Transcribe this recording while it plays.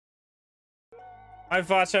Hi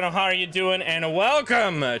Channel, how are you doing? And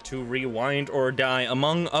welcome to Rewind or Die,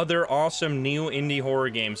 among other awesome new indie horror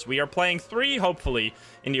games. We are playing 3, hopefully,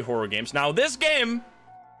 indie horror games. Now, this game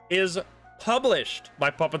is published by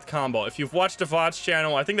Puppet Combo. If you've watched the VOD's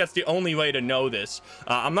channel, I think that's the only way to know this.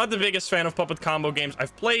 I'm not the biggest fan of Puppet Combo games.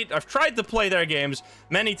 I've tried to play their games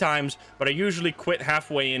many times, but I usually quit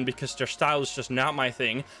halfway in because their style is just not my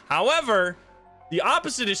thing. However, the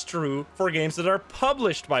opposite is true for games that are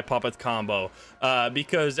published by Puppet Combo,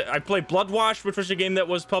 because I played Bloodwash, which was a game that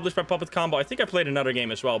was published by Puppet Combo. I think I played another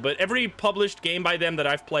game as well, but every published game by them that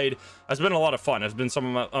I've played has been a lot of fun. Has been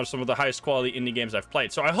some of the highest quality indie games I've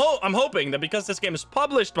played. So I'm hoping that because this game is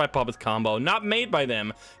published by Puppet Combo, not made by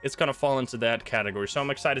them, it's gonna fall into that category. So I'm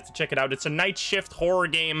excited to check it out. It's a night shift horror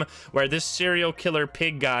game where this serial killer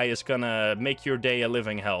pig guy is gonna make your day a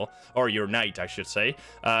living hell, or your night, I should say.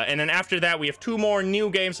 And then after that, we have 2 more new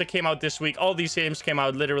games that came out this week. All these games came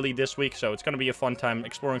out literally this week, so it's gonna be a fun time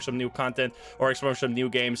exploring some new content or exploring some new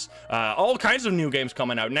games. All kinds of new games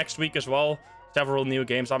coming out next week as well. Several new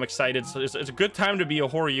games. I'm excited. So it's a good time to be a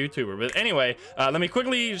horror YouTuber. But anyway, let me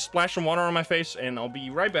quickly splash some water on my face and I'll be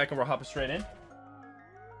right back and we'll hop straight in.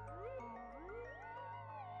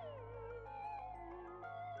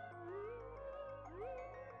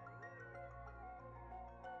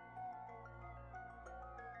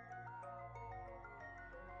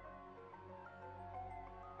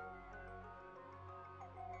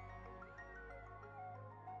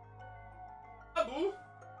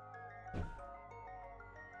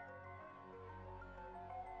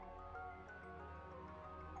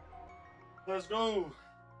 Let's go.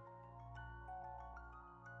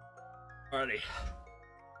 Alrighty.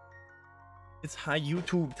 It's high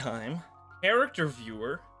YouTube time. Character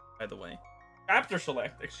viewer, by the way. Chapter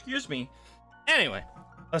select, excuse me. Anyway,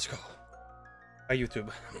 let's go. Hi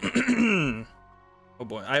YouTube. Oh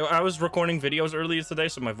boy. I was recording videos earlier today,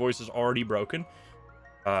 so my voice is already broken.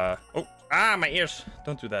 My ears.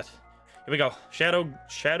 Don't do that. Here we go.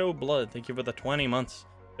 Shadow Blood. Thank you for the 20 months.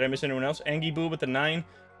 Did I miss anyone else? Angie Boo with the 9.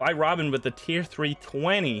 By Robin with the tier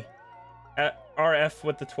 320. RF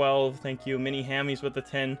with the 12. Thank you. Mini Hammies with the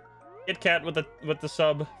 10. Kit Kat with the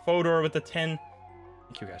sub. Fodor with the 10.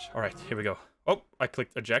 Thank you guys. All right, here we go. Oh, I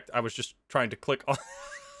clicked eject. I was just trying to click on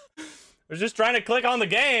I was just trying to click on the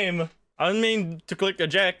game. I didn't mean to click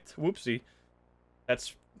eject. Whoopsie.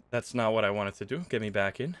 That's not what I wanted to do. Get me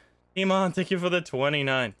back in. Iman, thank you for the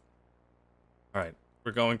 29. All right,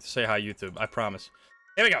 we're going to say hi YouTube. I promise.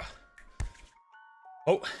 Here we go.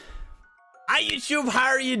 Oh, hi YouTube, how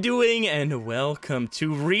are you doing? And welcome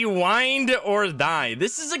to Rewind or Die.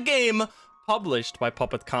 This is a game published by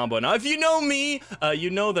Puppet Combo. Now, if you know me, you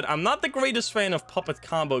know that I'm not the greatest fan of Puppet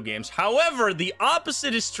Combo games. However, the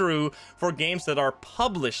opposite is true for games that are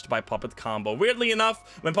published by Puppet Combo. Weirdly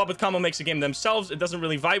enough, when Puppet Combo makes a game themselves, it doesn't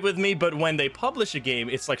really vibe with me, but when they publish a game,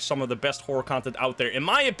 it's like some of the best horror content out there, in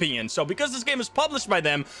my opinion. So because this game is published by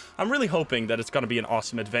them, I'm really hoping that it's gonna be an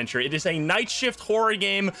awesome adventure. It is a night shift horror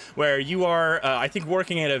game where you are, I think,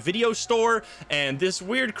 working at a video store, and this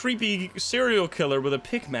weird, creepy serial killer with a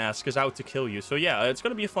pig mask is out to kill you. So yeah, it's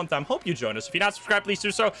gonna be a fun time. Hope you join us. If you're not subscribed, please do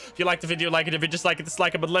so. If you like the video, like it. If you dislike it,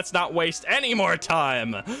 dislike it. But let's not waste any more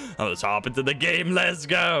time. Let's hop into the game. Let's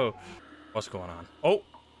go. What's going on? Oh,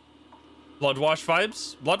 Bloodwash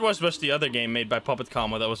vibes. Bloodwash was the other game made by Puppet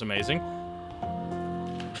Combo that was amazing.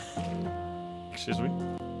 Excuse me.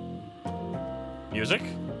 Music.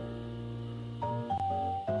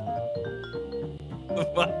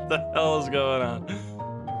 What the hell is going on?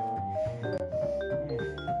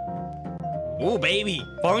 Oh, baby.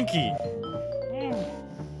 Funky.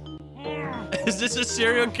 Is this a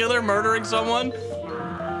serial killer murdering someone?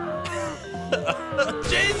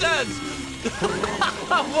 Jesus!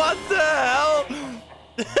 What the hell?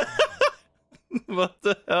 What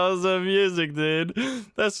the hell is that music, dude?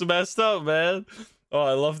 That's messed up, man. Oh,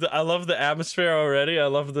 I love the atmosphere already. I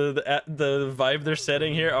love the vibe they're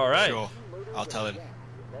setting here. All right. Sure. I'll tell him.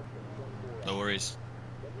 No worries.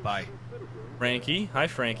 Bye. Frankie. Hi,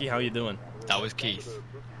 Frankie. How you doing? That was Keith.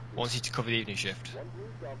 Wants you to cover the evening shift.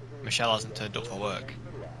 Michelle hasn't turned up for work.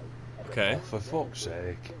 Okay. Oh, for fuck's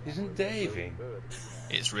sake. Isn't Dave in?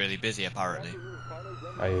 It's really busy, apparently.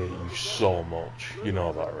 I hate you so much. You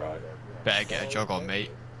know that, right? Better get a jog on, mate.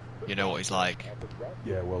 You know what he's like.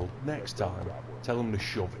 Yeah, well, next time, tell him to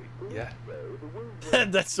shove it, yeah?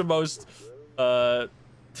 That's the most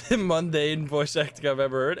mundane voice acting I've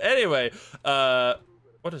ever heard. Anyway,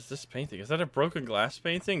 what is this painting? Is that a broken glass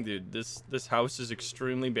painting? Dude, this house is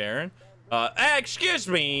extremely barren. Excuse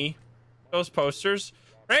me. Those posters.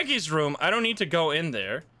 Frankie's room. I don't need to go in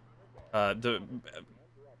there.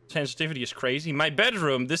 sensitivity is crazy. My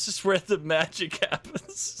bedroom, this is where the magic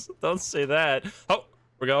happens. Don't say that. Oh,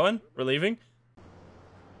 we're going? We're leaving?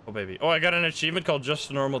 Oh, baby. Oh, I got an achievement called Just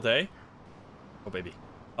a Normal Day. Oh, baby.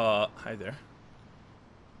 Hi there.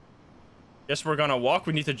 Yes, we're gonna walk.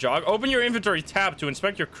 We need to jog. Open your inventory tab to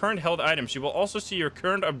inspect your current held items. You will also see your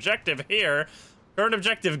current objective here. Current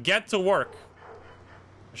objective, get to work.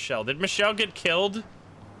 Michelle. Did Michelle get killed? Is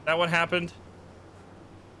that what happened?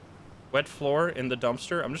 Wet floor in the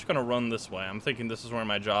dumpster. I'm just gonna run this way. I'm thinking this is where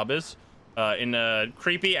my job is. In a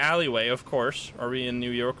creepy alleyway, of course. Are we in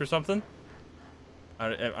New York or something?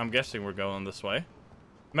 I'm guessing we're going this way.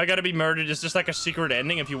 Am I gonna be murdered? Is this like a secret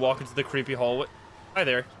ending if you walk into the creepy hallway? Hi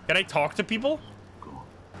there. Can I talk to people?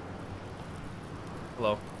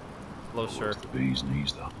 Hello. Hello, sir. The bee's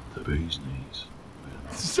knees, though. The bee's knees.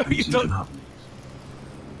 So you don't...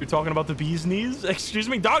 You're talking about the bee's knees? Excuse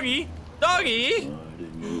me, doggy! Doggy!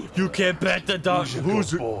 You can't bet the dog.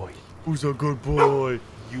 Who's a good boy? Who's a good boy?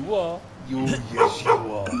 You are. Yes, you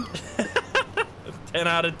are. 10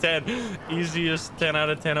 out of 10. Easiest 10 out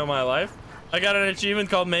of 10 of my life. I got an achievement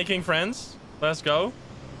called Making Friends. Let's go.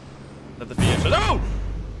 At the theater. No!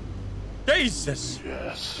 Jesus!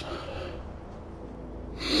 Yes.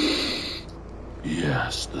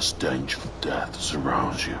 Yes, the stench of death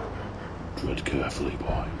surrounds you. Tread carefully,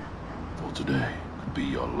 boy. For today could be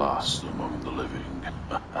your last among the living.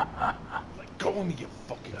 Like, go on, you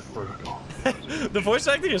fucking freak. The voice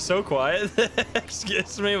acting is so quiet.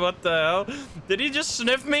 Excuse me, what the hell? Did he just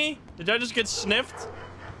sniff me? Did I just get sniffed?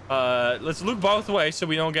 Let's look both ways so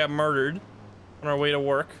we don't get murdered on our way to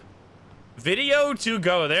work. Video to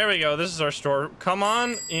go. There we go. This is our store. Come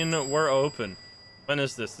on in. We're open. When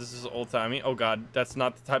is this? This is old-timey. Oh, God. That's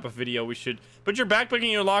not the type of video we should... Put your backpack in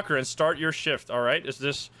your locker and start your shift, all right? Is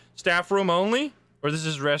this staff room only? Or this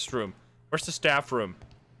is restroom? Where's the staff room?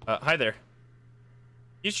 Hi there.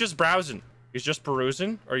 He's just browsing. He's just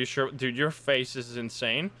perusing. Are you sure? Dude, your face is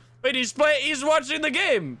insane. Wait, he's watching the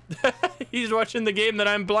game. He's watching the game that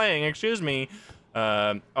I'm playing. Excuse me.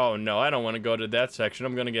 Oh, no. I don't want to go to that section.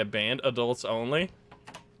 I'm going to get banned. Adults only.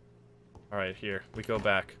 All right, here. We go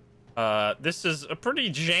back. This is a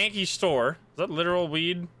pretty janky store. Is that literal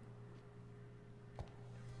weed?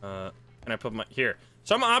 Can I put my... Here.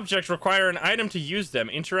 Some objects require an item to use them.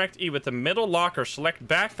 Interact E with the middle locker. Select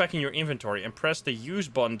backpack in your inventory and press the use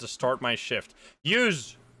button to start my shift.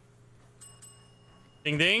 Use!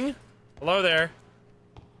 Ding ding. Hello there.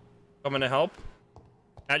 Coming to help.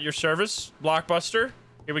 At your service. Blockbuster.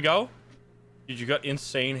 Here we go. Dude, you got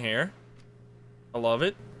insane hair. I love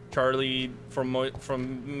it. Charlie from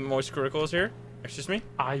Moist Critical is here. Excuse me?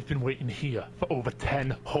 I've been waiting here for over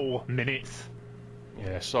 10 whole minutes.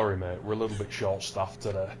 Yeah, sorry, mate. We're a little bit short-staffed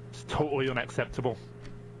today. It's totally unacceptable.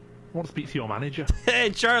 I want to speak to your manager. Hey,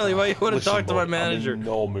 Charlie, why you want to Listen, talk to my bud, manager? I'm in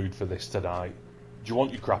no mood for this tonight. Do you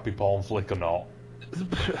want your crappy porn flick or not?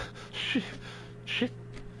 Shit.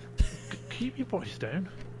 Keep your voice down.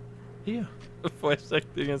 Here. The voice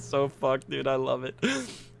acting is so fucked, dude. I love it.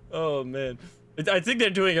 Oh, man. I think they're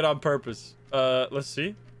doing it on purpose. Let's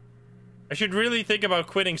see. I should really think about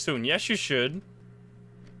quitting soon. Yes, you should.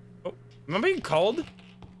 Oh, am I being called?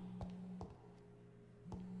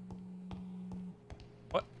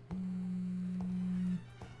 What?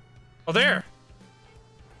 Oh, there!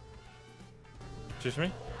 Excuse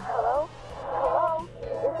me? Hello? Hello?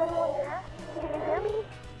 Is anyone there? Can you hear me?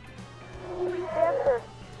 Please answer.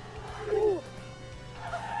 Please.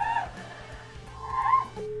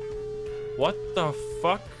 What the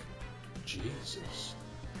fuck? Jesus.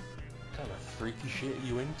 What kind of freaky shit are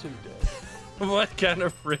you into, Dave? What kind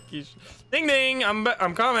of freaky Ding ding! I'm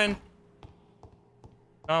coming.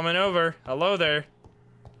 Coming over. Hello there.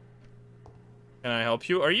 Can I help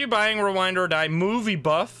you? Are you buying Rewind or Die movie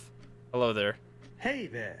buff? Hello there. Hey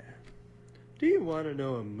there. Do you want to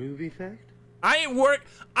know a movie fact? I'm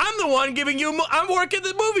the one giving you... I'm working at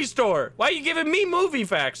the movie store. Why are you giving me movie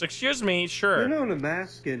facts? Excuse me, sure. You know the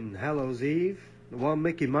mask in Hallows Eve? The one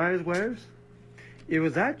Mickey Myers wears? It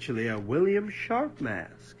was actually a William Sharp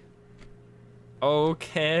mask.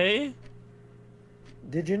 Okay.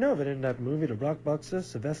 Did you know that in that movie, the rock boxer,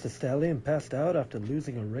 Sylvester Stallone, passed out after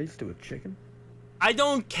losing a race to a chicken? I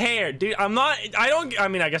don't care, dude. I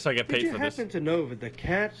mean, I guess I get paid for this. Did you happen to know that the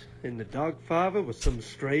cat in The Dogfather was some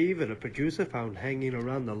stray that a producer found hanging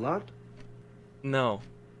around the lot? No.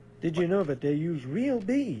 Did you know that they use real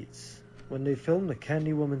bees when they filmed The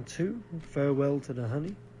Candywoman 2, Farewell to the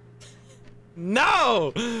Honey?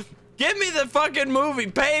 No! Give me the fucking movie.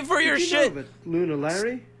 Pay for your shit. Know that Luna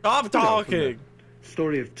Larry? Stop talking.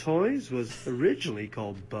 Story of Toys was originally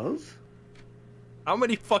called Buzz. How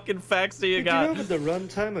many fucking facts do you Did got? you know that the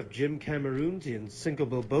runtime of Jim Cameron's The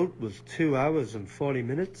Unsinkable Boat was 2 hours and 40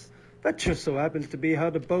 minutes? That just so happens to be how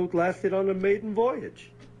the boat lasted on a maiden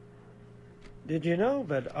voyage. Did you know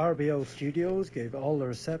that RBO Studios gave all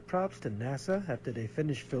their set props to NASA after they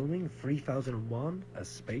finished filming 3001: A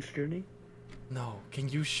Space Journey? No, can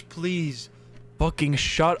you please fucking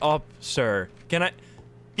shut up, sir? Can I...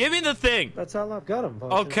 Give me the thing! That's all I've got,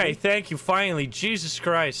 unfortunately. Okay, thank you, finally. Jesus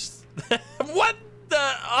Christ. What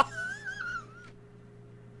the...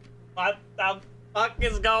 What the fuck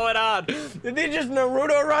is going on? Did they just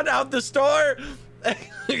Naruto run out the store?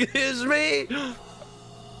 Excuse me?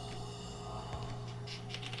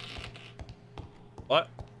 What?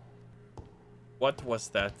 What was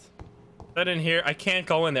that? That in here? I can't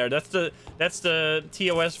go in there. That's the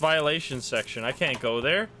TOS violation section. I can't go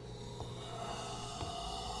there.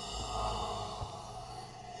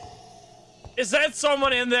 Is that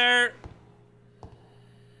someone in there?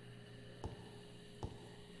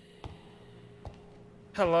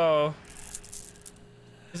 Hello.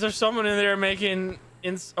 Is there someone in there making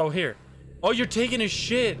oh, here. Oh, you're taking a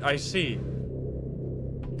shit. I see.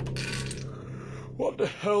 What the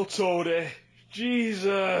hell, Toadie?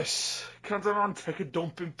 Jesus! Can't a man take a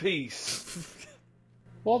dump in peace?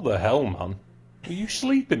 What the hell, man? Were you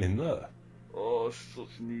sleeping in there? Oh,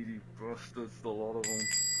 such needy bastards, a lot of them.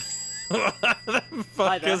 What the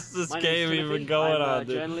fuck is this game even going on, I'm a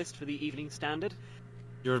journalist for the Evening Standard.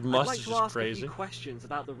 Your I'd like mustache to is ask crazy. a few questions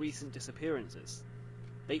about the recent disappearances.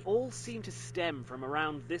 They all seem to stem from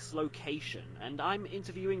around this location, and I'm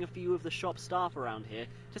interviewing a few of the shop staff around here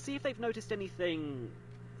to see if they've noticed anything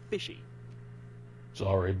fishy.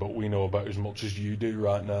 Sorry, but we know about as much as you do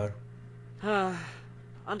right now.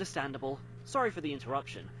 Understandable. Sorry for the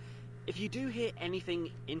interruption. If you do hear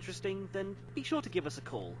anything interesting, then be sure to give us a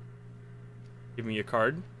call. Give me your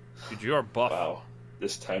card. Dude, you are buff. Wow,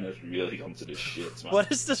 this town has really gone to the shits, man. What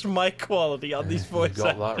is this mic quality on these voice You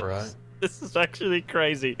got that actors? right. This is actually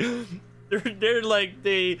crazy. They're like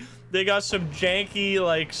they got some janky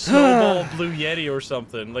like Snowball Blue Yeti or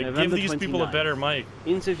something. Like November give these people a 29th. better mic.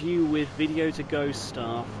 Interview with Video to Go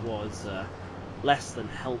staff was less than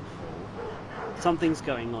helpful. Something's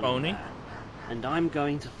going on Phony? in there, and I'm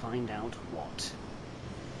going to find out what.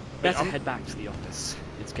 Wait, Better head back to the office.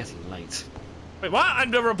 It's getting late. Wait, what? I'm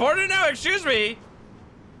the reporter now? Excuse me?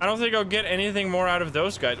 I don't think I'll get anything more out of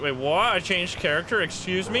those guys. Wait, what? I changed character?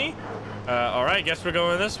 Excuse me? Alright, guess we're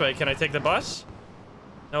going this way. Can I take the bus?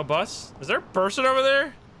 No bus? Is there a person over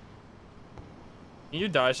there? Can you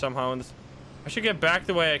die somehow in this? I should get back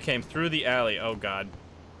the way I came, through the alley. Oh, God.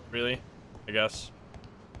 Really? I guess.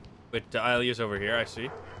 Wait, the alley is over here, I see.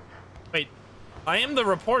 Wait, I am the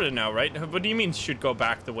reporter now, right? What do you mean should go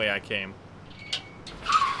back the way I came?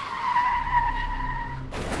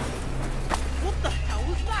 What the hell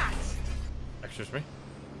was that? Excuse me?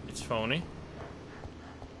 It's phony.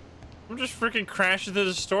 I'm just freaking crashing through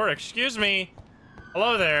the store. Excuse me.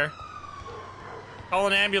 Hello there. Call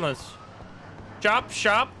an ambulance.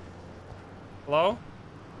 Shop. Hello?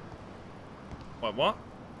 What?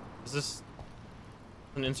 Is this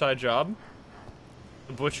an inside job?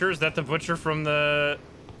 The butcher? Is that the butcher from the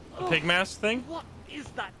pig mask thing? What is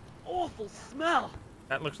that awful smell?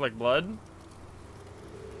 That looks like blood.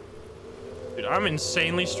 Dude, I'm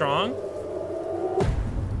insanely strong.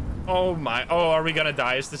 Oh my. Oh, are we gonna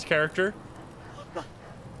die as this character?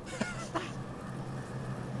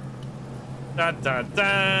 Da da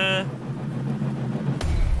da.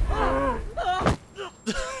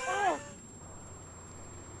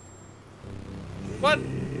 What?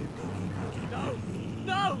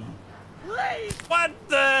 No! Please! What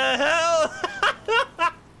the hell?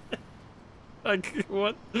 Like,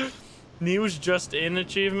 what? News just in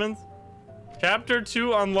achievement? Chapter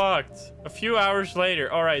 2 unlocked. A few hours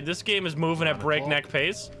later. Alright, this game is moving at breakneck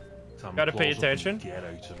pace. Gotta pay attention. Get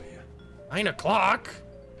out of here. 9 o'clock?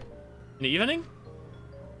 In the evening?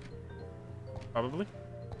 Probably.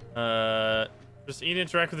 Just need to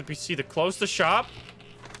interact with the PC to close the shop.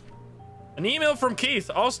 An email from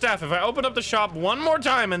Keith. All staff, if I open up the shop one more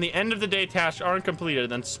time and the end of the day tasks aren't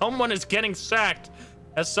completed, then someone is getting sacked.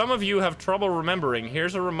 As some of you have trouble remembering,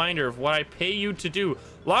 here's a reminder of what I pay you to do.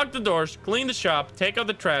 Lock the doors, clean the shop, take out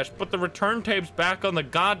the trash, put the return tapes back on the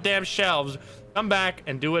goddamn shelves, come back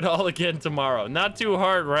and do it all again tomorrow. Not too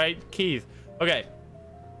hard, right, Keith? Okay.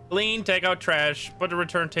 Clean, take out trash, put the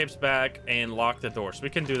return tapes back, and lock the doors. We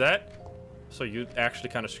can do that. So you actually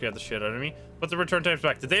kind of scared the shit out of me. Put the return tapes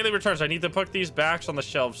back. The daily returns, I need to put these back on the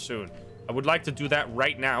shelves soon. I would like to do that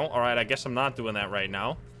right now. All right, I guess I'm not doing that right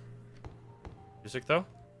now. Music, though?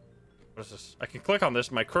 What is this? I can click on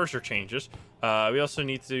this. My cursor changes. We also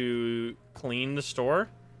need to clean the store.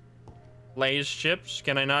 Lay's chips.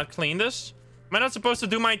 Can I not clean this? Am I not supposed to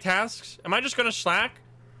do my tasks? Am I just gonna slack?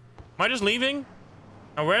 Am I just leaving?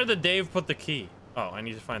 Now, where did Dave put the key? Oh, I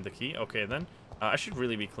need to find the key. Okay, then. I should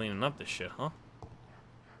really be cleaning up this shit, huh?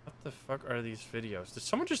 What the fuck are these videos? Did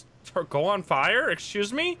someone just go on fire?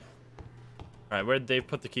 Excuse me? Alright, where did Dave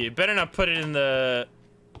put the key? You better not put it in the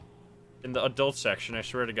adult section, I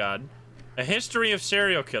swear to God. A history of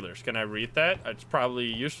serial killers. Can I read that? It's probably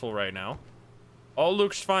useful right now. All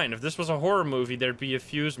looks fine. If this was a horror movie, there'd be a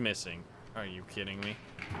fuse missing. Are you kidding me?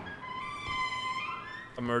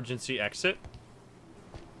 Emergency exit.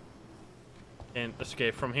 And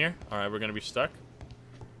escape from here. Alright, we're gonna be stuck.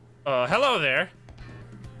 Hello there.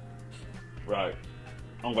 Right.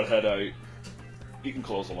 I'm gonna head out. You can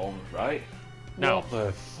close along, right? No. What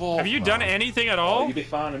the fuck, Have you done anything at all? Oh, you'll be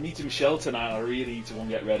fine. I'm meeting Michelle tonight. I really need to go and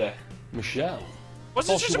get ready. Michelle?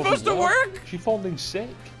 Wasn't she supposed to work? She phoned in sick.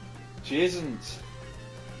 She isn't.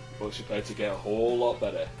 But she's about to get a whole lot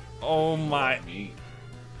better. Oh my. Me.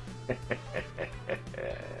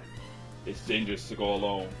 It's dangerous to go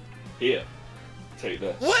alone. Here, take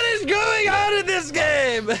this. What is going on in this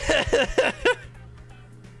game?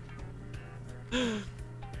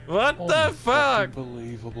 What the fuck?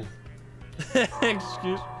 Unbelievable.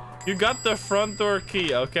 Excuse. You got the front door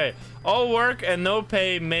key. Okay. All work and no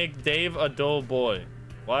pay make Dave a dull boy.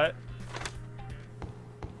 What?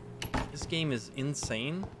 This game is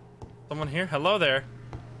insane. Someone here? Hello there.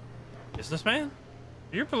 Businessman?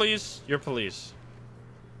 You're police. You're police.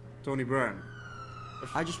 Tony Brown.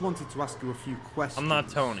 I just wanted to ask you a few questions. I'm not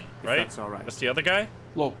Tony, right? That's all right. That's the other guy?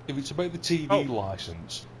 Look, if it's about the TV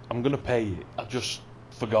license, I'm gonna pay it. I just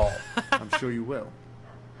forgot. I'm sure you will.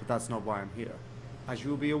 But that's not why I'm here. As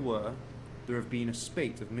you'll be aware, there have been a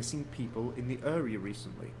spate of missing people in the area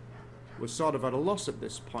recently. We're sort of at a loss at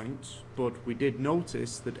this point, but we did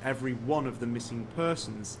notice that every one of the missing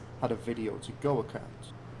persons had a video to go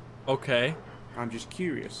account. Okay. I'm just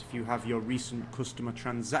curious if you have your recent customer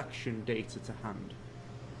transaction data to hand.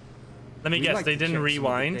 Let me guess, they didn't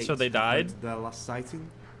rewind, so they died? Their last sighting?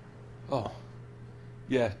 Oh.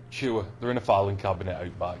 Yeah, sure. They're in a filing cabinet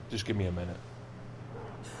out back. Just give me a minute.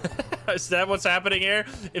 Is that what's happening here?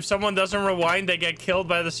 If someone doesn't rewind, they get killed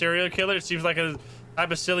by the serial killer? It seems like a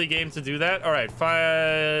type of silly game to do that. Alright,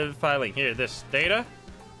 filing. Here, this. Data.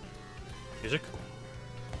 Music.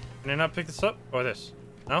 Can I not pick this up? Or this?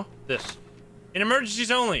 No? This. In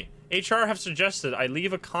emergencies only. HR have suggested I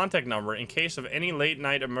leave a contact number in case of any late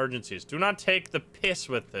night emergencies. Do not take the piss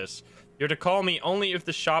with this. You're to call me only if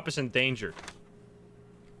the shop is in danger.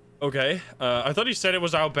 Okay. I thought he said it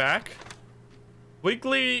was out back.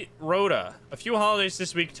 Weekly Rhoda. A few holidays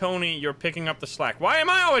this week, Tony, you're picking up the slack. Why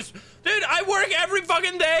am I always... Dude, I work every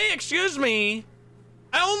fucking day. Excuse me.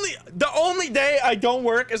 The only day I don't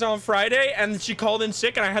work is on Friday, and she called in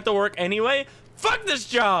sick and I had to work anyway. Fuck this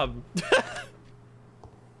job.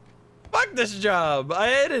 Fuck this job. I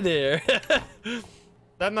hate it here. Is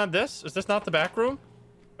that not this? Is this not the back room?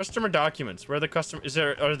 Customer documents. Where the customer...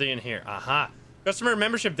 Are they in here? Aha. Customer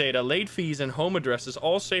membership data, late fees, and home addresses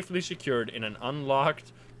all safely secured in an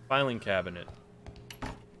unlocked filing cabinet.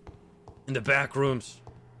 In the back rooms.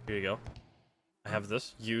 Here you go. I have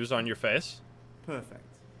this. Use on your face.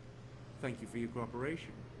 Perfect. Thank you for your cooperation.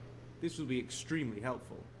 This will be extremely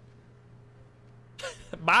helpful.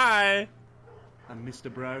 Bye! And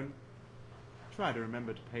Mr. Brown, try to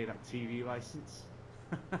remember to pay that TV license.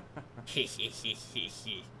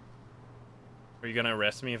 Are you gonna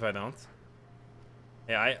arrest me if I don't?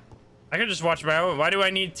 Yeah, I could just watch my own. Why do I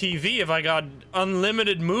need TV if I got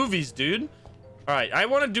unlimited movies, dude? Alright, I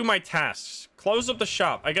want to do my tasks. Close up the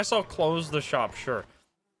shop. I guess I'll close the shop, sure.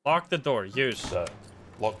 Lock the door. Use.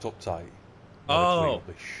 Locked up tight. Oh.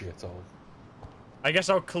 This shit all. I guess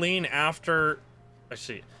I'll clean after... I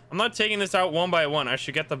see. I'm not taking this out one by one. I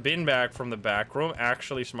should get the bin bag from the back room.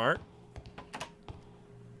 Actually smart.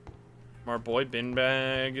 Smart boy. Bin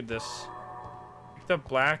bag. This... The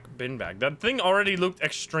black bin bag. That thing already looked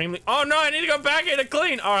extremely... Oh no, I need to go back in to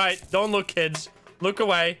clean. All right, don't look, kids. Look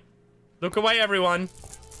away. Look away, everyone.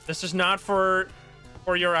 This is not for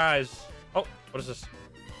your eyes. Oh, what is this?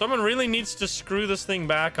 Someone really needs to screw this thing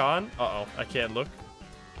back on. Uh-oh, I can't look.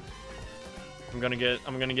 I'm gonna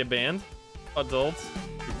get banned. Adults.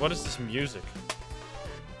 Dude, what is this music?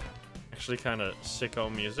 Actually kind of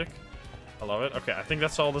sicko music. I love it. Okay, I think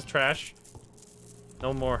that's all the trash.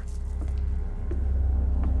 No more.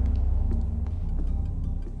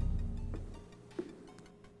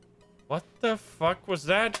 What the fuck was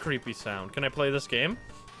that creepy sound? Can I play this game?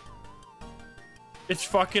 It's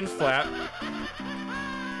fucking flat.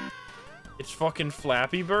 It's fucking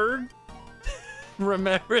Flappy Bird.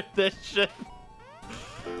 Remember this shit?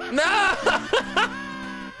 No!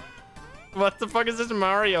 What the fuck is this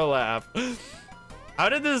Mario laugh? How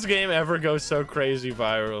did this game ever go so crazy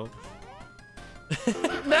viral?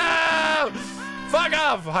 No! Fuck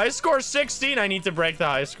off! High score 16. I need to break the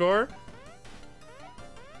high score.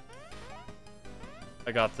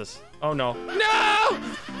 I got this. Oh no. No!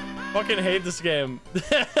 Fucking hate this game.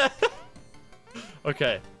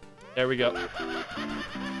 Okay. There we go.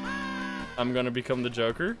 I'm gonna become the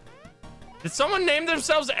Joker. Did someone name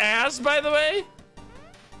themselves Ass, by the way?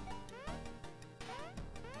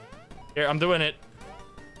 Here, I'm doing it.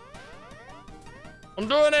 I'm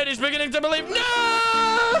doing it. He's beginning to believe.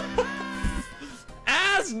 No!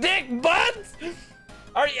 Ass, dick, butt!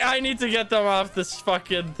 I need to get them off this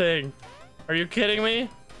fucking thing. Are you kidding me?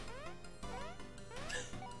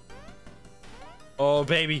 Oh,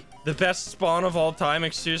 baby. The best spawn of all time,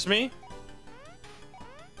 excuse me?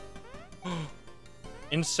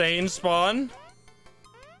 Insane spawn.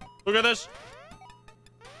 Look at this.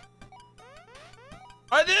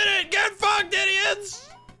 I did it! Get fucked, idiots!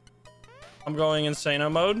 I'm going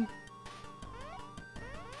insano mode.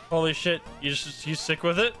 Holy shit. You sick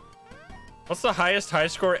with it? What's the highest high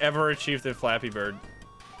score ever achieved in Flappy Bird?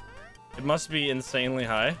 It must be insanely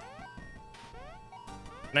high.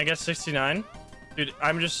 Can I get 69? Dude,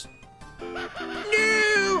 I'm just...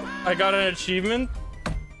 No! I got an achievement.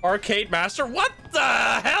 Arcade Master. What the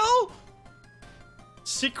hell?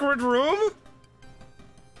 Secret room?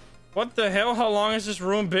 What the hell? How long has this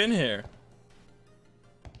room been here?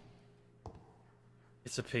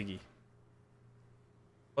 It's a piggy.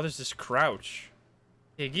 What is this crouch?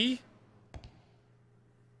 Piggy?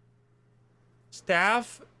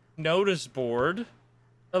 Staff notice board.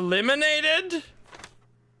 Eliminated?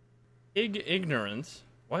 Ignorant.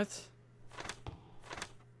 What?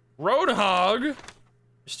 Roadhog?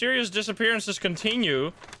 Mysterious disappearances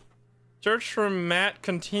continue. Search for Matt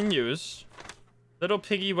continues. Little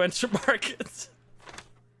piggy went to market.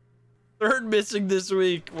 Third missing this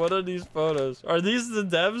week. What are these photos? Are these the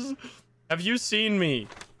devs? Have you seen me?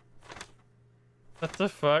 What the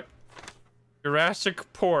fuck?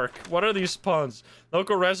 Jurassic pork. What are these puns?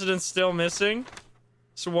 Local residents still missing.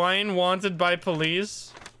 Swine wanted by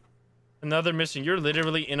police. Another missing. You're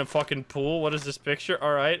literally in a fucking pool. What is this picture?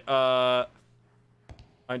 All right.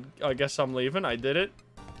 I guess I'm leaving. I did it.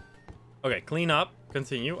 Okay, clean up.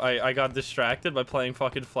 Continue. I got distracted by playing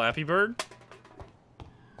fucking Flappy Bird.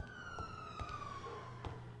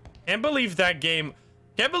 Can't believe that game.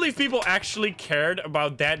 Can't believe people actually cared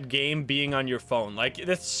about that game being on your phone. Like,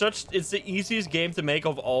 it's the easiest game to make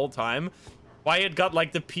of all time. Why it got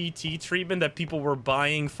like the PT treatment that people were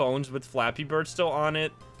buying phones with Flappy Bird still on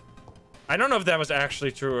it. I don't know if that was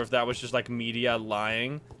actually true or if that was just like media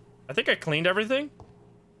lying. I think I cleaned everything.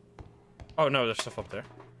 Oh no, there's stuff up there.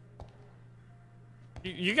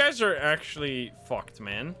 You guys are actually fucked,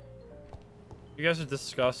 man. You guys are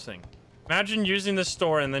disgusting. Imagine using the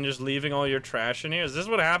store and then just leaving all your trash in here. Is this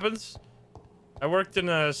what happens? I worked in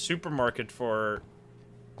a supermarket for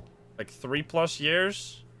like 3+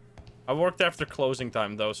 years. I worked after closing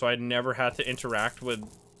time though, so I never had to interact with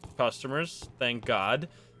customers. Thank God.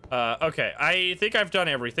 Okay, I think I've done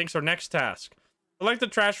everything. So next task. Select the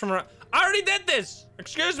trash from around. I already did this!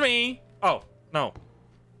 Excuse me! Oh, no.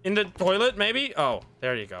 In the toilet, maybe? Oh,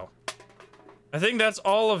 there you go. I think that's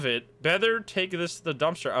all of it. Better take this to the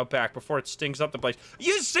dumpster out back before it stinks up the place.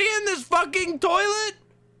 You seeing this fucking toilet?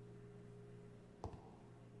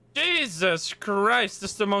 Jesus Christ,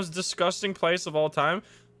 this is the most disgusting place of all time.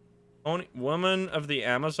 Only woman of the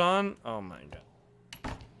Amazon? Oh my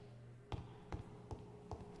god.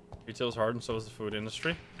 Retail's hard and so is the food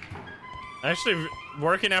industry. Actually,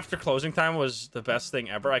 working after closing time was the best thing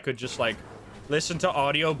ever. I could just like listen to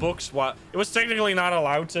audiobooks while it was technically not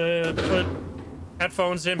allowed to put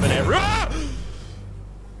headphones in, but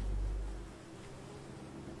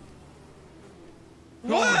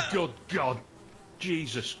Oh, good God.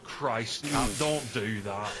 Jesus Christ, Cat, don't do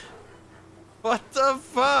that. What the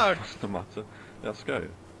fuck? What's the matter? Let's go.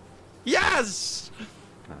 Yes!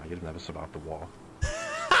 Nah, you'd never survive the war.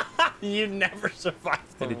 You never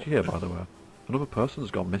survived the Hey, did you hear, by the way? Another person's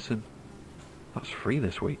gone missing. That's 3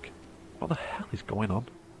 this week. What the hell is going on?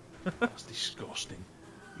 That's disgusting.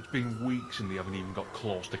 It's been weeks and they haven't even got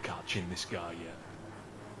close to catching this guy yet.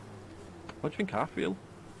 What do you think I feel?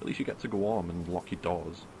 At least you get to go home and lock your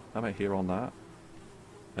doors. I'm out here on that.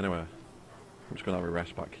 Anyway, I'm just gonna have a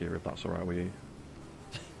rest back here if that's alright with you.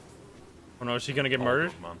 Oh no, is he gonna get murdered?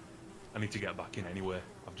 Look, man. I need to get back in anyway.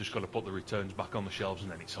 I've just got to put the returns back on the shelves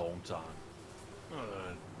and then it's home time.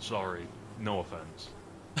 Sorry, no offense.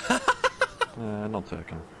 Not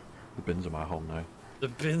taken. The bins are my home now. The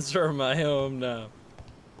bins are my home now.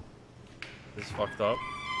 This is fucked up.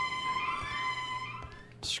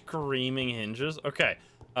 Screaming hinges. Okay.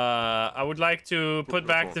 I would like to put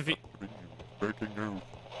back the Breaking news.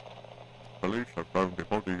 Police have found the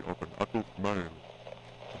body of an adult male.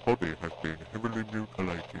 The body has been heavily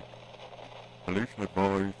mutilated. Police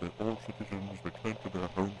advise that all citizens return to their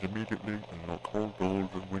homes immediately and lock all doors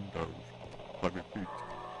and windows. I repeat,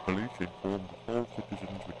 police inform that all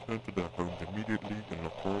citizens return to their homes immediately and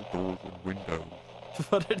lock all doors and windows.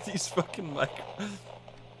 What are these fucking microphones?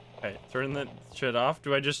 Okay, turn that shit off.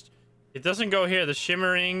 Do I just... It doesn't go here. The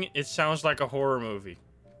shimmering, it sounds like a horror movie.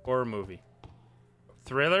 Horror movie.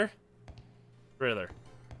 Thriller? Thriller.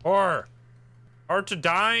 Horror. Hard to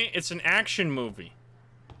Die, it's an action movie.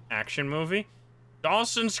 Action movie?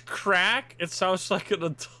 Dawson's Crack? It sounds like an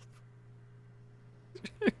adult...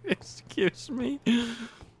 Excuse me?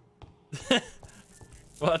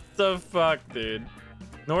 What the fuck, dude?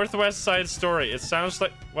 Northwest Side Story. It sounds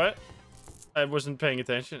like... What? I wasn't paying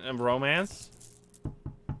attention. Romance?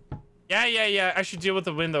 Yeah. I should deal with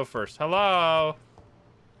the window first. Hello?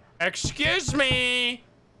 Excuse me?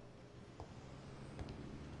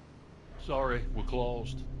 Sorry, we're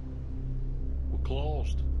closed. We're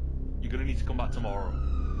closed. You're gonna need to come back tomorrow.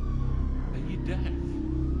 Are you deaf?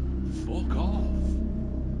 Fuck off.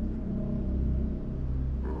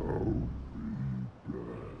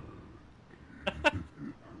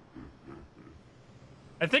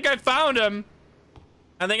 I think I found him.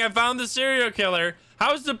 I think I found the serial killer.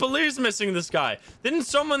 How's the police missing this guy? Didn't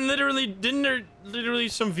someone didn't there literally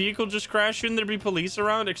some vehicle just crash? Shouldn't there be police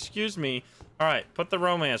around? Excuse me. All right, put the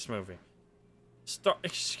romance movie.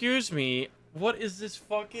 Excuse me. What is this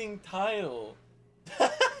fucking title?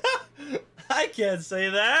 I can't say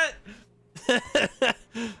that.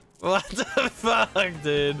 What the fuck,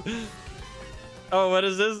 dude? Oh, what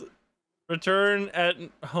is this? Return at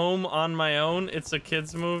Home on My Own. It's a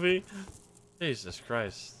kids movie. Jesus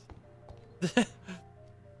Christ.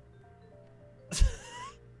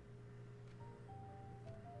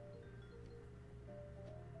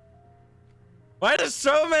 Why are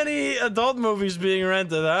so many adult movies being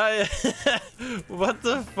rented? What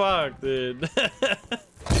the fuck, dude?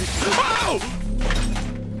 Oh!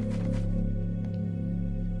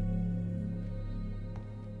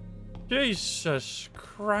 Jesus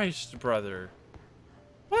Christ, brother.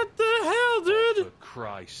 What the hell, dude? For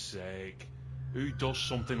Christ's sake. Who does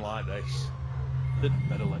something like this?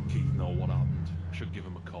 Better let Keith know what happened. I should give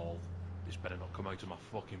him a call. This better not come out of my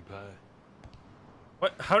fucking pay.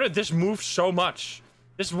 What? How did this move so much?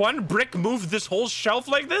 This one brick moved this whole shelf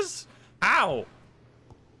like this? How?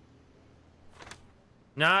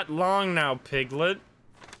 Not long now, Piglet.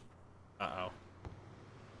 Uh-oh.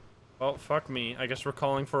 Well, fuck me. I guess we're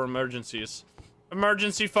calling for emergencies.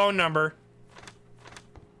 Emergency phone number.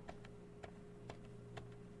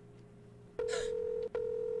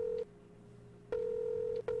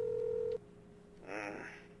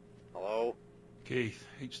 Hello? Keith,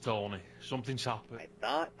 it's Tony. Something's happened. I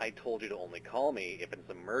thought I told you to only call me if it's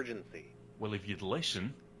an emergency. Well, if you'd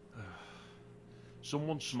listen...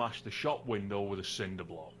 Someone smashed the shop window with a cinder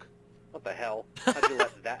block. What the hell? How'd you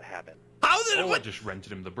let that happen? How did I just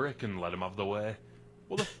rented him the brick and let him have the way.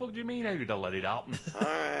 What the fuck do you mean, how did I let it happen?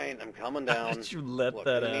 Alright, I'm coming down. How did you let Look,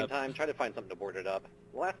 that in the happen? meantime, try to find something to board it up.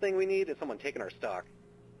 The last thing we need is someone taking our stock.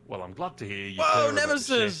 Well, I'm glad to hear you Whoa, care about the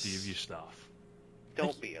Nemesis! safety of your staff.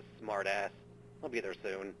 Don't be a smartass. I'll be there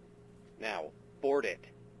soon. Now, board it.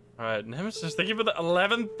 Alright, Nemesis, thank you for the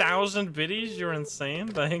 11,000 biddies. You're insane.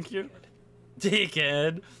 Thank you.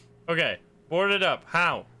 Dickhead. Okay, board it up.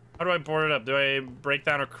 How? How do I board it up? Do I break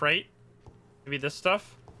down a crate? Maybe this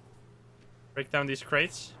stuff? Break down these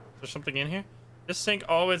crates? Is there something in here? This sink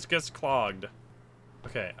always gets clogged.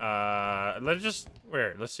 Okay, let's just...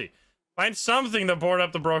 Where? Let's see. Find something to board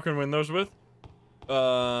up the broken windows with.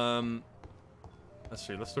 Let's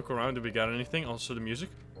see. Let's look around. Do we got anything? Also the music.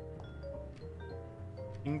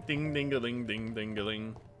 Ding, ding, ding-a-ling, ding,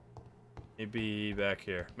 ding-a-ling. Maybe back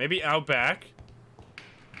here. Maybe out back.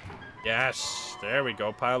 Yes. There we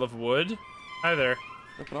go. Pile of wood. Hi there.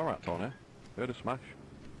 Looking alright, Tony. Heard a smash.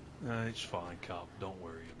 It's fine, Cap. Don't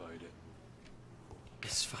worry about it.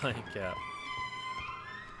 It's fine, Cap.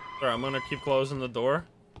 Sorry, I'm gonna keep closing the door.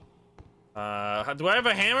 Do I have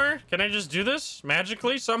a hammer? Can I just do this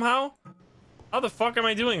magically somehow? How the fuck am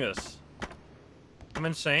I doing this? I'm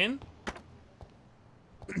insane.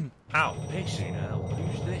 Ow. Pissing hell.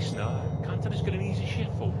 Who's this now? Can't I just get an easy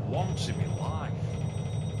shift for once in my life?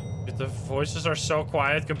 Dude, the voices are so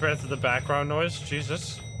quiet compared to the background noise.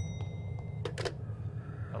 Jesus.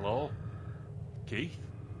 Hello? Keith?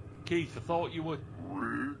 Keith, I thought you were...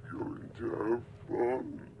 We're going to have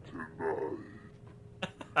fun tonight.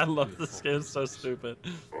 I love this game, it's so stupid.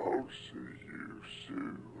 I'll see you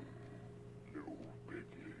soon, little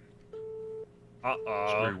piglet.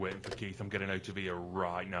 Uh-oh. Screw waiting for Keith, I'm getting out of here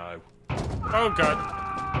right now. Oh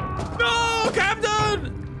god. No,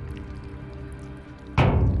 Captain!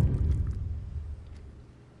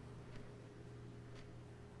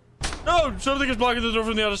 No, something is blocking the door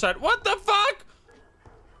from the other side. What the fuck?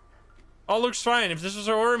 All looks fine. If this was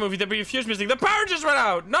a horror movie, there'd be a fuse missing. The power just went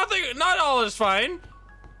out. Nothing, not all is fine.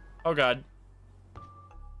 Oh god.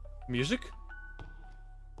 Music?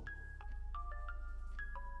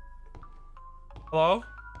 Hello?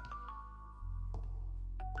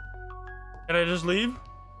 Can I just leave?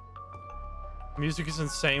 Music is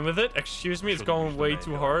insane with it. Excuse me, it's going way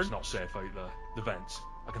too hard. It's not safe out there. The vents.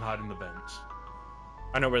 I can hide in the vents.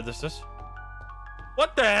 I know where this is.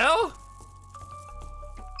 What the hell?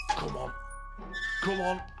 Come on. Come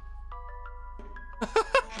on.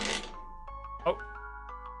 Oh.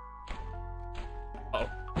 Uh oh.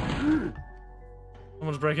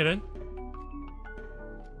 Someone's breaking in.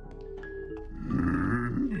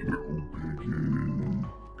 Little piggy,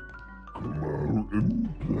 come out and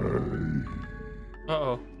play.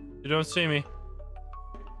 Uh-oh. You don't see me.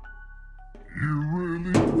 You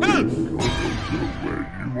really think I don't know where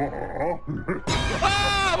you are?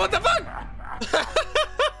 Ah! What the fuck?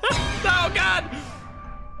 Oh god!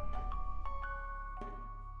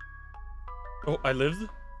 Oh, I lived?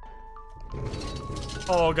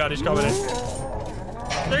 Oh god, he's coming in.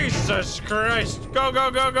 Jesus Christ! Go,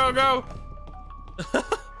 go, go, go, go!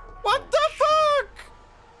 What the fuck?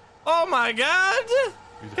 Oh my god!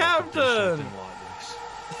 Captain!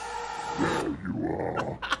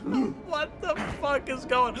 What the fuck is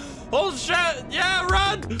going? Oh shit! Yeah,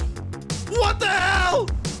 run! What the hell?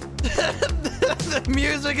 The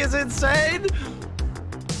music is insane.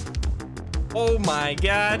 Oh my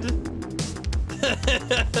god!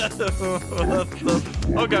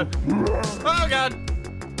 Oh god! Oh god!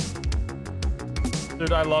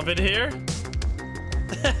 Dude, I love it here.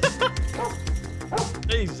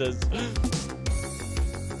 Jesus!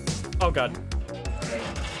 Oh god!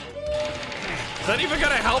 Is that even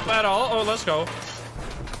gonna help at all? Oh, let's go.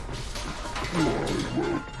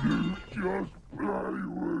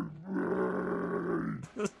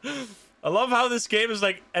 I love how this game is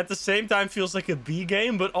like at the same time feels like a B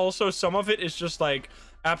game, but also some of it is just like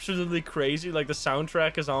absolutely crazy. Like the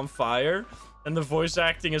soundtrack is on fire, and the voice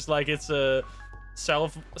acting is like it's a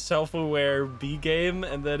self-aware B game,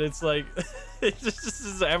 and then it's like it just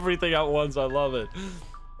is everything at once. I love it.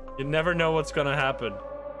 You never know what's gonna happen.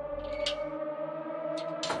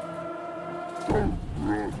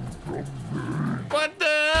 What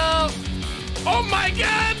the hell? Oh my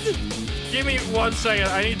god! Give me 1 second.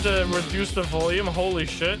 I need to reduce the volume. Holy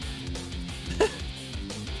shit.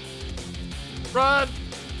 Run!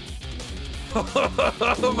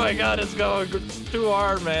 Oh my god, it's going too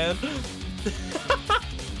hard, man.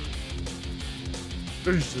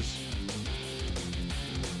 Jesus.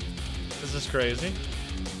 This is crazy.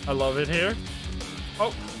 I love it here.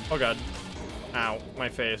 Oh, oh god. Ow, my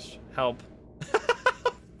face. Help.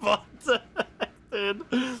 What the heck, dude?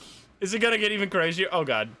 Is it gonna get even crazier? Oh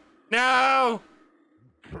god. No!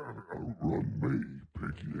 Can't outrun me,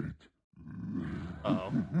 piglet.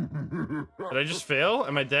 Uh-oh. Did I just fail?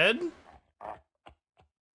 Am I dead?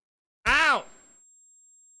 Ow!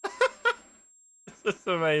 This is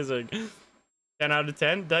amazing. 10 out of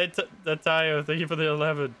 10? Tayo, thank you for the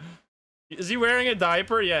 11. Is he wearing a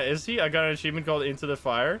diaper? Yeah, is he? I got an achievement called Into the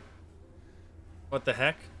Fire. What the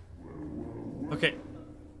heck? Okay.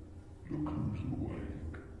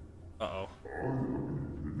 Uh-oh.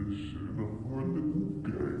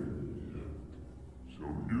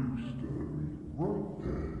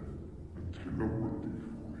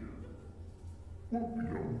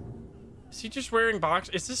 Is he just wearing box?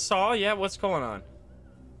 Is this Saw? Yeah, what's going on?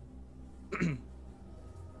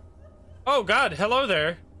 Oh god, hello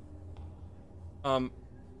there.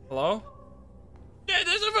 Hello? Yeah,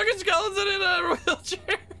 there's a fucking skeleton in a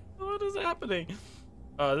wheelchair. What is happening?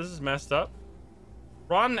 This is messed up.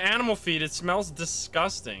 Rotten animal feed, it smells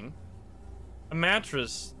disgusting. A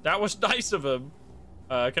mattress, that was nice of him.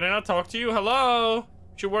 Can I not talk to you? Hello?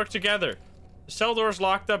 We should work together. The cell door's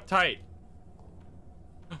locked up tight.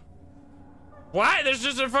 What? There's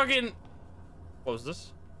just a fucking... Close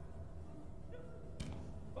this.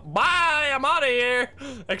 Bye! I'm out of here!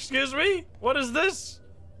 Excuse me? What is this?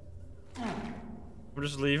 I'm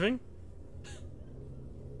just leaving.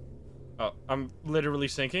 Oh, I'm literally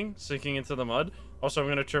sinking into the mud. Also, I'm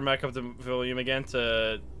gonna turn back up the volume again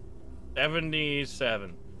to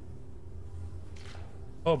 77.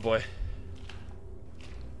 Oh boy.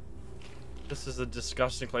 This is a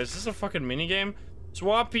disgusting place. Is this a fucking minigame?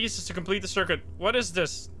 Swap pieces to complete the circuit. What is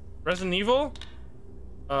this? Resident Evil?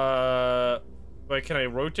 Wait, can I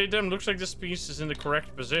rotate them? Looks like this piece is in the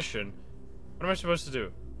correct position. What am I supposed to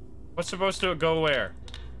do? What's supposed to go where?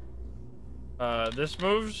 This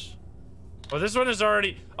moves? Oh, this one is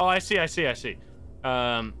already... Oh, I see. What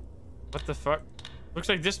the fuck? Looks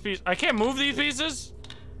like this piece... I can't move these pieces?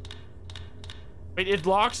 Wait, it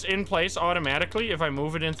locks in place automatically if I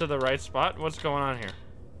move it into the right spot? What's going on here?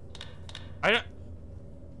 I don't...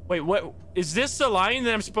 Wait, what? Is this the line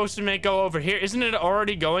that I'm supposed to make go over here? Isn't it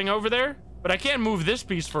already going over there? But I can't move this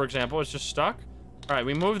piece, for example. It's just stuck. All right,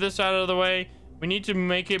 we move this out of the way. We need to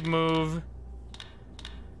make it move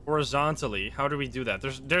horizontally. How do we do that?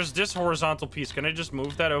 There's this horizontal piece. Can I just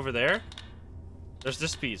move that over there? There's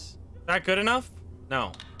this piece. Is that good enough?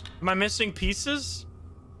 No. Am I missing pieces?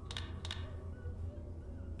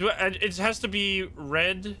 It has to be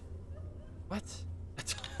red. What?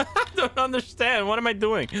 I don't understand. What am I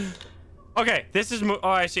doing? Okay, this is... Oh,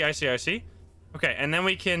 I see. Okay, and then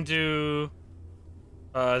we can do...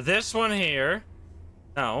 this one here.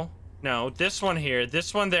 No. This one here.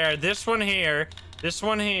 This one there. This one here. This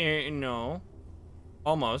one here. No.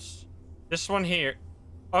 Almost. This one here.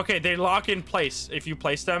 Okay, they lock in place if you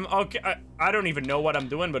place them. Okay, I don't even know what I'm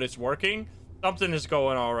doing, but it's working. Something is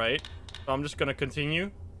going all right. So I'm just gonna continue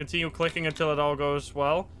clicking until it all goes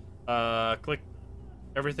well. Click.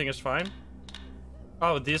 Everything is fine.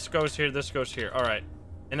 Oh, this goes here, this goes here. All right.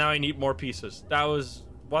 And now I need more pieces. That was...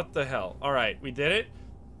 What the hell? All right, we did it.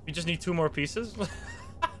 We just need 2 more pieces.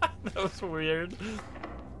 That was weird.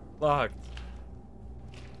 Locked.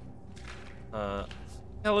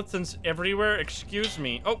 Skeletons everywhere. Excuse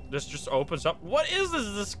me. Oh, this just opens up. What is this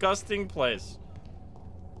disgusting place?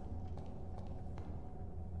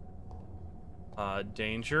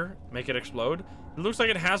 Danger. Make it explode. It looks like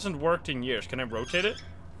it hasn't worked in years. Can I rotate it?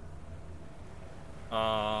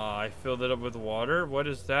 I filled it up with water. What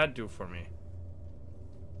does that do for me?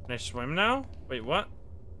 Can I swim now? Wait, what?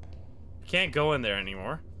 I can't go in there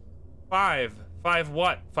anymore. 5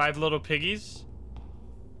 what? 5 little piggies?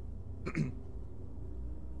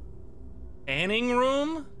 Tanning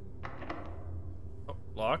room? Oh,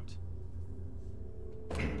 locked.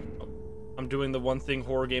 Oh, I'm doing the one thing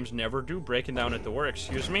horror games never do, breaking down a door.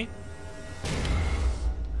 Excuse me?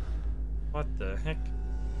 What the heck?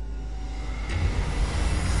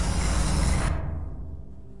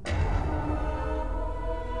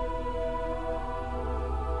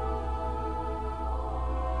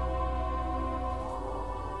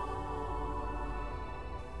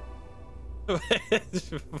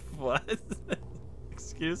 What?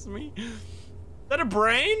 Excuse me? Is that a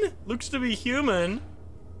brain? Looks to be human.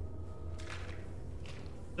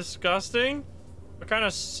 Disgusting. What kind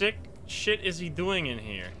of sick shit is he doing in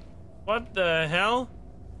here? What the hell?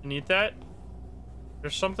 You need that?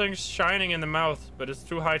 There's something shining in the mouth, but it's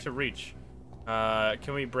too high to reach.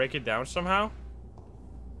 Can we break it down somehow?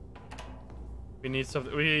 We need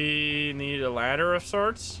something. We need a ladder of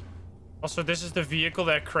sorts. Also, this is the vehicle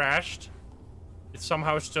that crashed. It's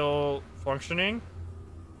somehow still functioning.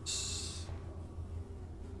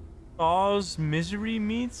 Slaw's misery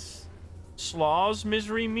meats? Slaw's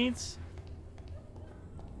misery meats?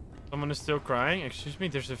 Someone is still crying. Excuse me,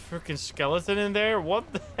 there's a freaking skeleton in there?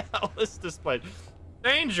 What the hell is this place?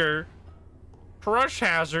 Danger! Crush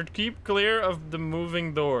hazard. Keep clear of the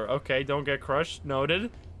moving door. Okay, don't get crushed.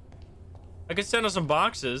 Noted. I could send us some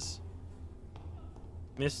boxes.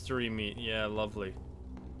 Mystery meat. Yeah, lovely.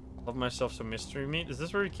 Love myself some mystery meat. Is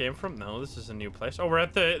this where we came from? No, this is a new place. Oh, we're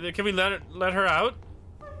at the... Can we let her out?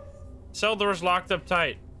 Cell door's locked up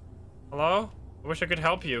tight. Hello? I wish I could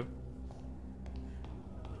help you.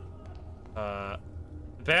 The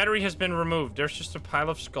battery has been removed. There's just a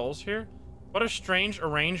pile of skulls here. What a strange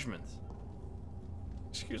arrangement.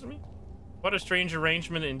 Excuse me? What a strange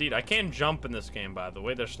arrangement indeed. I can't jump in this game, by the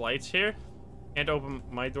way. There's lights here. Can't open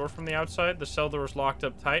my door from the outside. The cell door is locked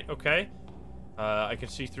up tight. Okay. I can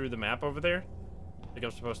see through the map over there. I think I'm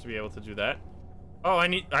supposed to be able to do that. Oh,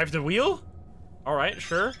 I have the wheel? All right,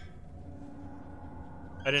 sure.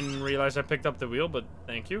 I didn't realize I picked up the wheel, but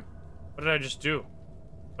thank you. What did I just do?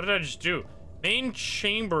 What did I just do? Main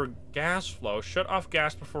chamber gas flow. Shut off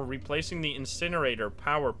gas before replacing the incinerator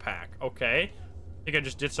power pack. Okay. I think I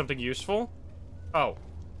just did something useful. Oh.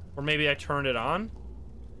 Or maybe I turned it on.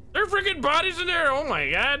 There are freaking bodies in there! Oh my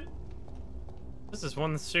god! This is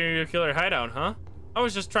one serial killer hideout, huh? I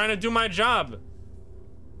was just trying to do my job.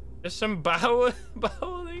 Disemboweling?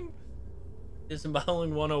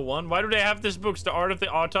 Disemboweling 101? Why do they have this book? The art of the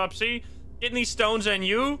autopsy? Kidney stones and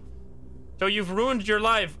you? So you've ruined your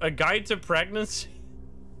life. A guide to pregnancy?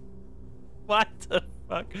 What the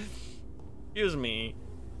fuck? Excuse me.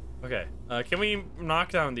 Okay, can we knock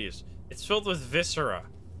down these? It's filled with viscera.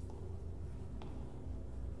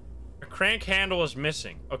 A crank handle is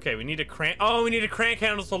missing. Okay, we need a crank. Oh, we need a crank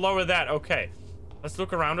handle to lower that. Okay, let's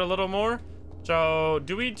look around a little more. So,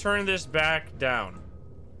 do we turn this back down?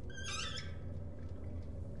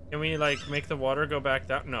 Can we, like, make the water go back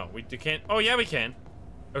down? No, we can't. Oh, yeah, we can.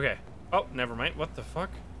 Okay. Oh, never mind. What the fuck?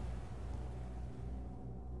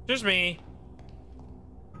 Just me.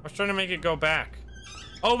 I was trying to make it go back.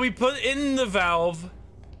 Oh, we put in the valve,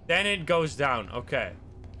 then it goes down. Okay,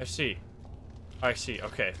 I see. I see.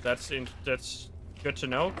 Okay, that's good to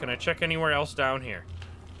know. Can I check anywhere else down here?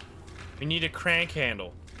 We need a crank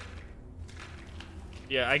handle.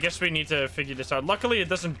 Yeah, I guess we need to figure this out. Luckily, it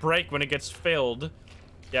doesn't break when it gets filled.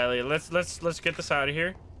 Yeah, let's get this out of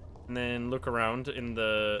here, and then look around in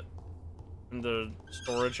the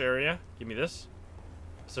storage area. Give me this.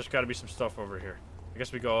 So there's got to be some stuff over here. I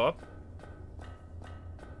guess we go up.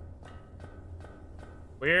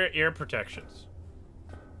 Wear ear protections.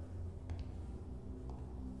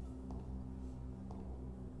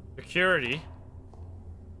 Security.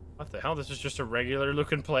 What the hell? This is just a regular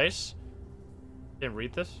looking place. Can't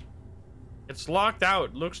read this. It's locked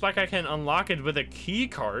out. Looks like I can unlock it with a key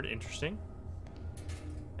card. Interesting.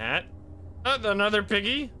 That. Another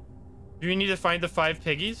piggy. Do you need to find the 5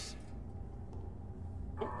 piggies?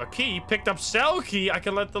 Oh, a key. Picked up cell key. I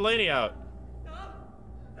can let the lady out.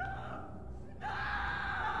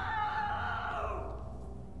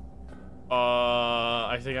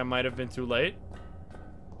 I think I might have been too late.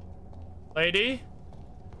 Lady?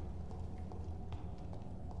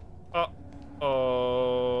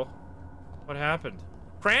 Uh-oh. What happened?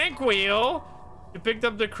 Crank wheel? You picked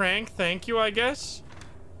up the crank, thank you, I guess?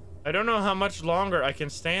 I don't know how much longer I can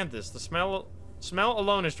stand this. The smell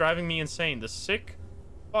alone is driving me insane. The sick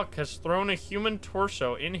fuck has thrown a human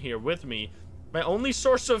torso in here with me. My only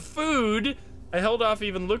source of food. I held off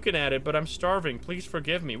even looking at it, but I'm starving. Please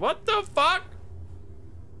forgive me. What the fuck?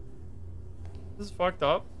 This is fucked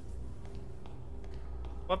up.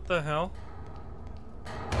 What the hell?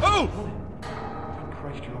 Oh! Thank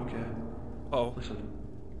Christ you're okay. Oh. Listen,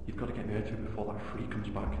 you've got to get me out of here before that freak comes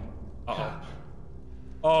back. Uh-oh.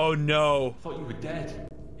 Oh no. I thought you were dead.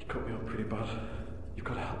 He cut me up pretty bad. You've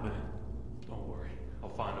got to help me. Don't worry, I'll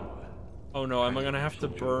find a way. Oh no, am I gonna have to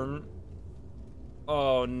burn?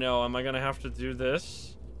 Oh no, am I gonna have to do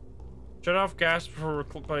this? Shut off gas before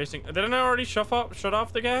replacing. Didn't I already shut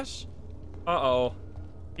off the gas? Uh-oh.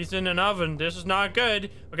 He's in an oven. This is not good.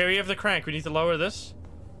 Okay, we have the crank. We need to lower this.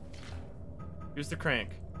 Use the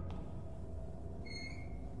crank.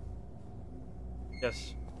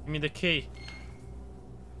 Yes. Give me the key.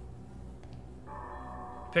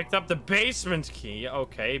 Picked up the basement key.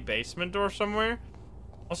 Okay, basement door somewhere.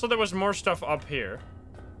 Also, there was more stuff up here.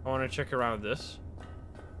 I want to check around this.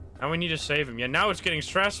 Now we need to save him. Yeah, now it's getting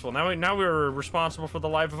stressful. Now we're responsible for the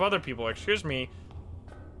life of other people. Excuse me.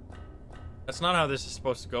 That's not how this is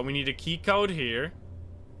supposed to go. We need a key code here.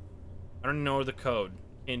 I don't know the code.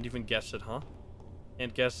 Can't even guess it, huh?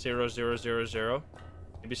 Can't guess 0000.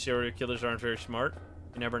 Maybe serial killers aren't very smart.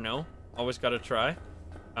 You never know. Always gotta try.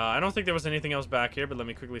 I don't think there was anything else back here, but let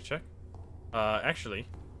me quickly check. Actually.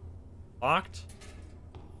 Locked.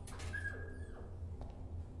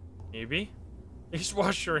 Maybe? Please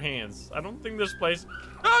wash your hands. I don't think this place...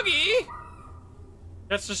 Doggy!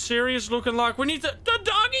 That's a serious looking lock. We need to... The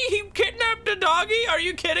doggy! He kidnapped the doggy? Are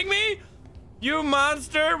you kidding me? You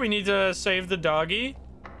monster! We need to save the doggy.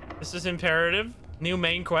 This is imperative. New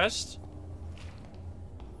main quest.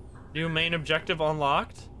 New main objective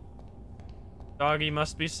unlocked. Doggy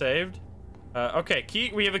must be saved. Okay,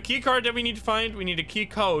 key. We have a key card that we need to find. We need a key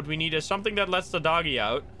code. We need something that lets the doggy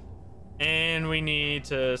out. And we need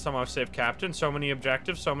to somehow save Captain. So many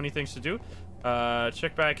objectives, so many things to do.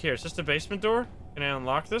 Check back here. Is this the basement door? Can I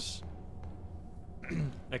unlock this?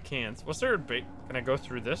 I can't. Was there a bait? Can I go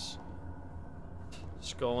through this?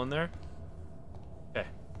 Skull in there. Okay.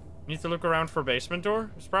 Need to look around for a basement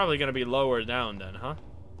door. It's probably gonna be lower down then, huh?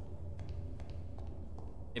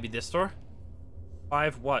 Maybe this door?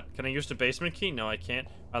 5 what? Can I use the basement key? No, I can't.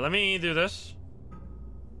 Let me do this.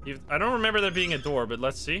 I don't remember there being a door, but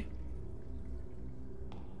let's see.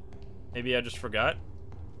 Maybe I just forgot.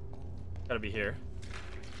 Gotta be here.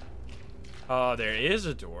 Oh, there is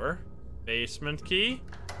a door. Basement key.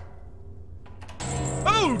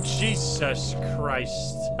 Oh, Jesus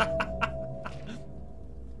Christ.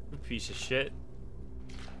 You piece of shit.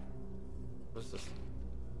 What's this?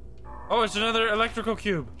 Oh, it's another electrical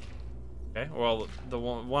cube. Okay, well, the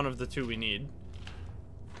one of the two we need.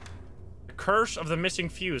 The curse of the missing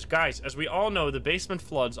fuse. Guys, as we all know, the basement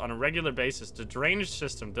floods on a regular basis. The drainage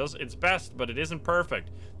system does its best, but it isn't perfect.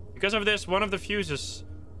 Because of this, one of the fuses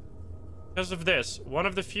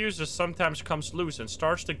sometimes comes loose and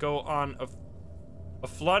starts to go on a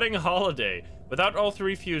flooding holiday. Without all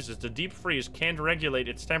 3 fuses, the deep freeze can't regulate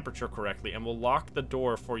its temperature correctly and will lock the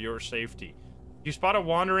door for your safety. If you spot a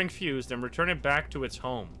wandering fuse, then return it back to its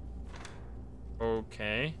home.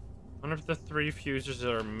 Okay. One of the 3 fuses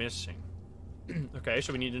are missing. Okay,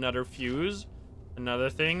 so we need another fuse. Another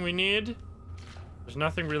thing we need. There's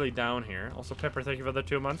nothing really down here. Also, Pepper, thank you for the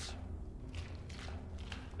 2 months.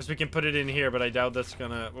 Guess we can put it in here, but I doubt that's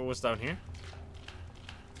gonna... What was down here?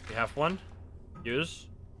 We have one. Use.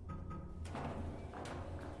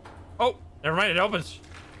 Oh, never mind, it opens.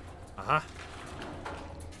 Uh-huh.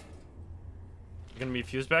 Gonna be a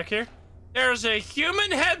fuse back here? There's a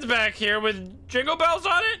human head back here with jingle bells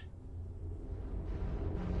on it?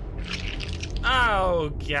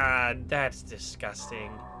 Oh, God, that's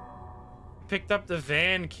disgusting. Picked up the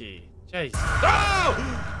van key. Jeez. Oh!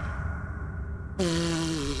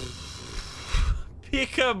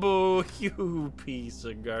 Peekaboo, you piece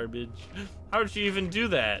of garbage. How'd you even do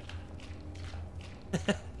that?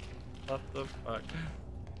 What the fuck?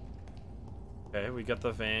 Okay, we got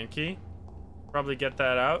the van key. Probably get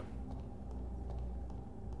that out.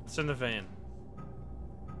 It's in the van.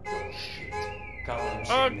 Oh, shit. Can't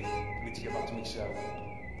Oh. me. I need to get back to myself.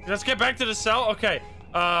 Let's get back to the cell. Okay.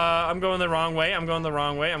 I'm going the wrong way. I'm going the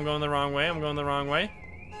wrong way. I'm going the wrong way. I'm going the wrong way.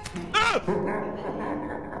 Ah!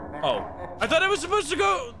 Oh. I thought I was supposed to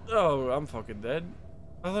go... Oh, I'm fucking dead.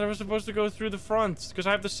 I thought I was supposed to go through the front because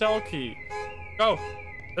I have the cell key. Go.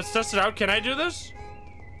 Let's test it out. Can I do this?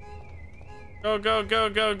 Go, go, go,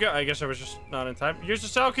 go, go. I guess I was just not in time. Use the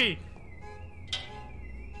cell key.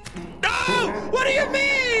 No! What do you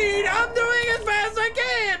mean? I'm doing as fast as I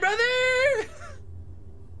can, brother!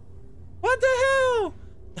 What the hell?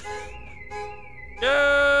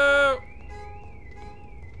 Go!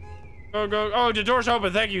 Go, go. Oh, the door's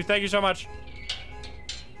open. Thank you. Thank you so much.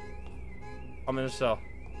 I'm in a cell.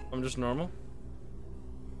 I'm just normal.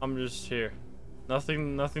 I'm just here.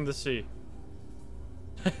 Nothing to see.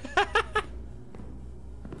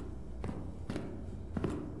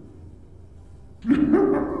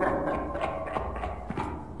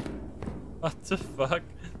 What the fuck?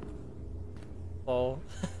 Oh.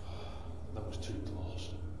 That was too close.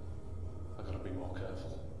 I gotta be more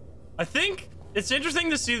careful. I think it's interesting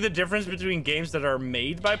to see the difference between games that are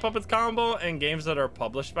made by Puppet Combo and games that are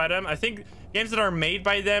published by them. I think games that are made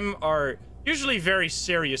by them are usually very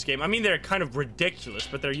serious games. I mean, they're kind of ridiculous,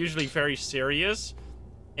 but they're usually very serious.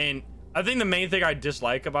 And I think the main thing I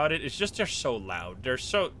dislike about it is just they're so loud. They're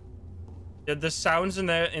so... The sounds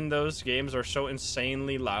in those games are so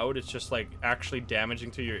insanely loud. It's just like actually damaging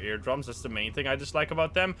to your eardrums. That's the main thing I dislike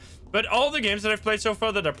about them. But all the games that I've played so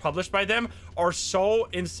far that are published by them are so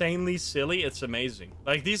insanely silly. It's amazing.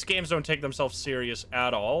 Like, these games don't take themselves serious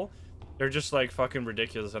at all. They're just like fucking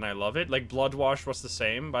ridiculous, and I love it. Like, Bloodwash was the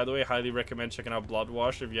same. By the way, highly recommend checking out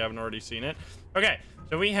Bloodwash if you haven't already seen it. Okay,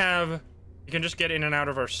 so we have... You can just get in and out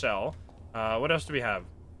of our cell. What else do we have?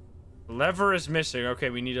 Lever is missing. Okay,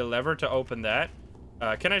 we need a lever to open that.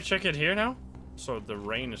 Can I check it here now? So the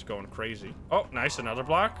rain is going crazy. Oh, nice, another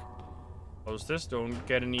block. Close this, don't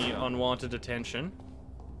get any unwanted attention.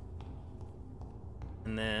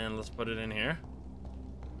 And then let's put it in here.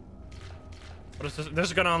 What is this? This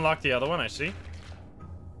is gonna unlock the other one, I see.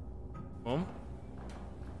 Boom.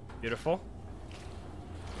 Beautiful.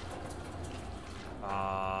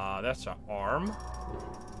 That's an arm.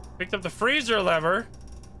 Picked up the freezer lever.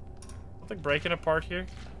 Something breaking apart here.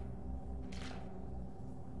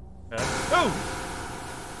 Okay. Oh!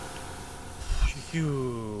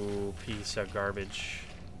 You piece of garbage.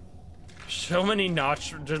 So many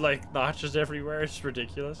notches everywhere. It's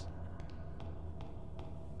ridiculous.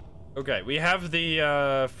 Okay, we have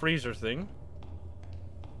the freezer thing.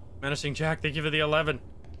 Menacing Jack, thank you for the 11.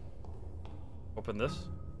 Open this.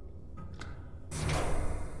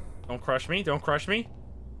 Don't crush me, don't crush me.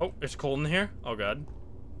 Oh, it's cold in here. Oh god.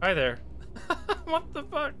 Hi there. What the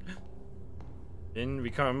fuck?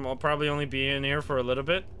 I'll probably only be in here for a little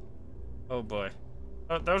bit. Oh boy.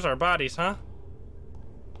 Oh, those are bodies, huh?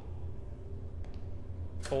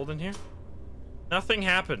 Cold in here? Nothing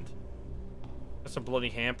happened. That's a bloody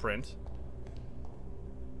handprint.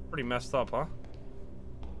 Pretty messed up, huh?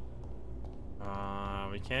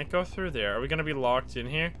 We can't go through there. Are we gonna be locked in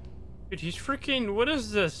here? Dude, he's freaking... What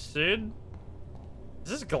is this, dude? Is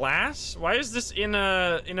this glass? Why is this in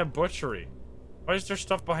a butchery? Why is there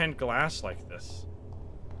stuff behind glass like this?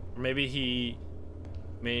 Or maybe he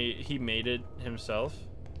made it himself.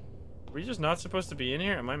 Are we just not supposed to be in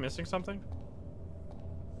here? Am I missing something?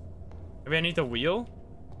 Maybe I need the wheel?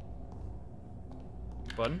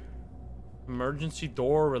 Button. Emergency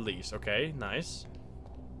door release. Okay, nice.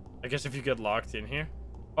 I guess if you get locked in here.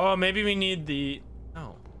 Oh, maybe we need the...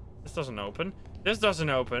 No. This doesn't open. This doesn't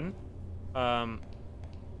open. Nothing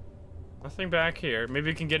back here. Maybe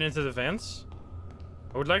we can get into the vents?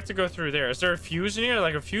 I would like to go through there. Is there a fuse in here?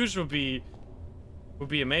 Like, a fuse would be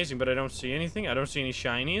amazing, but I don't see anything. I don't see any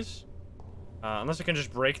shinies. Unless I can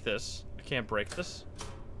just break this. I can't break this.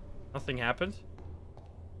 Nothing happened.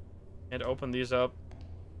 Can't open these up.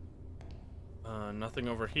 Nothing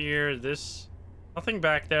over here. This... Nothing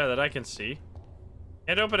back there that I can see.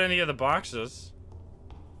 Can't open any of the boxes.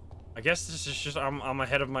 I guess this is just... I'm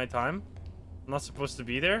ahead of my time. I'm not supposed to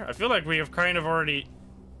be there. I feel like we have kind of already...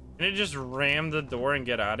 Can I just ram the door and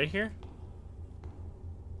get out of here?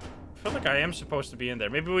 I feel like I am supposed to be in there.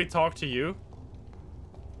 Maybe we talk to you.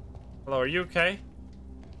 Hello, are you okay?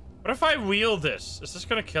 What if I wheel this? Is this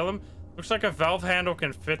gonna kill him? Looks like a valve handle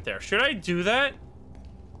can fit there. Should I do that?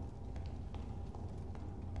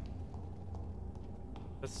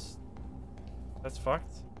 That's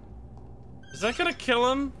fucked. Is that gonna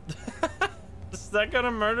kill him? Is that gonna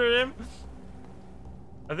murder him?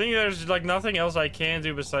 I think there's like nothing else I can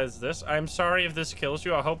do besides this. I'm sorry if this kills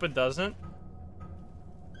you. I hope it doesn't.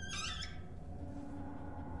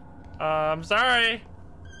 I'm sorry.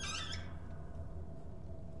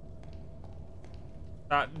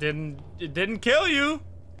 It didn't kill you.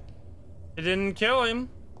 It didn't kill him.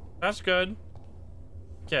 That's good.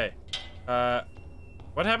 Okay.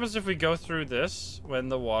 What happens if we go through this when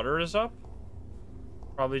the water is up?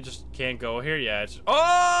 Probably just can't go here. Yeah, it's...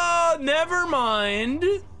 Oh, never mind.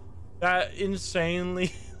 That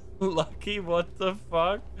insanely lucky. What the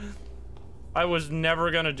fuck? I was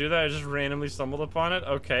never gonna do that. I just randomly stumbled upon it.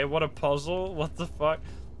 Okay, what a puzzle. What the fuck?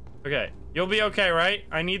 Okay, you'll be okay, right?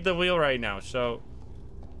 I need the wheel right now, so...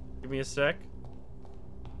 Give me a sec.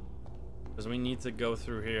 Because we need to go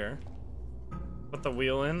through here. Put the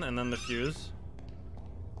wheel in, and then the fuse.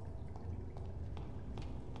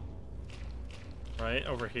 Right,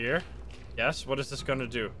 over here. Yes, what is this gonna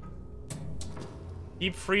do?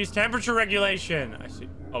 Deep freeze temperature regulation. I see.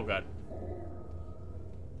 Oh, God.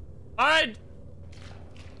 Hide!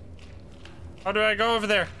 How do I go over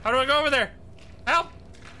there? How do I go over there? Help!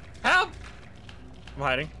 Help! I'm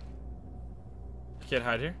hiding. I can't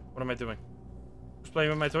hide here. What am I doing? Just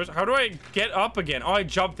playing with my toys. How do I get up again? Oh, I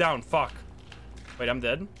jumped down. Fuck. Wait, I'm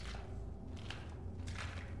dead.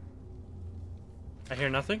 I hear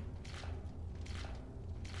nothing.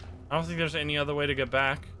 I don't think there's any other way to get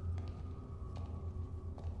back.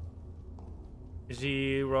 Is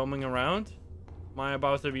he roaming around? Am I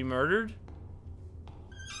about to be murdered?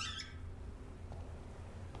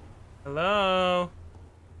 Hello?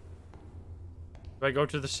 Do I go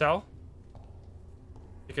to the cell?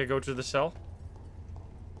 I think I go to the cell.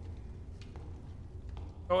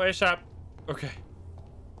 Go ASAP. Okay.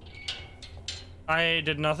 I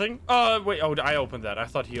did nothing. Oh, wait. Oh, I opened that. I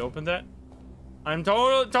thought he opened that. I'm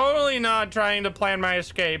totally not trying to plan my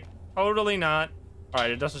escape. Totally not. Alright,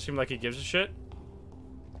 it doesn't seem like he gives a shit.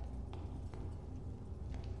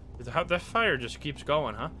 The fire just keeps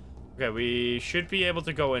going, huh? Okay, we should be able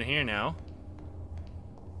to go in here now.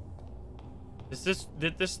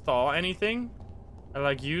 Did this thaw anything? I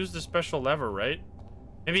like used the special lever, right?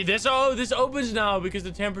 Maybe this, oh, this opens now because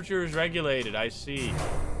the temperature is regulated. I see.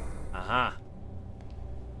 Aha.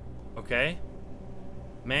 Okay.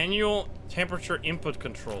 Manual temperature input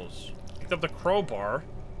controls. Picked up the crowbar.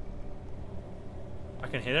 I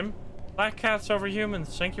can hit him. Black cats over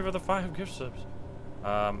humans. Thank you for the 5 gift subs.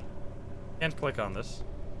 Can't click on this.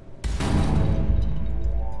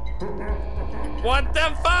 What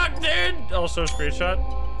the fuck, dude? Also, screenshot.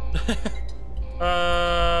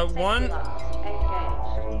 One. 20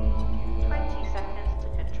 seconds to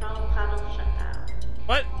control panel shutdown.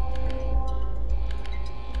 What?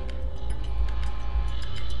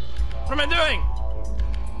 What am I doing?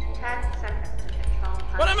 10 seconds to control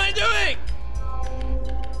panel. What am I doing?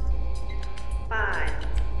 5.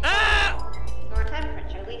 Ah! Your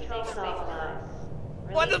temperature control stabilized.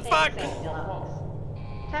 What the fuck?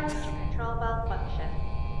 Temperature control valve function.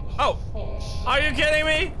 Oh! Are you kidding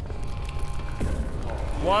me?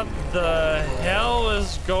 What the hell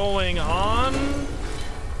is going on?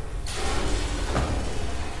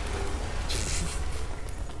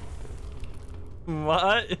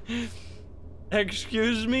 What?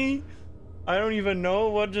 Excuse me? I don't even know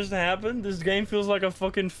what just happened. This game feels like a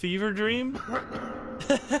fucking fever dream.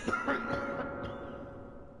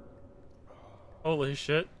 Holy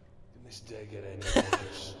shit. Can this day get any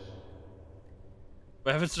worse?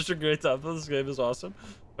 I'm having such a great time. This game is awesome.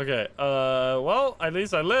 Okay, well, at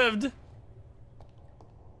least I lived.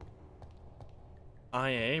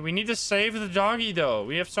 IA. We need to save the doggy, though.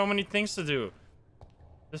 We have so many things to do.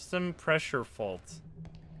 System pressure fault.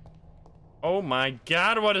 Oh my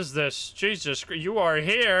god, what is this? Jesus, you are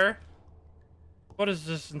here. What is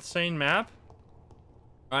this insane map?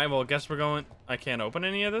 Alright, well, guess we're going... I can't open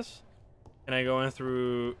any of this. Can I go in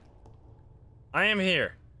through... I am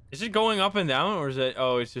here. Is it going up and down, or is it...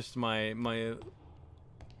 Oh, it's just my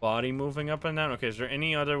body moving up and down? Okay, is there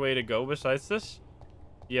any other way to go besides this?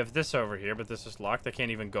 You have this over here, but this is locked. I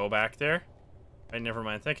can't even go back there. Right, never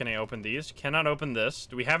mind. Can I open these? Cannot open this.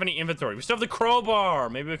 Do we have any inventory? We still have the crowbar.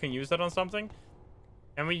 Maybe we can use that on something?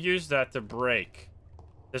 Can we use that to break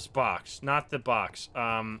this box? Not the box.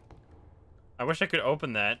 I wish I could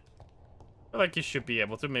open that. I feel like you should be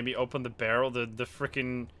able to. Maybe open the barrel, the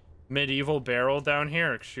freaking medieval barrel down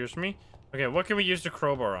here. Excuse me. Okay, what can we use the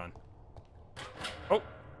crowbar on? Oh.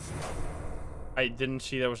 I didn't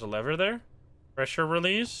see there was a lever there. Pressure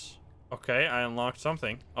release. Okay, I unlocked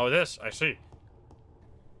something. Oh, this. I see.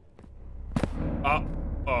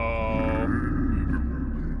 Uh-oh.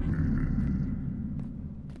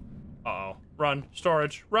 Uh-oh. Run.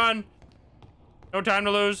 Storage. Run! No time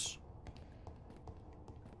to lose.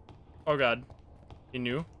 Oh, God. He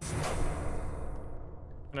knew.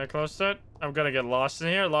 Can I close that? I'm gonna get lost in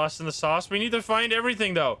here. Lost in the sauce. We need to find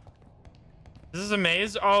everything, though. This is a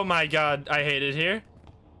maze. Oh, my God. I hate it here.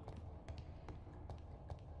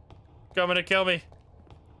 Coming to kill me.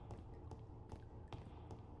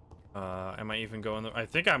 Am I even going the... I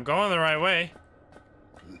think I'm going the right way.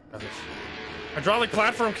 Hydraulic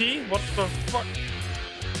platform key? What the fuck?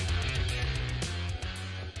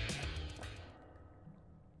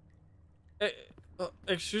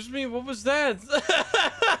 Excuse me? What was that?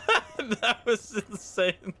 That was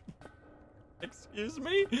insane. Excuse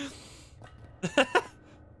me?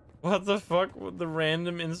 What the fuck with the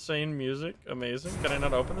random insane music? Amazing. Can I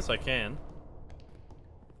not open this? I can.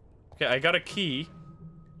 Okay, I got a key.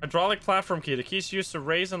 Hydraulic platform key. The key is used to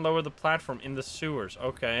raise and lower the platform in the sewers.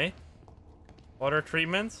 Okay. Water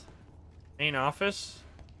treatment. Main office.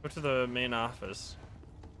 Go to the main office.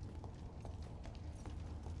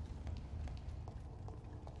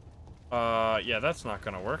 Yeah, that's not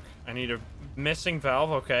gonna work. I need a missing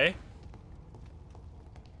valve. Okay.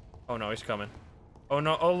 Oh no, he's coming. Oh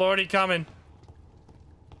no, oh lordy, coming.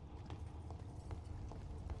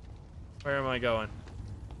 Where am I going?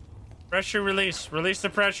 Pressure release. Release the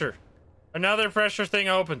pressure. Another pressure thing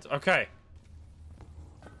opened. Okay.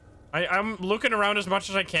 I'm looking around as much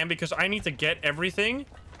as I can because I need to get everything.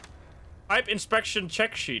 Pipe inspection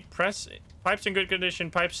check sheet. Press pipes in good condition.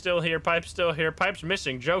 Pipes still here. Pipes still here. Pipes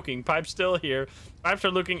missing. Joking. Pipes still here. Pipes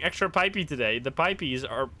are looking extra pipey today. The pipeys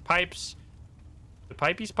are pipes. The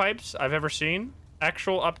pipeys pipes I've ever seen.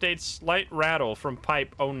 Actual update. Slight rattle from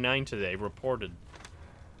pipe 09 today. Reported.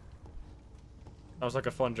 That was like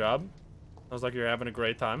a fun job. Sounds like you're having a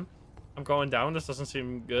great time. I'm going down. This doesn't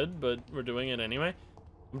seem good, but we're doing it anyway.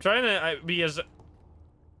 I'm trying to be as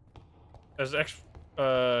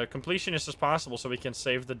completionist as possible so we can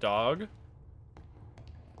save the dog.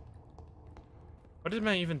 What am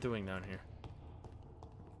I even doing down here?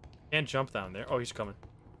 Can't jump down there. Oh, he's coming.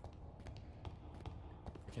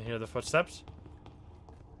 I can hear the footsteps.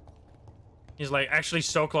 He's like actually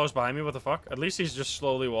so close behind me. What the fuck? At least he's just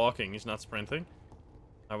slowly walking. He's not sprinting.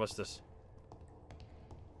 Oh, what's this?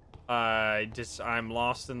 I'm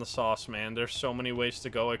lost in the sauce, man. There's so many ways to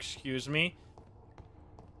go. Excuse me.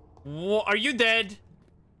 What? Are you dead?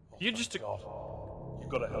 You just... You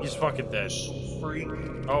gotta help. He's fucking dead. Freak.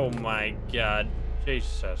 Oh my god.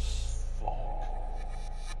 Jesus.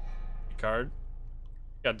 Card.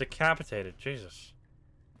 Got decapitated. Jesus.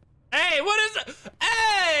 Hey, what is it?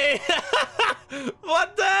 Hey!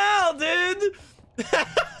 What the hell, dude?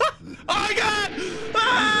 Oh my god!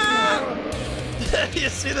 Ah! You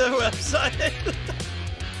see the website?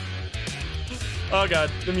 Oh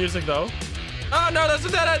god, the music though. Oh no, that's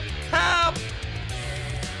a dead end! Help!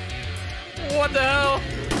 What the hell?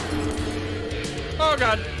 Oh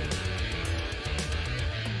god.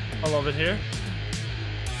 I love it here.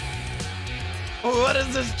 What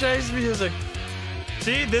is this chase music?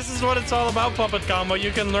 See, this is what it's all about, Puppet Combo.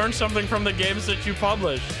 You can learn something from the games that you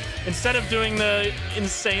publish. Instead of doing the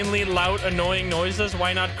insanely loud, annoying noises,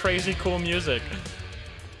 why not crazy cool music?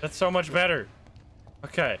 That's so much better.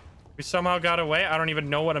 Okay. We somehow got away. I don't even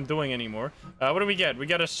know what I'm doing anymore. What do we get? We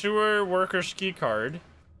got a sewer worker ski card.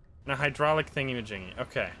 And a hydraulic thingy-majingy.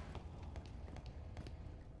 Okay. I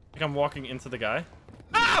think I'm walking into the guy.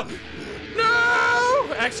 Oh!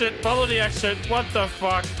 No! Exit. Follow the exit. What the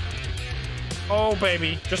fuck? Oh,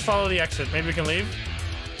 baby. Just follow the exit. Maybe we can leave.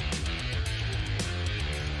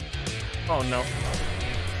 Oh, no.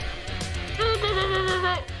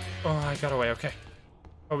 Oh, I got away. Okay.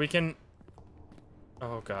 Oh, we can...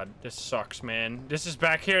 Oh, God. This sucks, man. This is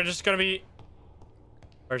back here. This is gonna be...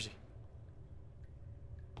 Where is he?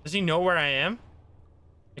 Does he know where I am?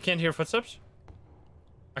 I can't hear footsteps.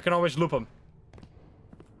 I can always loop him.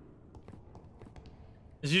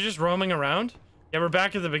 Is he just roaming around? Yeah, we're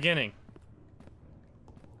back at the beginning.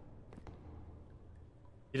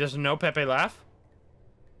 He doesn't know Pepe laugh?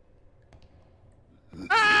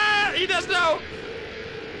 Ah! He does know!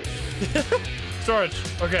 Storage.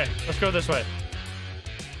 Okay, let's go this way.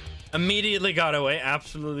 Immediately got away.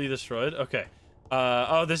 Absolutely destroyed. Okay.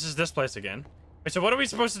 Oh, this is this place again. Wait, so what are we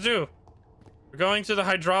supposed to do? We're going to the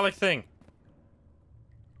hydraulic thing.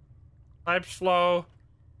 Pipes flow.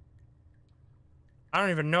 I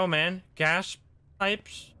don't even know, man. Gas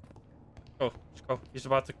pipes. Oh, let's go. He's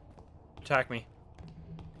about to attack me.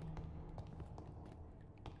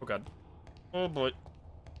 Oh, God. Oh, boy.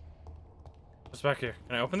 What's back here?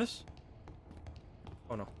 Can I open this?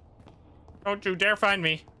 Oh, no. Don't you dare find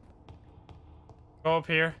me. Go up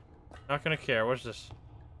here. Not gonna care. What's this?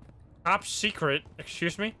 Top secret.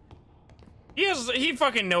 Excuse me? He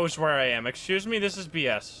fucking knows where I am. Excuse me? This is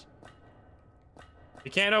BS. We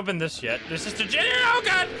can't open this yet. This is the... Oh,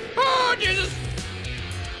 God! Oh, Jesus!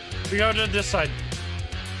 We go to this side.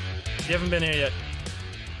 You haven't been here yet.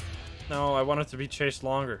 No, I want it to be chased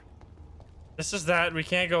longer. This is that. We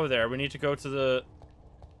can't go there. We need to go to the...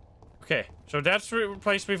 Okay, so that's the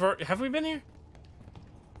place we've already... Have we been here?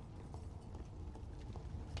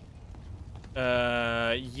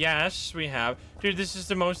 Yes, we have. Dude, this is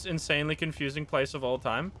the most insanely confusing place of all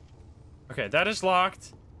time. Okay, that is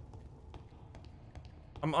locked.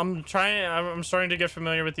 I'm starting to get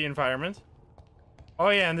familiar with the environment. Oh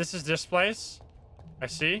yeah, and this is this place. I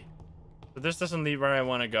see. But this doesn't lead where I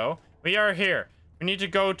want to go. We are here. We need to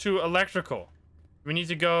go to electrical. We need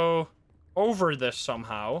to go over this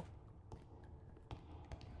somehow.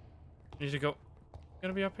 We need to go...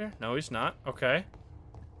 Gonna be up here? No, he's not. Okay.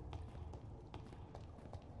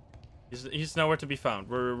 He's nowhere to be found.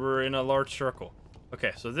 We're in a large circle.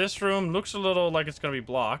 Okay, so this room looks a little like it's gonna be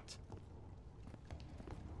blocked.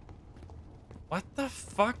 What the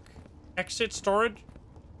fuck? Exit storage?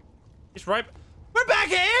 He's right... We're back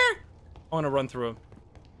here! I want to run through him.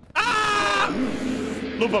 Ah!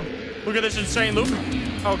 Loop him. Look at this insane loop.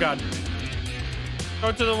 Oh, God.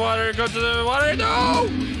 Go to the water. Go to the water. No!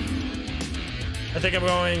 I think I'm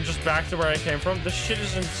going just back to where I came from. This shit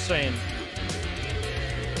is insane.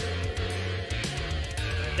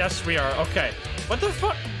 Yes, we are. Okay. What the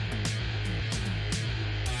fuck?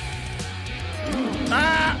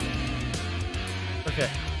 Ah! Okay.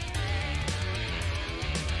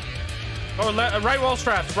 Oh, right wall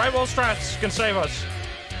strats. Right wall strats can save us.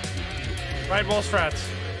 Right wall strats.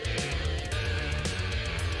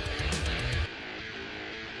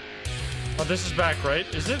 Oh, this is back, right?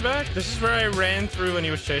 Is it back? This is where I ran through when he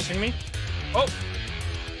was chasing me. Oh!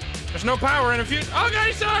 There's no power in a few... Oh, God,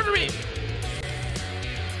 he's still after me!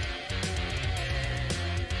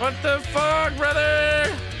 What the fuck,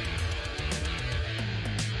 brother?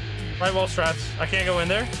 Right wall strats. I can't go in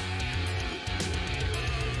there.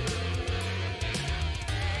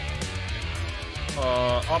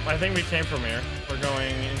 Oh, I think we came from here. We're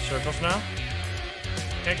going in circles now.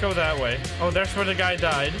 Can't go that way. Oh, there's where the guy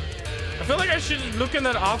died. I feel like I should look in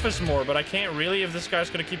that office more, but I can't really if this guy's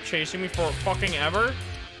gonna keep chasing me for fucking ever.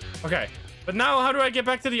 Okay. But now, how do I get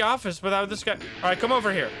back to the office without this guy? All right, come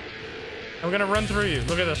over here. I'm gonna run through you.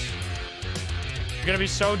 Look at this. You're gonna be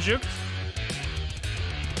so juked.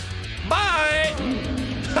 Bye!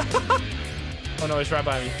 Oh no, he's right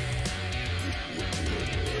by me.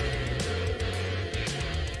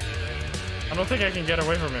 I don't think I can get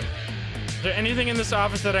away from him. Is there anything in this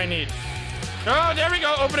office that I need? Oh, there we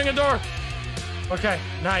go. Opening a door. Okay,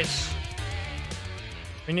 nice.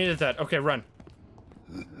 We needed that. Okay, run.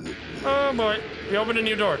 Oh boy. We opened a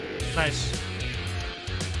new door. Nice.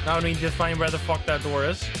 Now we need to find where the fuck that door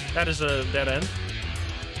is. That is a dead end.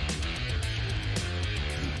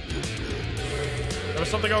 There was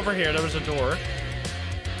something over here. There was a door.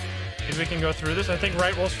 Maybe we can go through this. I think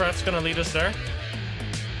right wall strat's gonna lead us there.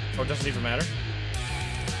 Oh, it doesn't even matter.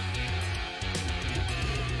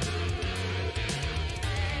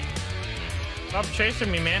 Stop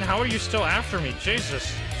chasing me, man. How are you still after me?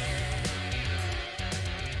 Jesus.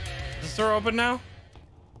 Is this door open now?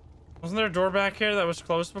 Wasn't there a door back here that was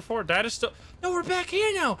closed before? That is still... No, we're back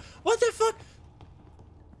here now. What the fuck?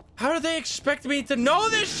 How do they expect me to know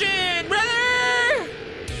this shit, brother?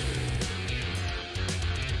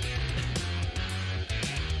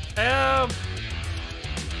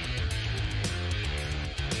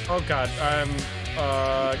 Oh god,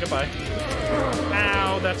 goodbye.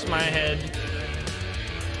 Ow, that's my head.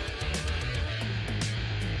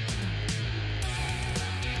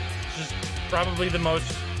 This is probably the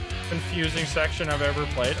most confusing section I've ever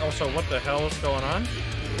played. Also, what the hell is going on?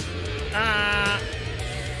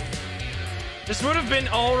 This would have been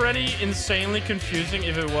already insanely confusing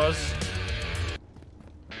if it was...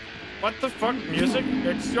 What the fuck? Music?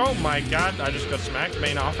 It's... Oh my god, I just got smacked.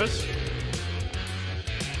 Main office.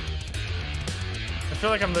 I feel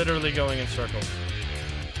like I'm literally going in circles.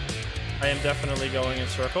 I am definitely going in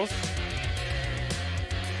circles.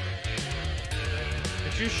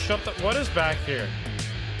 Did you shut the... What is back here?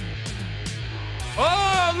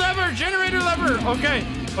 Oh, lever! Generator lever! Okay,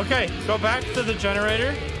 okay. Go back to the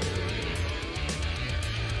generator.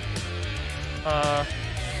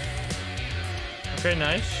 Okay,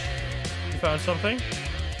 nice. You found something.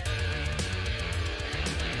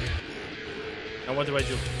 Now what do I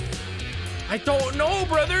do? I don't know,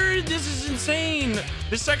 brother. This is insane.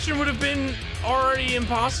 This section would have been already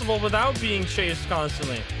impossible without being chased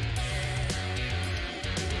constantly.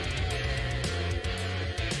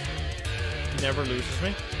 He never loses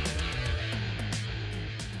me.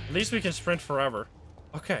 At least we can sprint forever.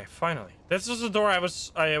 Okay, finally. This is the door I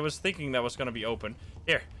was thinking that was gonna be open.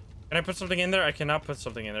 Here. Can I put something in there? I cannot put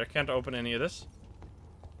something in there. I can't open any of this.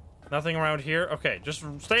 Nothing around here. Okay, just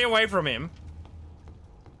stay away from him.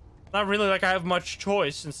 Not really like I have much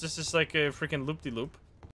choice, since this is like a freaking loop-de-loop.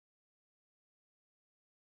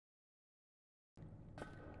 Can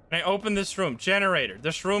I open this room? Generator.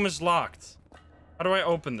 This room is locked. How do I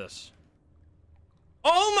open this?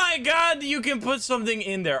 Oh my god, you can put something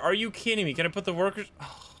in there. Are you kidding me? Can I put the workers...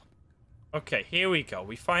 Oh. Okay, here we go.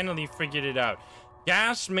 We finally figured it out.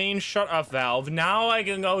 Gas main shut-off valve. Now I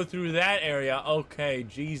can go through that area. Okay,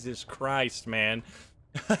 Jesus Christ, man.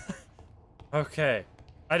 Okay.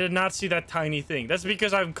 I did not see that tiny thing. That's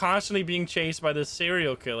because I'm constantly being chased by this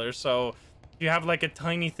serial killer, so if you have like a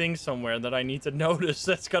tiny thing somewhere that I need to notice,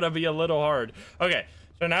 that's gonna be a little hard. Okay,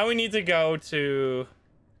 so now we need to go to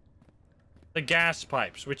the gas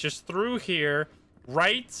pipes, which is through here,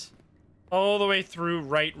 right, all the way through,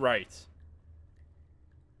 right.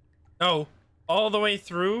 No, all the way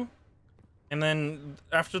through, and then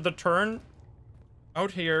after the turn,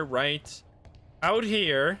 out here, right, out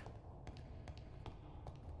here,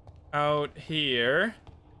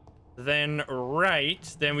 then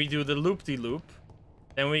right, then we do the loop-de-loop,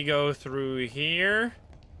 then we go through here,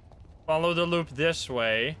 follow the loop this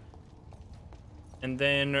way, and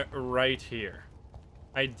then right here.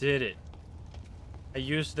 I did it. I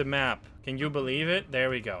used the map. Can you believe it? There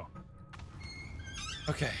we go.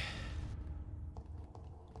 Okay.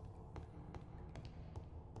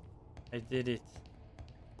 I did it.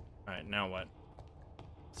 Alright, now what?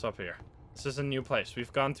 What's up here? This is a new place.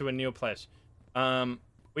 We've gone to a new place.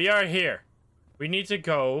 We are here. We need to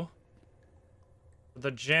go to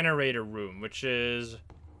the generator room, which is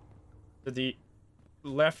to the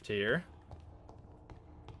left here.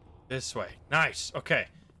 This way. Nice. Okay.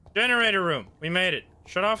 Generator room. We made it.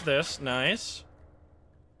 Shut off this. Nice.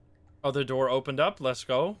 Other door opened up. Let's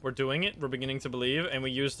go. We're doing it. We're beginning to believe. And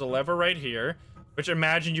we use the lever right here. Which,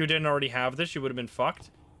 imagine you didn't already have this. You would have been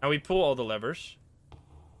fucked. Now we pull all the levers.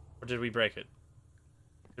 Or did we break it?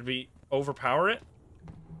 Did we overpower it?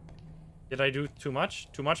 Did I do too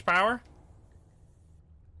much? Too much power?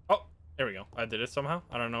 Oh, there we go. I did it somehow.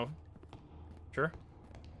 I don't know. Sure.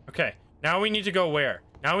 Okay. Now we need to go where?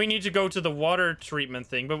 Now we need to go to the water treatment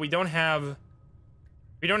thing, but we don't have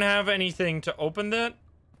anything to open that.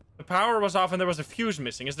 The power was off and there was a fuse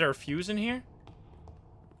missing. Is there a fuse in here?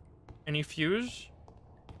 Any fuse?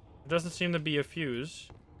 It doesn't seem to be a fuse.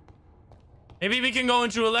 Maybe we can go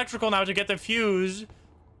into electrical now to get the fuse.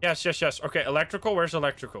 Yes. Okay, electrical. Where's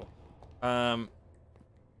electrical?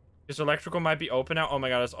 This electrical might be open now. Oh my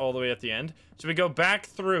god, it's all the way at the end. So we go back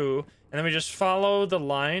through, and then we just follow the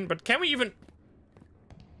line. But can we even...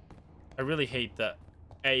 I really hate the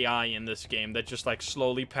AI in this game that just, like,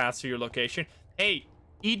 slowly paths to your location. Hey,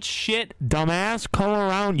 eat shit, dumbass. Come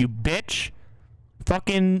around, you bitch.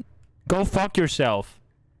 Fucking go fuck yourself.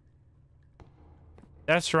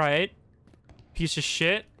 That's right. Piece of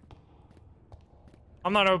shit.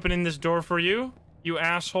 I'm not opening this door for you, you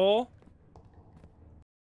asshole.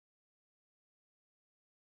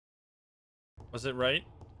 Was it right?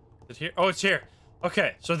 Is it here? Oh, it's here.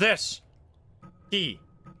 Okay, so this. Key.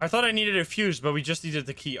 I thought I needed a fuse, but we just needed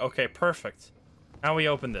the key. Okay, perfect. Now we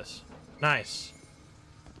open this. Nice.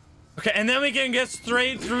 Okay, and then we can get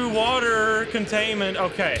straight through water containment.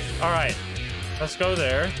 Okay, alright. Let's go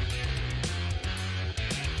there.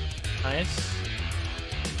 Nice.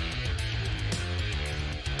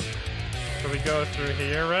 So we go through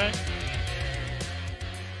here, right?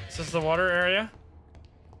 This is the water area.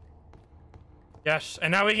 Yes,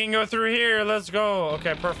 and now we can go through here. Let's go.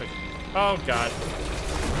 Okay, perfect. Oh, God.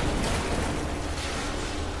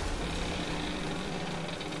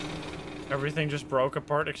 Everything just broke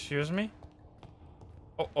apart. Excuse me?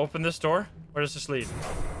 Oh, open this door. Where does this lead?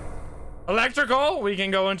 Electrical! We can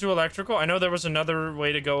go into electrical. I know there was another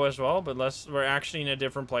way to go as well, but we're actually in a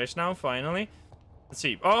different place now, finally. Let's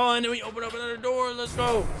see. Oh, and then we open up another door. Let's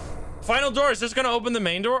go. Final door. Is this going to open the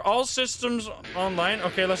main door? All systems online.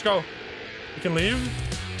 Okay, let's go. We can leave.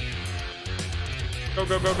 Go,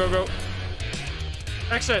 go, go, go, go.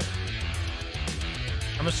 Exit.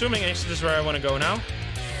 I'm assuming exit is where I want to go now.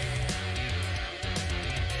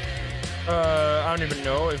 I don't even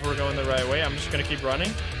know if we're going the right way. I'm just going to keep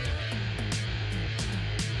running.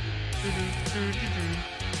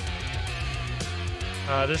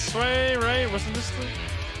 This way, right? Wasn't this the...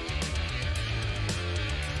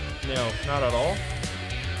 No, not at all.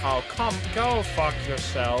 Oh, go fuck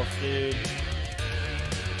yourself, dude.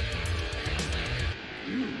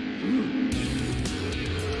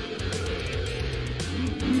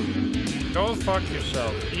 Go fuck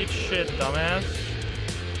yourself. Eat shit, dumbass.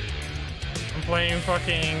 I'm playing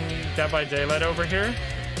fucking Dead by Daylight over here.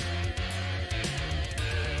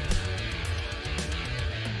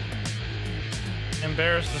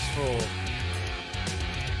 Embarrass this fool.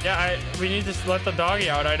 Yeah, we need to let the doggy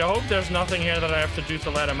out. I hope there's nothing here that I have to do to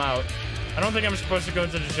let him out. I don't think I'm supposed to go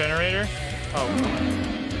into the generator. Oh.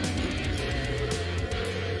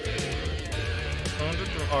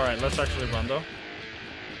 Alright, let's actually run though.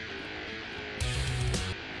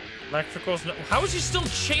 Electricals. No, how is he still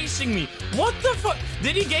chasing me? What the fuck?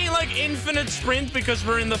 Did he gain like infinite sprint because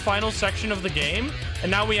we're in the final section of the game? And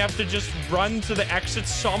now we have to just run to the exit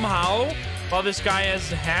somehow while this guy is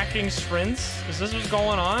hacking sprints? Is this what's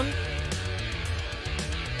going on?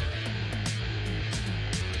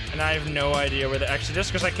 And I have no idea where the exit is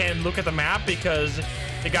because I can't look at the map because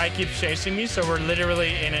the guy keeps chasing me. So we're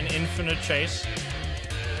literally in an infinite chase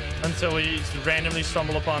until we randomly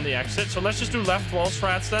stumble upon the exit. So let's just do left wall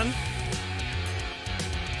strats then.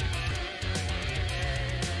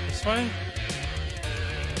 This way?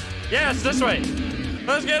 Yes, this way.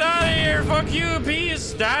 Let's get out of here. Fuck you,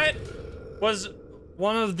 peace. That was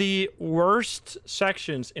one of the worst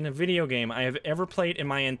sections in a video game I have ever played in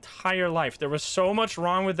my entire life. There was so much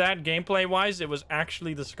wrong with that gameplay-wise. It was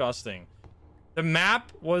actually disgusting. The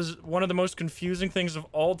map was one of the most confusing things of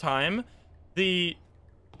all time. The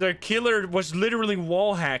killer was literally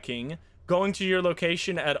wall hacking, going to your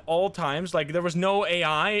location at all times. Like, there was no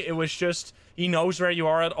AI. It was just, he knows where you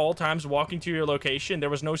are at all times, walking to your location. There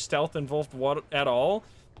was no stealth involved at all.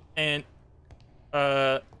 And,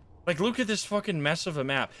 like, look at this fucking mess of a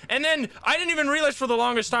map. And then, I didn't even realize for the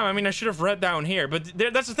longest time, I mean, I should have read down here, but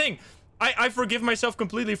that's the thing. I forgive myself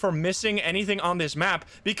completely for missing anything on this map,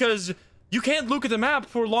 because you can't look at the map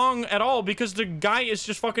for long at all because the guy is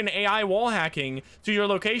just fucking AI wall hacking to your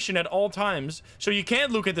location at all times. So you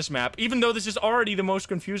can't look at this map, even though this is already the most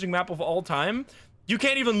confusing map of all time. You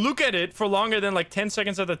can't even look at it for longer than like 10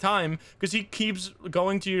 seconds at a time because he keeps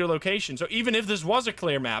going to your location. So even if this was a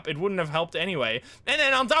clear map, it wouldn't have helped anyway. And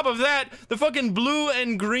then on top of that, the fucking blue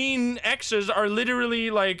and green X's are literally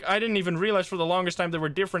like, I didn't even realize for the longest time there were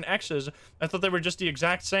different X's. I thought they were just the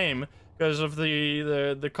exact same because of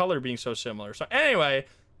the color being so similar. So anyway,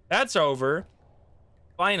 that's over.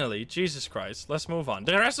 Finally, Jesus Christ. Let's move on.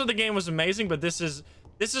 The rest of the game was amazing, but this is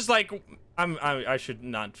like, I should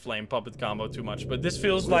not flame Puppet Combo too much, but this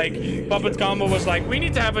feels like Puppet Combo was like, we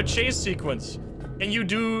need to have a chase sequence. And you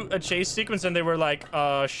do a chase sequence, and they were like,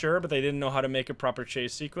 sure, but they didn't know how to make a proper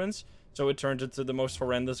chase sequence. So it turned into the most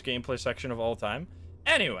horrendous gameplay section of all time.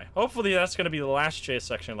 Anyway, hopefully that's going to be the last chase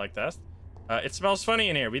section like that. It smells funny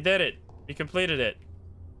in here. We did it. We completed it.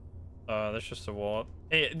 That's just a wall.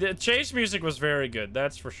 Hey, the chase music was very good,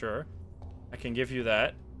 that's for sure. I can give you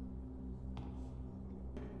that.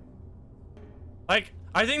 Like,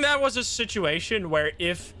 I think that was a situation where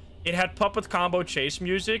if it had Puppet Combo chase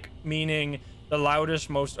music, meaning the loudest,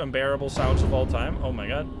 most unbearable sounds of all time, oh my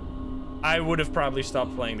god, I would have probably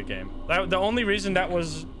stopped playing the game. The only reason that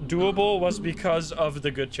was doable was because of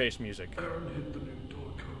the good chase music. Aaron hit the new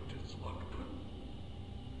door code to his lock button.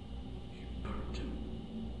 He burnt him.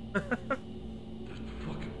 That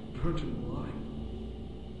fucking burnt him alive.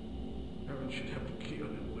 Aaron should have the key on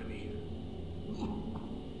him when he...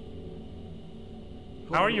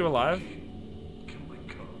 How are you alive? Kill my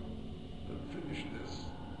cup and finish this.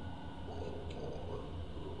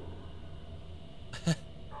 What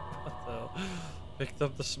the hell? Picked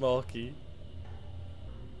up the small key.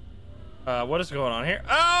 What is going on here?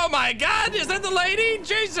 Oh my god, is that the lady?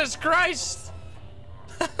 Jesus Christ!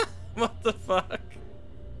 What the fuck?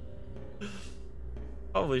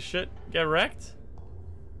 Holy shit, get wrecked?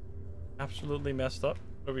 Absolutely messed up.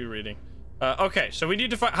 What are we reading? Okay, so we need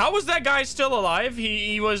to find... How was that guy still alive?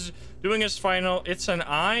 He was doing his final... It's an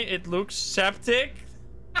eye. It looks septic.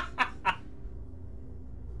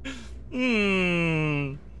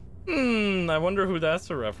 I wonder who that's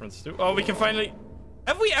a reference to. Oh, we can finally...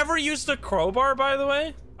 Have we ever used the crowbar, by the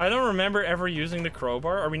way? I don't remember ever using the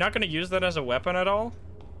crowbar. Are we not going to use that as a weapon at all?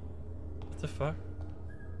 What the fuck?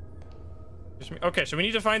 Okay, so we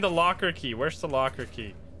need to find the locker key. Where's the locker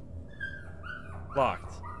key?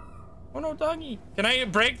 Locked. Oh no, doggy. Can I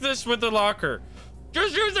break this with the locker?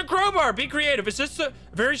 Just use the crowbar. Be creative. It's just a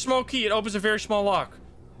very small key. It opens a very small lock.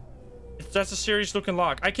 That's a serious looking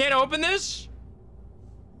lock. I can't open this?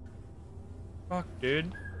 Fuck,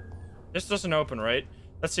 dude. This doesn't open, right?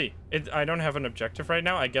 Let's see. I don't have an objective right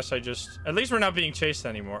now. I guess I just... At least we're not being chased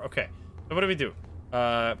anymore. Okay. So what do we do?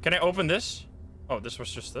 Can I open this? Oh, this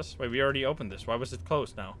was just this? Wait, we already opened this. Why was it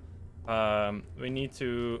closed now? We need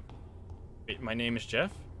to... Wait, my name is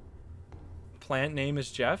Jeff? Plant name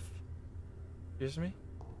is Jeff? Excuse me?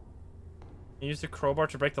 Use the crowbar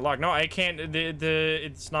to break the lock. No, I can't.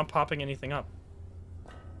 It's not popping anything up.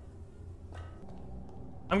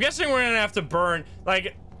 I'm guessing we're gonna have to burn...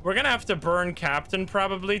 Like, we're gonna have to burn Captain,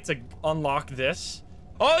 probably, to unlock this.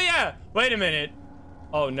 Oh, yeah! Wait a minute.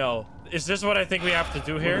 Oh, no. Is this what I think we have to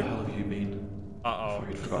do here? Where the hell have you been? Uh-oh.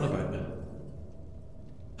 You'd forgotten about me.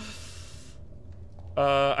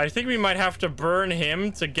 I think we might have to burn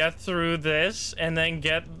him to get through this and then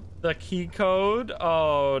get the key code.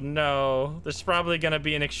 Oh no, there's probably gonna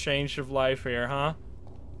be an exchange of life here, huh?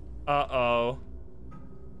 Uh-oh.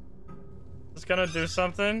 It's gonna do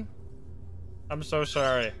something? I'm so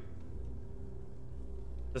sorry.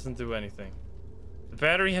 Doesn't do anything. The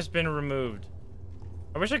battery has been removed.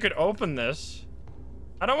 I wish I could open this.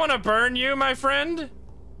 I don't want to burn you, my friend.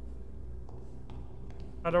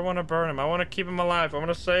 I don't want to burn him. I want to keep him alive. I want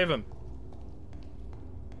to save him.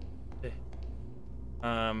 Okay.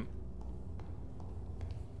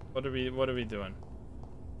 What are we doing?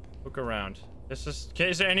 Look around. Is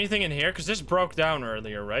there anything in here? Because this broke down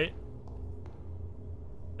earlier, right?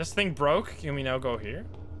 This thing broke. Can we now go here?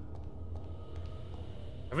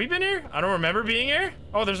 Have we been here? I don't remember being here.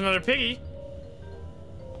 Oh, there's another piggy.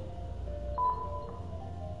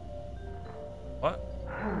 What?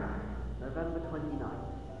 November 29th.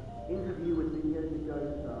 Interview with the Indigo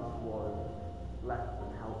staff was less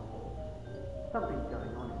than helpful. Something's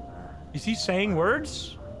going on in there. Is he saying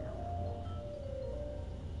words?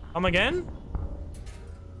 Come again?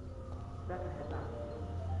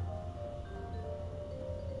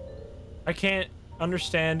 I can't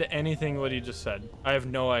understand anything what he just said. I have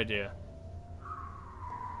no idea.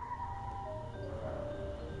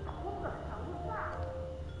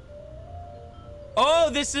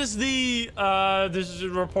 Oh, this is the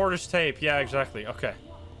reporter's tape. Yeah, exactly. Okay.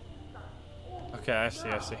 Okay, I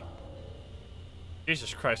see.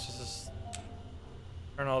 Jesus Christ, this is...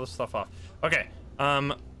 Turn all this stuff off. Okay,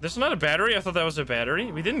 this is not a battery. I thought that was a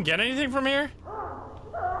battery. We didn't get anything from here?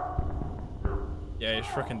 Yeah, he's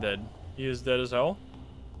freaking dead. He is dead as hell.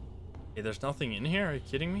 Hey, there's nothing in here? Are you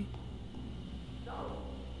kidding me?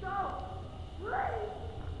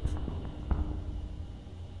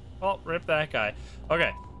 Oh, rip that guy.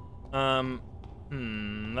 Okay.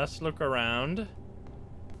 Let's look around.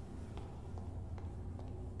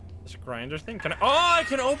 This grinder thing. Can I... Oh, I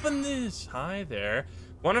can open this! Hi there.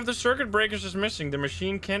 One of the circuit breakers is missing. The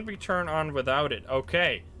machine can't be turned on without it.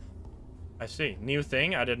 Okay. I see. New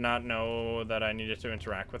thing. I did not know that I needed to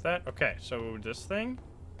interact with that. Okay, so this thing?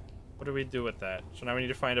 What do we do with that? So now we need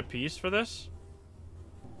to find a piece for this?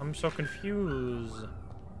 I'm so confused.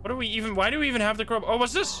 What do we even... Why do we even have the crowbar? Oh,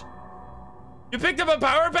 what's this? You picked up a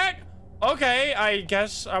power pack? Okay, I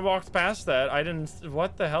guess I walked past that. I didn't...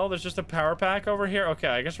 What the hell? There's just a power pack over here? Okay,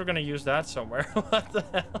 I guess we're gonna use that somewhere. What the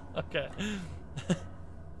hell? Okay.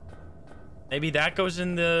 Maybe that goes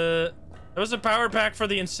in the... That was a power pack for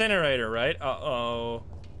the incinerator, right? Uh-oh.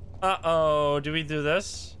 Uh-oh. Do we do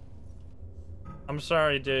this? I'm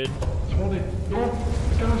sorry, dude. Tony, no!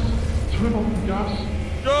 Gas! Swim up gas!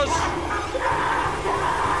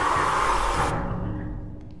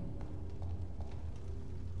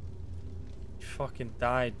 You fucking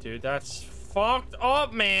died, dude. That's fucked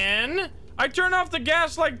up, man! I turned off the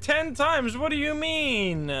gas like 10 times. What do you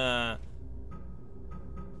mean?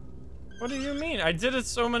 What do you mean? I did it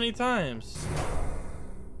so many times.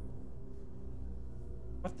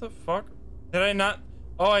 What the fuck? Did I not?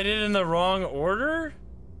 Oh, I did it in the wrong order?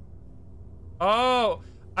 Oh,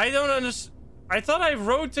 I don't understand. I thought I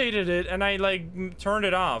rotated it and I like turned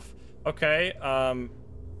it off. Okay,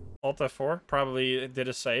 Alt F4 probably did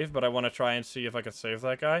a save, but I want to try and see if I can save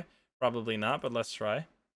that guy. Probably not, but let's try.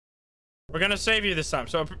 We're gonna save you this time.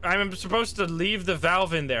 So I'm supposed to leave the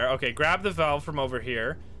valve in there. Okay, grab the valve from over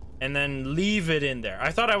here and then leave it in there. I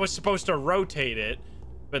thought I was supposed to rotate it,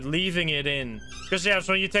 but leaving it in. Because yeah,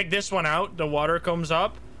 so when you take this one out, the water comes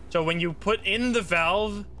up. So when you put in the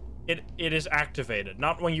valve, it is activated,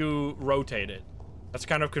 not when you rotate it. That's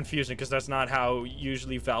kind of confusing because that's not how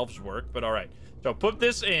usually valves work, but all right. So put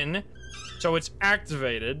this in, so it's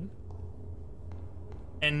activated.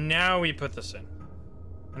 And now we put this in.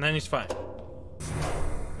 And then he's fine.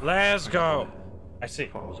 Let's go. I see.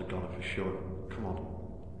 That was a gunner for sure. Come on.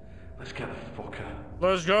 Let's get the fucker.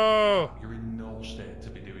 Let's go. You're in no state to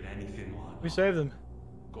be doing anything like that. We saved him.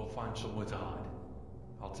 Go find somewhere to hide.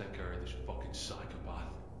 I'll take care of this fucking psychopath.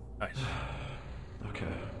 Nice. Okay.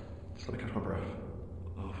 Just let me catch my breath.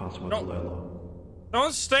 I'll find somewhere to lay low.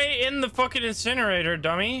 Don't stay in the fucking incinerator,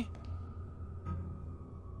 dummy.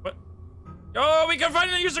 What? Oh, we can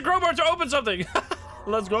finally use the crowbar to open something.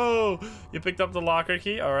 Let's go. You picked up the locker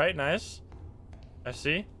key. All right, nice. I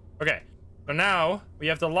see. Okay. So now we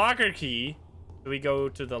have the locker key. Do we go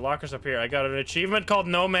to the lockers up here? I got an achievement called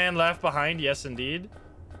No Man Left Behind. Yes, indeed.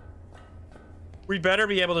 We better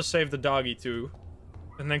be able to save the doggy too.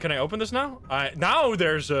 And then can I open this now? Now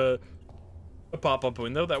there's a pop-up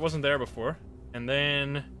window that wasn't there before. And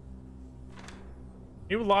then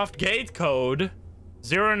new loft gate code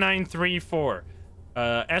 0934.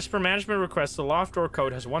 As per management request, the loft door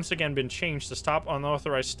code has once again been changed to stop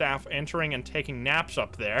unauthorized staff entering and taking naps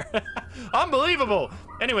up there. Unbelievable!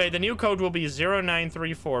 Anyway, the new code will be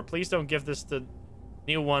 0934. Please don't give this the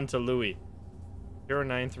new one to Louis.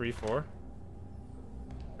 0934.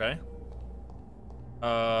 Okay.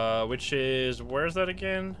 Which is... Where's that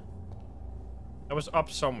again? That was up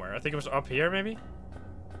somewhere. I think it was up here, maybe?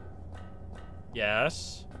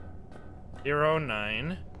 Yes.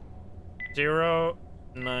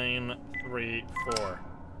 0934.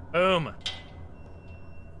 Boom.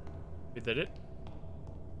 We did it.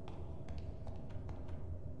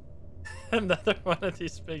 Another one of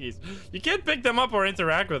these piggies. You can't pick them up or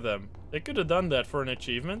interact with them. They could have done that for an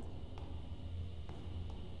achievement.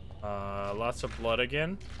 Lots of blood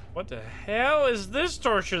again. What the hell is this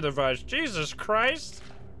torture device? Jesus Christ.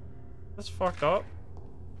 That's fucked up.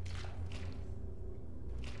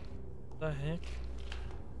 What the heck?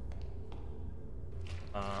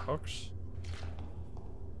 Hooks.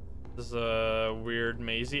 This is a weird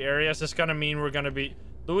mazy area. Is this gonna mean we're gonna be...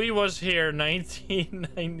 Louis was here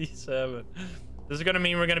 1997. This is gonna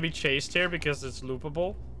mean we're gonna be chased here because it's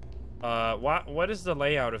loopable. What is the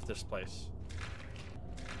layout of this place?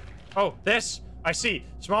 Oh, this! I see.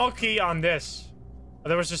 Small key on this. Oh,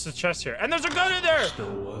 there was just a chest here. And there's a gun in there!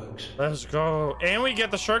 Still works. Let's go. And we get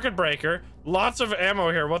the circuit breaker. Lots of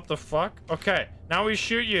ammo here. What the fuck? Okay, now we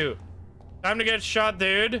shoot you. Time to get shot,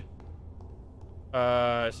 dude.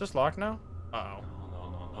 Is this locked now? Uh-oh.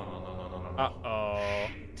 Uh-oh.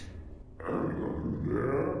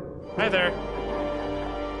 Hi there.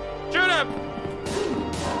 Shoot him!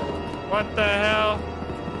 What the hell?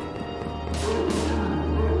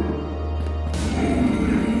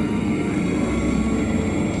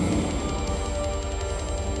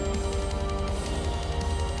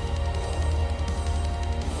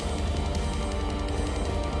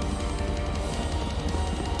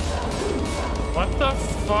 What the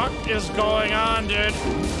fuck is going on, dude?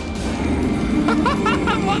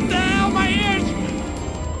 What the hell, my ears?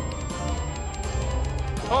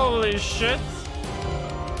 Holy shit.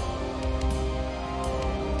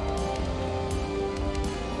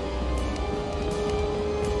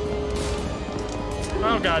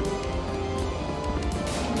 Oh god.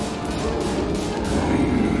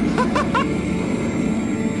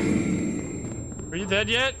 Are you dead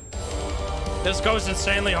yet? This goes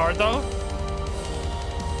insanely hard though.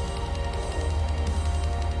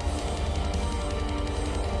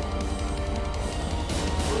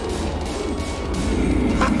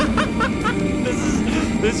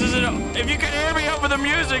 This is if you can hear me over the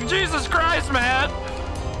music, Jesus Christ, man.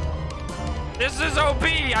 This is OP.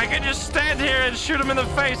 I can just stand here and shoot him in the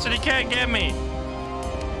face and he can't get me.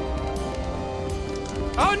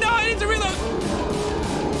 Oh no, I need to reload.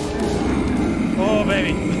 Oh,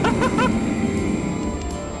 baby.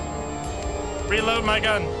 Reload my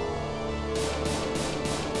gun.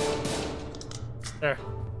 There.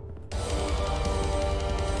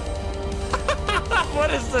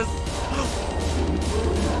 What is this?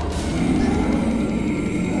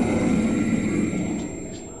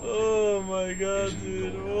 Oh my god,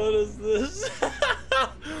 dude. What is this?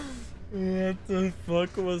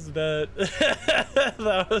 fuck was that?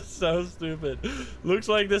 That was so stupid. Looks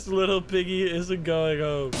like this little piggy isn't going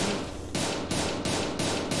home.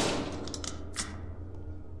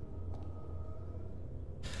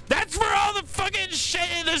 That's for all the fucking shit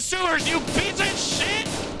in the sewers, you piece of shit!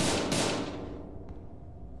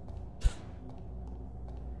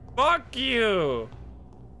 Fuck you!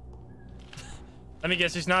 Let me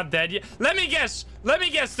guess, he's not dead yet. Let me guess,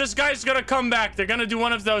 this guy's gonna come back. They're gonna do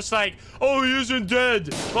one of those like, oh, he isn't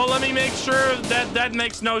dead. Well, let me make sure that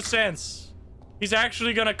makes no sense. He's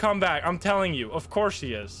actually gonna come back. I'm telling you, of course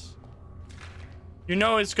he is. You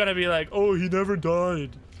know it's gonna be like, oh, he never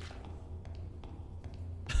died.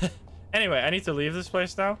 Anyway, I need to leave this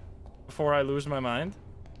place now before I lose my mind.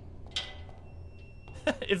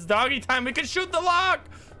 It's doggy time. We can shoot the lock.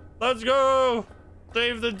 Let's go.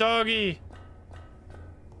 Save the doggy.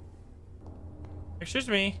 Excuse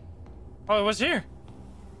me. Oh, it was here.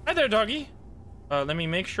 Hi there, doggy. Let me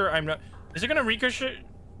make sure I'm not... Is it gonna ricochet?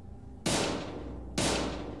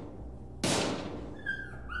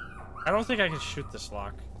 I don't think I can shoot this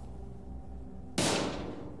lock. I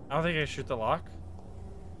don't think I can shoot the lock.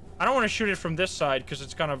 I don't want to shoot it from this side because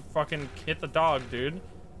it's gonna fucking hit the dog, dude.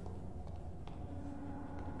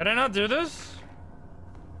 Can I not do this?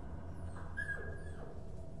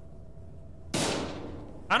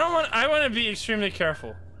 I want to be extremely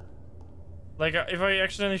careful. Like, if I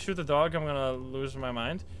accidentally shoot the dog, I'm gonna lose my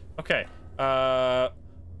mind. Okay.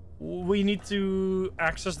 We need to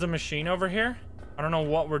access the machine over here. I don't know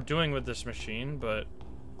what we're doing with this machine, but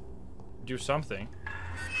do something.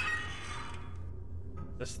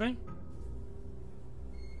 This thing?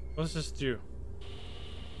 What does this do?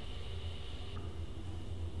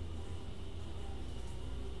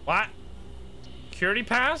 What? Security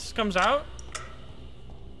pass comes out?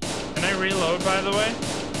 Can I reload, by the way?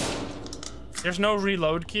 There's no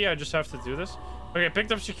reload key. I just have to do this. Okay,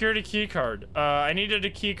 picked up security key card. I needed a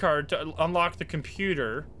key card to unlock the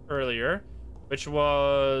computer earlier, which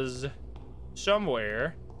was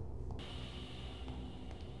somewhere.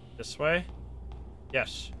 This way?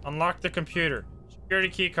 Yes. Unlock the computer. Security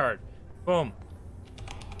key card. Boom.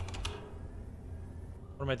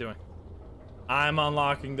 What am I doing? I'm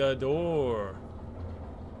unlocking the door.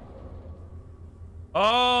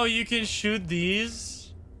 Oh, you can shoot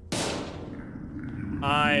these?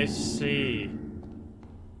 I see.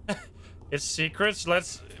 It's secrets.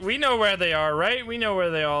 We know where they are, right? We know where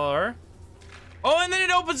they all are. Oh, and then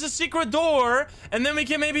it opens a secret door, and then we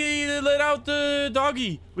can maybe let out the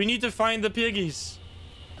doggy. We need to find the piggies.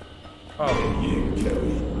 Oh. You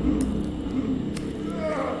carry.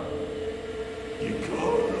 You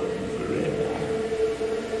can't run forever.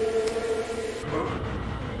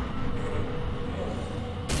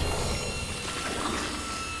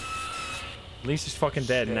 At least he's fucking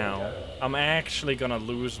dead now. I'm actually gonna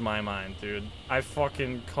lose my mind, dude. I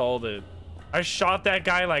fucking called it. I shot that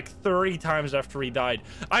guy like 30 times after he died.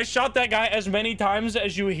 I shot that guy as many times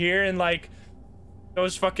as you hear in like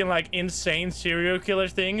those fucking like insane serial killer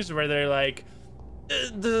things where they're like,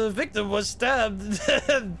 the victim was stabbed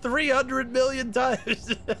 300 million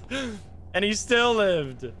times and he still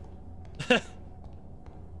lived.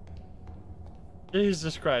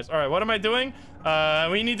 Jesus Christ. All right, what am I doing?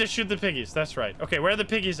 We need to shoot the piggies. That's right. Okay, where are the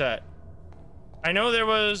piggies at? I know there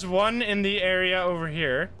was one in the area over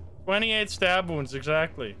here. 28 stab wounds,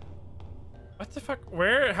 exactly. What the fuck?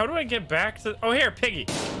 Where? How do I get back to... Oh, here, piggy.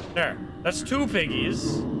 There. That's 2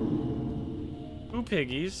 piggies. 2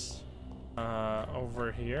 piggies.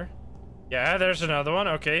 Over here. Yeah, there's another one.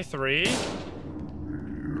 Okay, 3.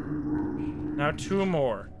 Now 2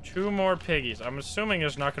 more. 2 more piggies. I'm assuming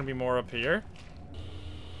there's not going to be more up here.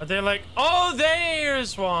 Are they like... Oh,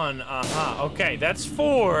 there's one. Uh-huh. Okay, that's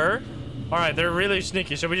 4. All right, they're really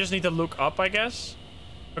sneaky. So we just need to look up, I guess.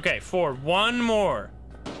 Okay, 4. 1 more.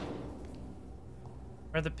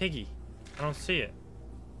 Where's the piggy? I don't see it.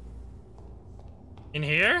 In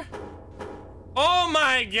here? Oh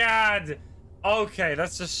my god! Okay,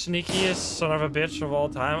 that's the sneakiest son of a bitch of all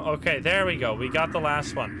time. Okay, there we go. We got the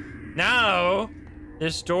last one. Now,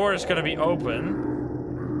 this door is gonna be open.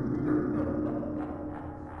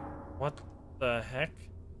 What the heck?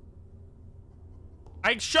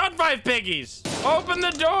 I shot 5 piggies! Open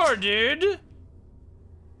the door, dude!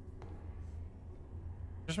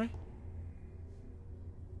 Excuse me?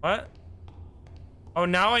 What? Oh,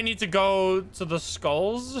 now I need to go to the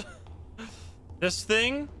skulls? This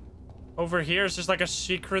thing? Over here is just like a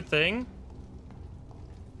secret thing?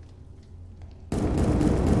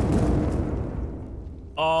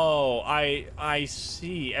 Oh, I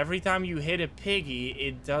see. Every time you hit a piggy,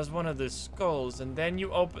 it does one of the skulls, and then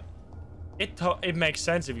you open... It makes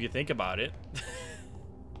sense if you think about it.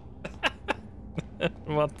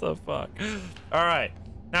 What the fuck? All right,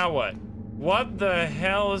 now what? What the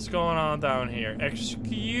hell is going on down here?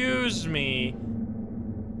 Excuse me.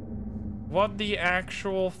 What the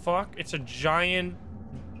actual fuck? It's a giant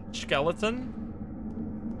skeleton?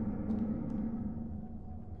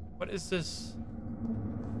 What is this?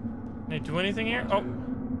 Can I do anything here? Oh.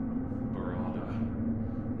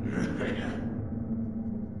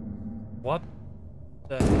 What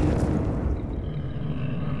the hell?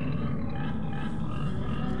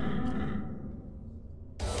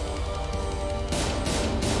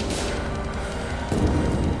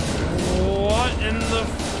 What in the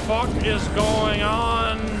fuck is going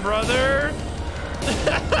on, brother?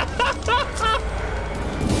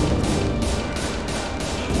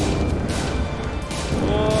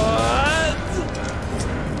 What?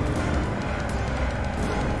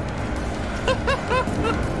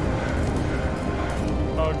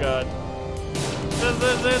 Oh god. This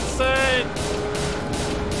is insane!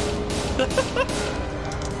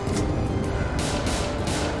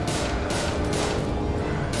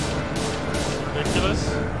 Ridiculous.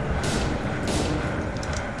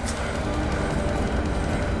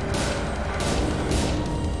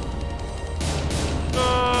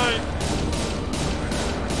 Die!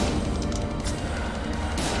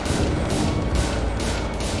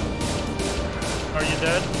 Are you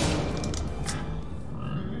dead?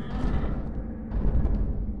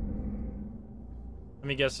 Let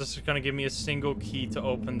me guess, this is gonna give me a single key to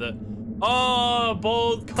open the... Oh,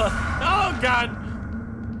 bold cut. Oh, God.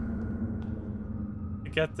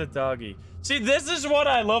 Get the doggy. See, this is what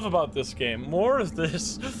I love about this game. More of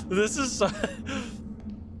this. This is...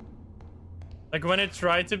 like, when it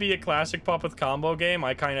tried to be a classic Puppet Combo game,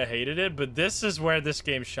 I kind of hated it, but this is where this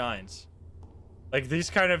game shines. Like, these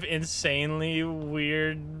kind of insanely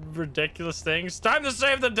weird, ridiculous things. Time to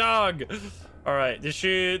save the dog! Alright,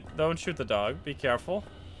 don't shoot the dog. Be careful.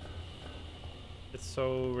 It's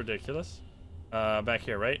so ridiculous. Back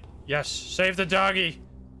here, right? Yes, save the doggy!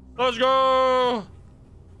 Let's go!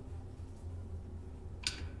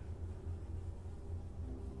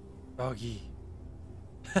 Doggy.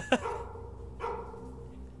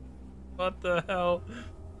 What the hell?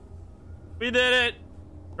 We did it!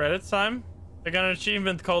 Credits time. I got an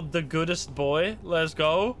achievement called The Goodest Boy. Let's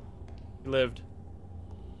go. He lived.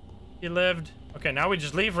 He lived. Okay, now we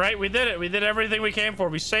just leave, right? We did it. We did everything we came for.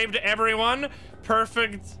 We saved everyone.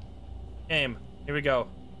 Perfect game. Here we go.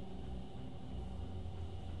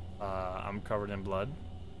 I'm covered in blood.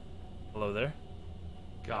 Hello there.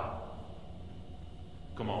 God.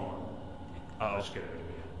 Come on. Uh-oh. Let's get out of here.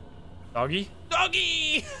 Doggy?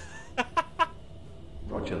 Doggy!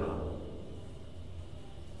 Roger that.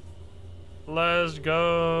 Let's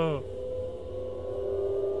go.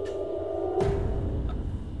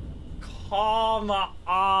 Come on.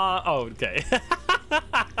 Oh, okay.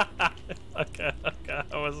 Okay.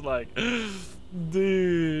 I was like,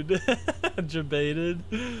 dude. Debated.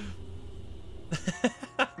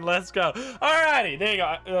 Let's go. Alrighty, there you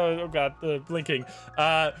go. Oh god, blinking.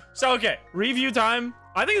 So okay, review time.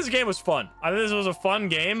 I think this game was fun. I think this was a fun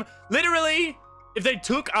game. Literally, if they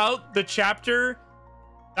took out the chapter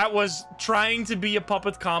that was trying to be a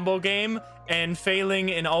Puppet Combo game and failing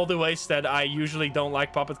in all the ways that I usually don't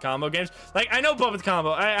like Puppet Combo games. Like, I know Puppet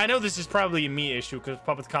Combo, I know this is probably a me issue because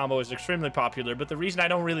Puppet Combo is extremely popular, but the reason I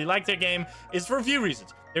don't really like their game is for a few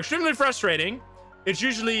reasons. They're extremely frustrating. It's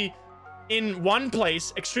usually in one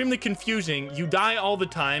place, extremely confusing. You die all the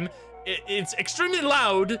time. It's extremely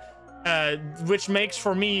loud, which makes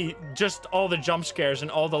for me just all the jump scares and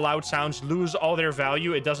all the loud sounds lose all their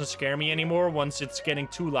value. It doesn't scare me anymore once it's getting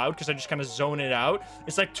too loud because I just kind of zone it out.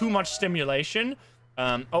 It's like too much stimulation.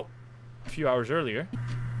 Oh, a few hours earlier.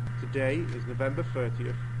 Today is November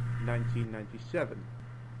 30th, 1997.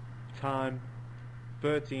 Time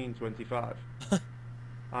 13:25.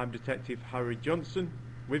 I'm Detective Harry Johnson.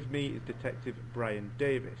 With me is Detective Brian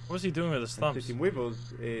Davis. What's he doing with his thumbs? Sitting with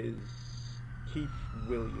us is Keith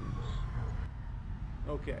Williams.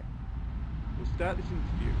 Okay. We'll start this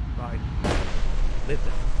interview by...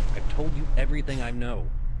 Listen, I've told you everything I know.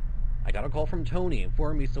 I got a call from Tony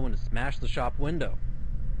informing me someone had smashed the shop window.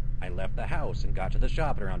 I left the house and got to the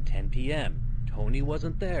shop at around 10 p.m. Tony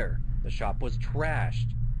wasn't there. The shop was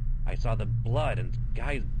trashed. I saw the blood and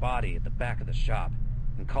guy's body at the back of the shop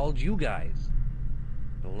and called you guys.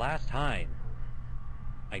 The last time,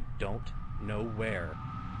 I don't know where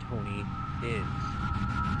Tony is.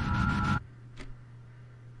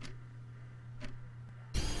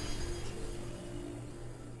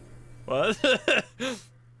 What?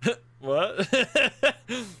 What?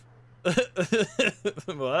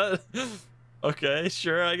 What? Okay,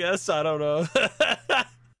 sure, I guess. I don't know.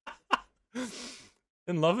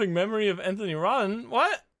 in loving memory of Anthony Rodden.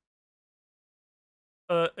 What?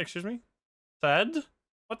 Excuse me? Sad?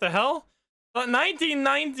 What the hell?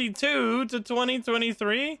 1992 to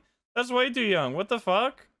 2023? That's way too young. What the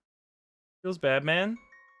fuck? Feels bad, man.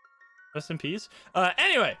 Rest in peace.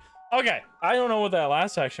 Anyway. Okay. I don't know what that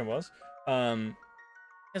last section was.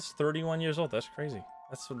 It's 31 years old. That's crazy.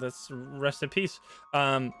 That's rest in peace.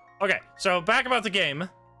 Okay. So back about the game.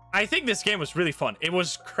 I think this game was really fun. It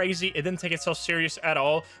was crazy. It didn't take itself serious at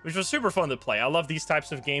all, which was super fun to play. I love these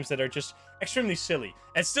types of games that are just extremely silly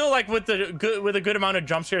and still like with a good amount of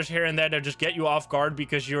jump scares here and there that just get you off guard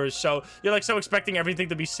because you're so expecting everything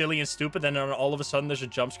to be silly and stupid, then all of a sudden there's a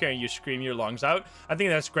jump scare and you scream your lungs out. I think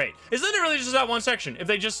that's great. It's literally just that one section. If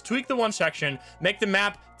they just tweak the one section, make the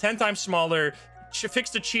map 10 times smaller, fix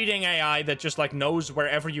the cheating AI that just like knows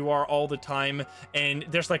wherever you are all the time, and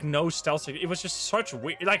there's like no stealth. It was just such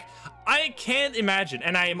weird. Like, I can't imagine,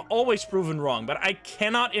 and I am always proven wrong, but I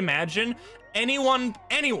cannot imagine anyone,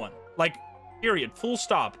 like, period, full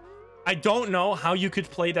stop. I don't know how you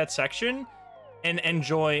could play that section and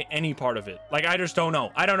enjoy any part of it. Like, I just don't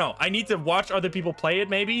know. I don't know. I need to watch other people play it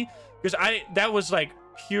maybe, because that was like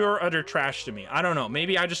pure utter trash to me. I don't know.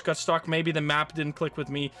 Maybe I just got stuck. Maybe the map didn't click with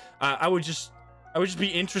me. I would just be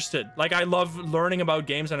interested. Like, I love learning about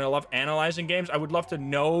games and I love analyzing games. I would love to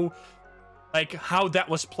know like how that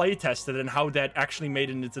was play tested and how that actually made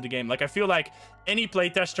it into the game. Like, I feel like any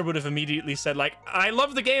playtester would have immediately said like, I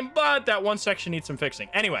love the game, but that one section needs some fixing.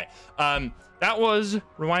 Anyway, that was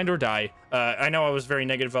Rewind or Die. I know I was very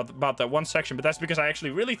negative about that one section, but that's because I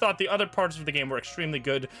actually really thought the other parts of the game were extremely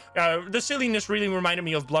good. The silliness really reminded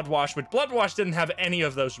me of Bloodwash, but Bloodwash didn't have any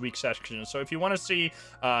of those weak sections. So if you want to see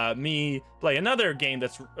me play another game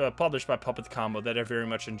that's published by Puppet Combo that I very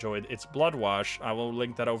much enjoyed, it's Bloodwash. I will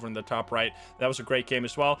link that over in the top right. That was a great game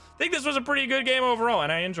as well. I think this was a pretty good game overall,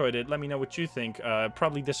 and I enjoyed it. Let me know what you think.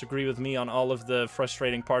 Probably disagree with me on all of the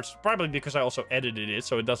frustrating parts, probably because I also edited it,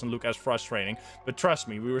 so it doesn't look as frustrating. But trust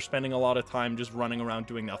me, we were spending a lot of time just running around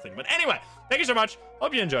doing nothing. But anyway, thank you so much.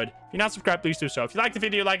 Hope you enjoyed. If you're not subscribed, please do so. If you liked the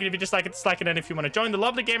video, like it. If you dislike it, dislike it. And if you want to join the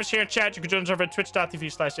lovely gamers here in chat, you can join us over at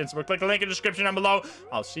twitch.tv/Insym. Click the link in the description down below.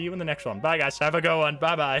 I'll see you in the next one. Bye, guys. Have a good one.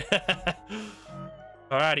 Bye-bye.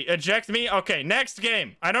 Alrighty, eject me. Okay, next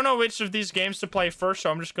game. I don't know which of these games to play first,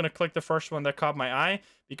 so I'm just going to click the first one that caught my eye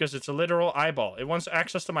because it's a literal eyeball. It wants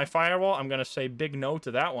access to my firewall. I'm going to say big no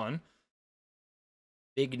to that one.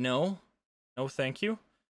 Big no. No, thank you.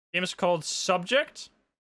 Game is called Subject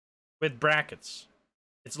with brackets.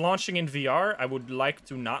 It's launching in VR. I would like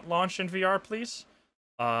to not launch in VR, please.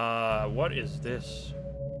 What is this?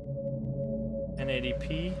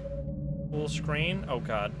 1080p. Full screen. Oh,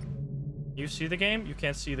 God. You see the game? You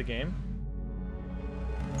can't see the game.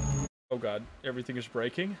 Oh, God. Everything is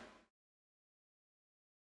breaking.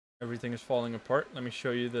 Everything is falling apart. Let me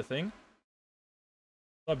show you the thing.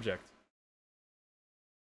 Subject.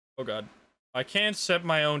 Oh, God. I can't set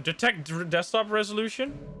my own detect desktop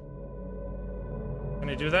resolution. Can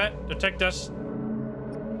I do that? Detect desk.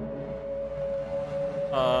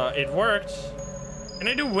 It worked. Can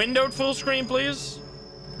I do windowed full screen, please?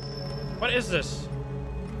 What is this?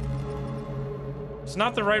 It's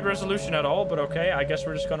not the right resolution at all, but okay. I guess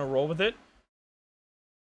we're just gonna roll with it.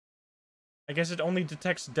 I guess it only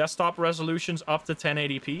detects desktop resolutions up to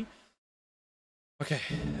 1080p. Okay.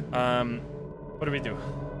 What do we do?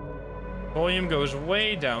 Volume goes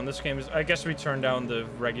way down. This game is... I guess we turn down the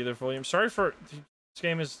regular volume. Sorry for... This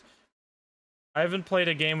game is... I haven't played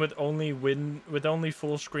a game with only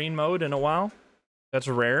full screen mode in a while. That's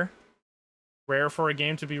rare. Rare for a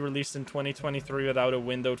game to be released in 2023 without a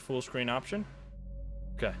windowed full screen option.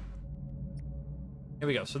 Okay. Here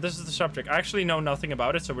we go. So this is the subject. I actually know nothing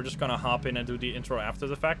about it, so we're just gonna hop in and do the intro after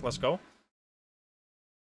the fact. Let's go.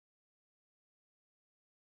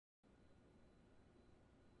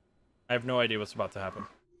 I have no idea what's about to happen.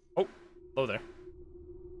 Oh, hello there.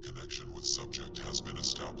 Connection with subject has been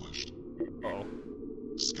established. Uh-oh.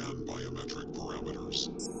 Scan biometric parameters.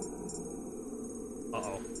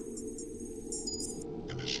 Uh-oh.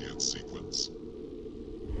 Initiate sequence.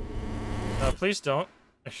 Please don't.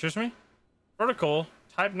 Excuse me? Protocol,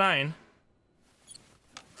 type 9.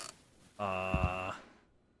 Hello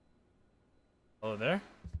there.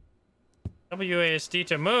 WASD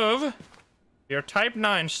to move. Your type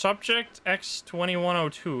 9 subject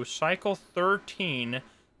X2102 cycle 13.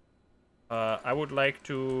 I would like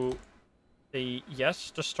to say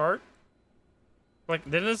yes to start. Like,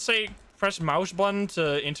 didn't it say press mouse button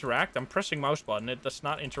to interact? I'm pressing mouse button. That's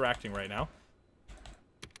not interacting right now.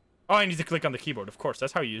 Oh, I need to click on the keyboard. Of course,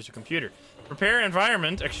 that's how you use a computer. Prepare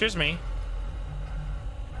environment. Excuse me.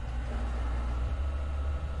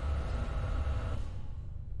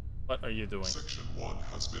 are you doing? Section 1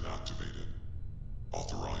 has been activated.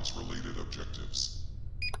 Authorize related objectives.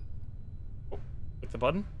 Click the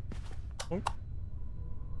button. Oh.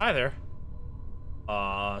 Hi there.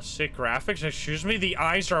 Sick graphics. Excuse me, the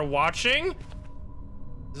eyes are watching?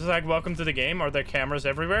 This is like welcome to the game. Are there cameras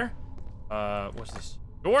everywhere? What's this?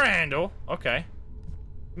 Door handle. Okay.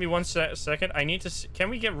 Give me one second. I need to see. Can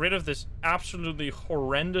we get rid of this absolutely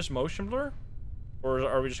horrendous motion blur? Or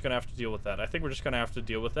are we just gonna have to deal with that? I think we're just gonna have to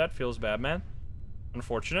deal with that. Feels bad, man.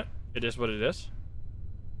 Unfortunate. It is what it is.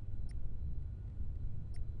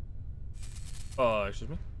 Excuse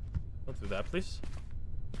me. Don't do that, please.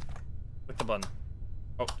 Click the button.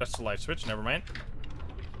 Oh, that's the light switch. Never mind.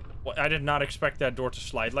 Well, I did not expect that door to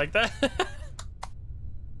slide like that.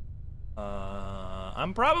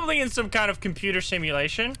 I'm probably in some kind of computer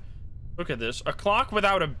simulation. Look at this. A clock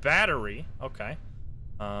without a battery. Okay.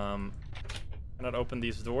 Cannot open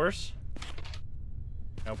these doors.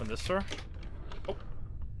 Can I open this door? Oh.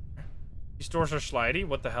 These doors are slidey.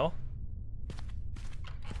 What the hell?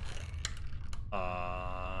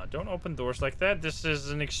 Don't open doors like that. This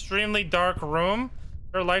is an extremely dark room.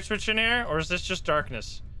 Is there a light switch in here? Or is this just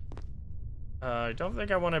darkness? I don't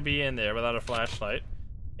think I want to be in there without a flashlight.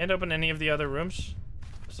 Can't open any of the other rooms.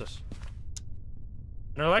 What's this?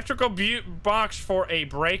 An electrical box for a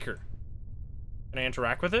breaker. Can I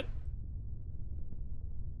interact with it?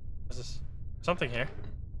 What's this? Something here.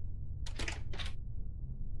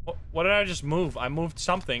 What did I just move? I moved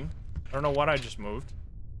something. I don't know what I just moved.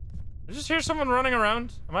 I just hear someone running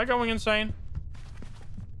around. Am I going insane?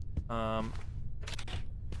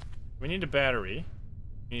 We need a battery.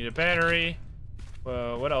 We need a battery.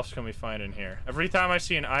 What else can we find in here? Every time I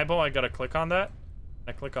see an eyeball, I gotta click on that.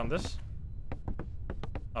 I click on this.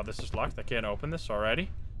 Oh, this is locked. I can't open this already.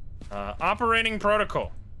 Operating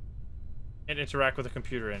protocol. Can't interact with the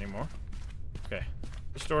computer anymore. Okay.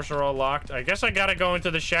 These doors are all locked. I guess I gotta go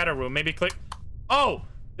into the shadow room. Maybe click... Oh!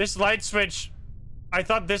 This light switch... I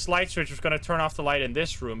thought this light switch was gonna turn off the light in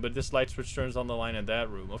this room, but this light switch turns on the light in that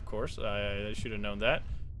room, of course. I should have known that.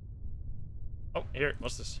 Oh, here.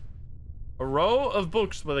 What's this? A row of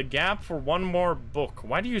books with a gap for one more book.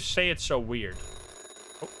 Why do you say it's so weird?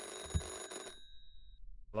 Oh.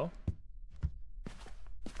 Hello?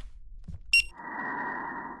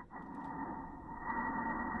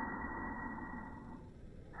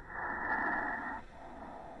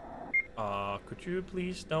 Could you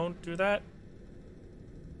please don't do that?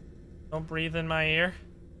 Don't breathe in my ear.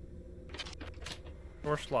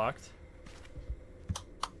 Door's locked.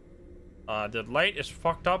 The light is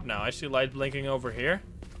fucked up now. I see light blinking over here.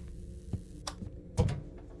 Oh.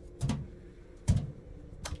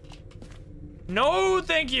 No,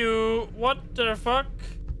 thank you. What the fuck?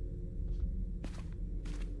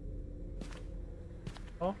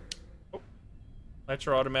 Oh. Lights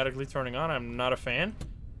are automatically turning on. I'm not a fan.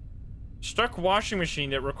 Stuck washing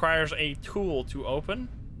machine that requires a tool to open.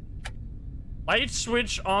 Light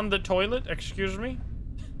switch on the toilet. Excuse me.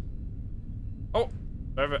 Oh.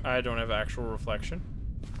 I don't have actual reflection.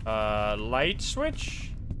 Light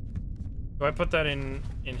switch? Do I put that in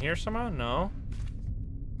here somehow? No.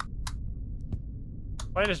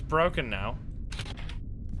 Light is broken now.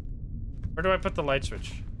 Where do I put the light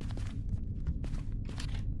switch?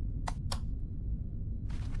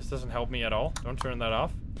 This doesn't help me at all. Don't turn that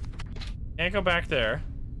off. Can't go back there.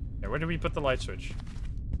 Okay, where do we put the light switch?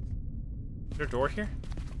 Is there a door here?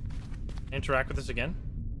 Interact with this again?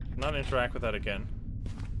 Not interact with that again.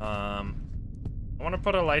 I want to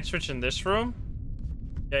put a light switch in this room.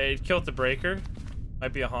 Yeah, it killed the breaker.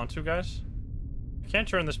 Might be a Hantu, guys. I can't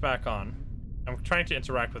turn this back on. I'm trying to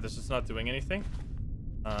interact with this. It's not doing anything.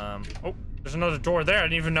 Oh, there's another door there. I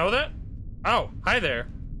didn't even know that. Oh, hi there.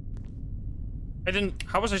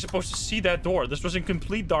 How was I supposed to see that door? This was in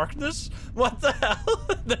complete darkness? What the hell?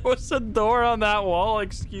 There was a door on that wall.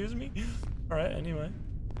 Excuse me. Alright, anyway.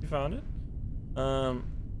 You found it.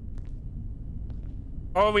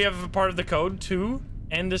 Oh, we have a part of the code too.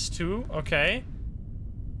 And this too. Okay.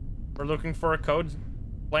 We're looking for a code.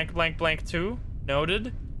 Blank, blank, blank 2.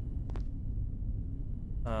 Noted.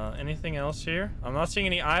 Anything else here? I'm not seeing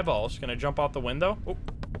any eyeballs. Can I jump out the window? Oh.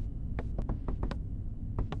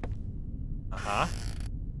 Uh-huh.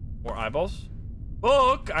 More eyeballs.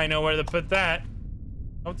 Book! I know where to put that.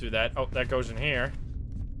 Don't do that. Oh, that goes in here.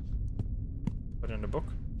 Put it in the book.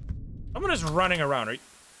 Someone is running around. Are you...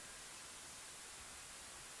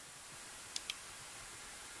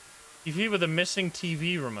 TV with a missing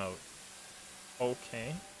TV remote.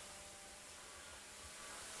 Okay.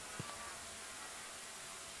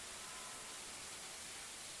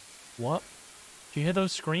 What? Do you hear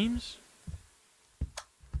those screams?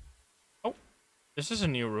 Oh, this is a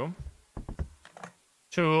new room.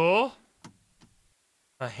 Tool.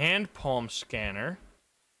 A hand palm scanner.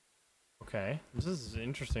 Okay. This is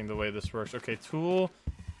interesting the way this works. Okay, tool.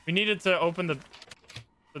 We needed to open the...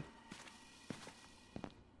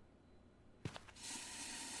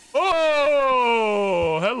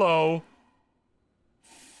 Oh! Hello.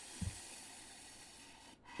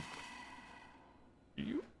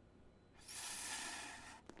 You...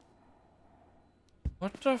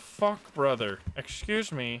 What the fuck, brother?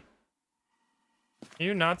 Excuse me. Can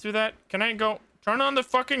you not do that? Can I go... Turn on the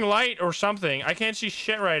fucking light or something. I can't see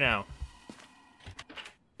shit right now.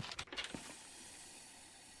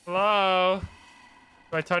 Hello?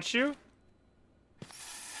 Do I touch you?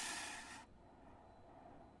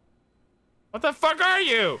 What the fuck are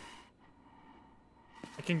you?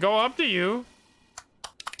 I can go up to you.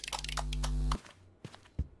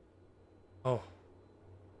 Oh.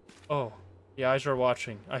 Oh. The eyes are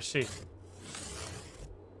watching. I see.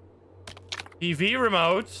 TV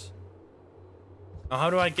remotes. Now how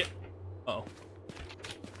do I get... Uh-oh.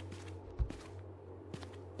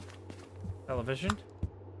 Television?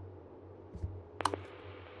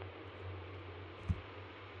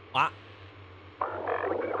 What?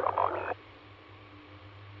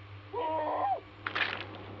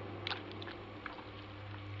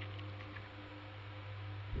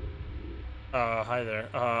 Hi there.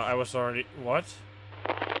 I was already... What?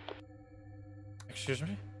 Excuse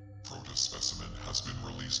me? Proto specimen has been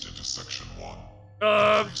released into Section 1.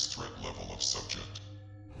 Increased threat level of subject.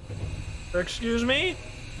 Excuse me?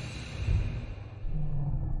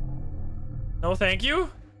 No, thank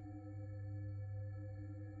you.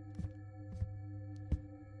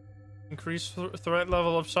 Increased threat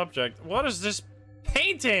level of subject. What is this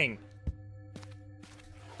painting?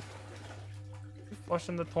 Flush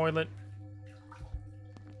in the toilet.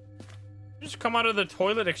 Just come out of the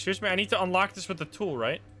toilet. Excuse me. I need to unlock this with the tool,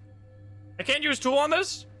 right? I can't use tool on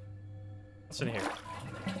this? What's in here?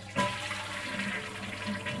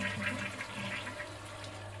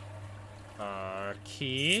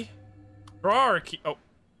 Key. Drawer key. Oh.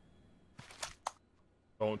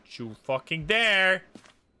 Don't you fucking dare.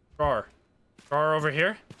 Drawer. Drawer over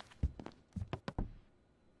here.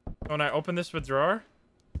 When I open this with drawer.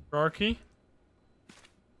 Drawer key.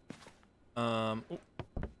 Ooh.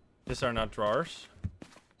 These are not drawers.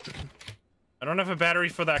 I don't have a battery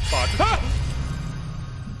for that clock. Ah!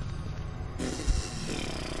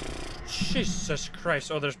 Jesus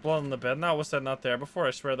Christ. Oh, there's blood on the bed now. Was that not there before?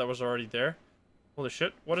 I swear that was already there. Holy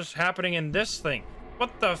shit. What is happening in this thing?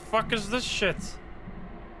 What the fuck is this shit?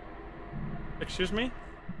 Excuse me?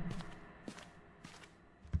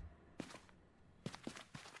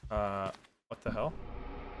 What the hell?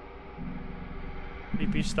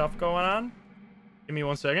 Creepy stuff going on? Give me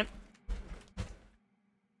 1 second.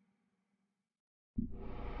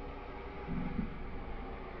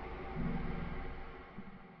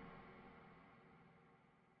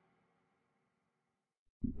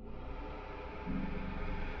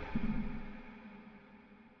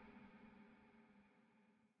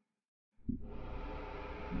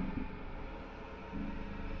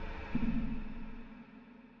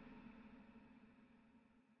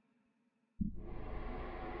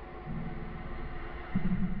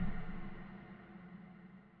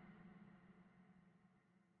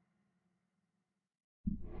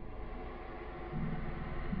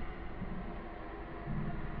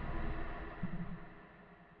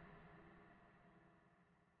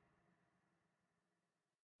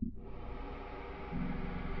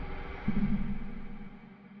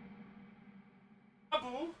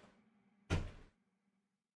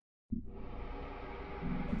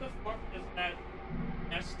 What the fuck is that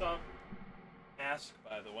messed up mask,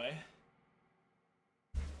 by the way?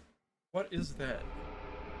 What is that?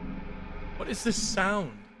 What is this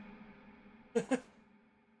sound? You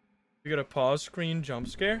got a pause screen jump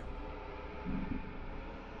scare?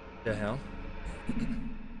 The hell?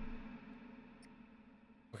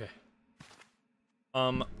 Okay.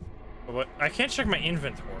 What? I can't check my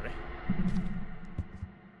inventory.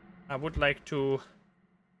 I would like to...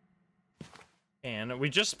 And we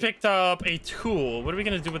just picked up a tool. What are we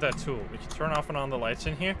gonna do with that tool? We can turn off and on the lights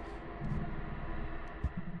in here.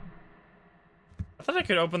 I thought I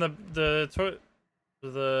could open the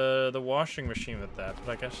washing machine with that,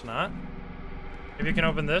 but I guess not. Maybe you can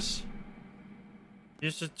open this.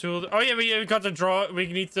 Use the tool. Oh yeah, we got the drawer. We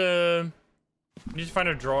need to find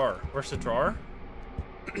a drawer. Where's the drawer?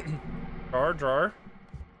 Drawer.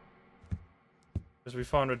 Because we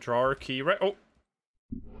found a drawer key, right? Oh.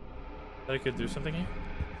 That I could do something here.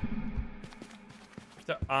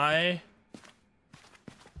 The eyes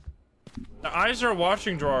are a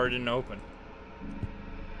washing drawer didn't open.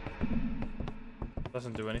 The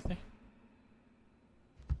Doesn't do anything.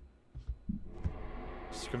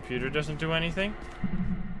 This computer doesn't do anything.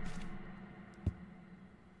 Can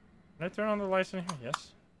I turn on the lights in here?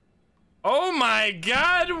 Yes. Oh my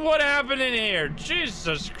god, what happened in here?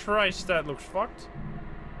 Jesus Christ, that looks fucked.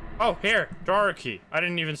 Oh, here, drawer key. I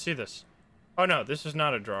didn't even see this. Oh no, this is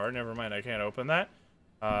not a drawer. Never mind, I can't open that.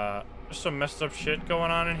 There's some messed up shit going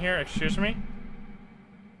on in here. Excuse me.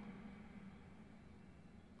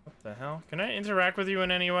 What the hell? Can I interact with you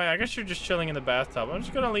in any way? I guess you're just chilling in the bathtub. I'm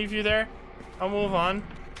just gonna leave you there. I'll move on.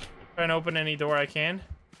 Try and open any door I can.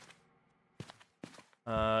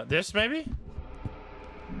 This maybe?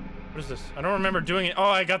 What is this? I don't remember doing it. Oh,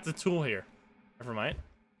 I got the tool here. Never mind.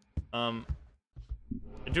 I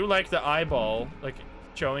do like the eyeball, like,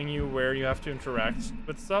 showing you where you have to interact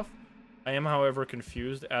with stuff. I am, however,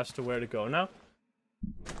 confused as to where to go now.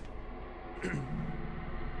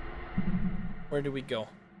 Where do we go?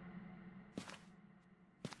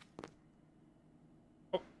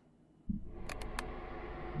 Oh.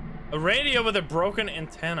 A radio with a broken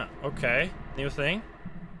antenna. Okay. New thing.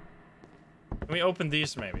 Can we open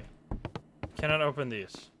these, maybe? Cannot open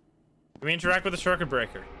these. Can we interact with the circuit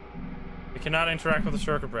breaker? We cannot interact with the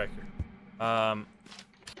circuit breaker. Cannot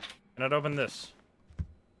open this.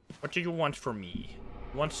 What do you want from me?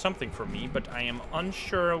 You want something from me, but I am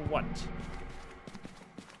unsure what.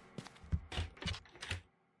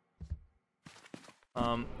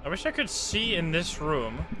 I wish I could see in this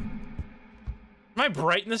room. Is my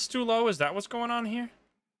brightness too low? Is that what's going on here?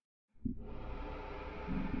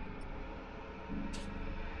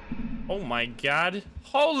 Oh my god.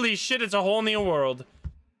 Holy shit, it's a whole new world.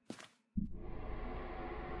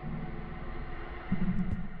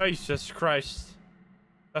 Jesus Christ.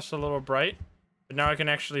 That's a little bright. But now I can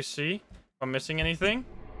actually see if I'm missing anything.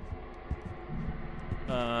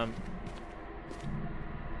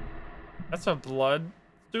 That's a blood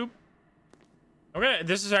soup. Okay,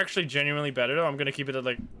 this is actually genuinely better though. I'm gonna keep it at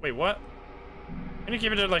like, wait, what? I'm gonna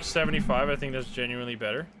keep it at like 75. I think that's genuinely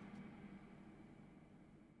better.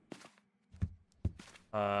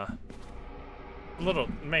 A little,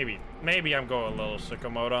 maybe I'm going a little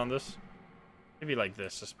sicko mode on this. Maybe like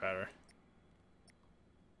this is better.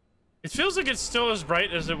 It feels like it's still as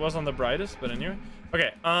bright as it was on the brightest, but anyway.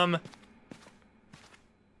 Okay,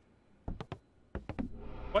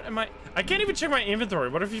 what am I can't even check my inventory.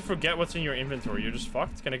 What if you forget what's in your inventory? You're just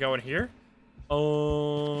fucked. Can I go in here?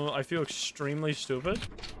 Oh, I feel extremely stupid.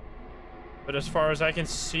 But as far as I can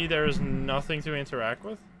see, there is nothing to interact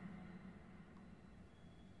with.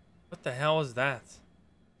 What the hell is that?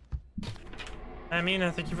 I mean,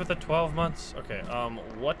 thank you for the 12 months. Okay,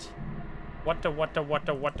 what? What the?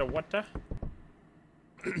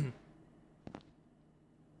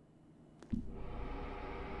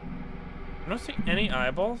 I don't see any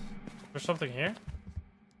eyeballs. There's something here.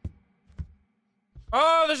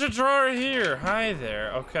 Oh, there's a drawer here. Hi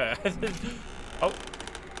there. Okay. Oh.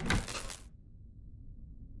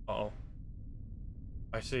 Uh-oh.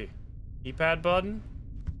 I see. Keypad button?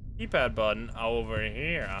 Keypad button over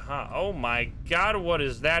here. Uh-huh. Oh my god, what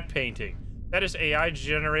is that painting? That is AI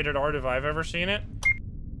generated art if I've ever seen it.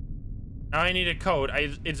 Now I need a code.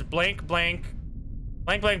 It's blank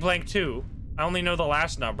 2. I only know the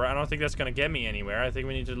last number. I don't think that's gonna get me anywhere. I think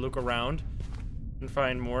we need to look around and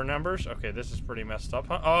find more numbers. Okay, this is pretty messed up,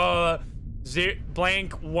 huh?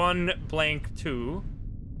 Blank 1 blank 2.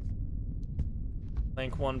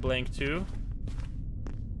 Blank 1 blank 2.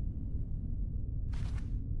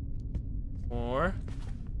 4.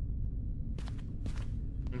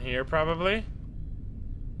 In here, probably.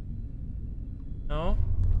 No.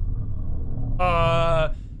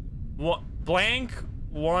 Blank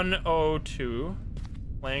 102.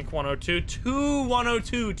 Blank 102.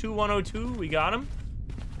 2102. 2102. We got him.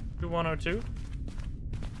 2102.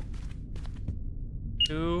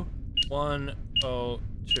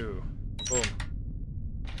 2102. Boom.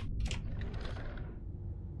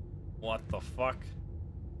 What the fuck?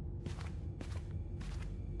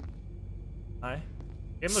 Hi.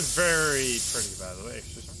 Game looks very pretty, by the way.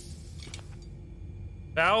 Excuse me.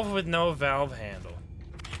 Valve with no valve handle.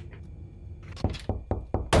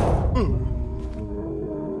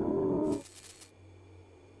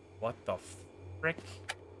 What the frick?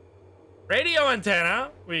 Radio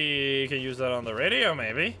antenna. We can use that on the radio,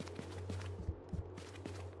 maybe.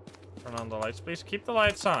 Turn on the lights, please. Keep the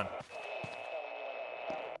lights on.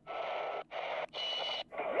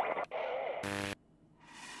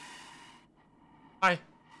 Hi.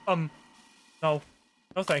 No.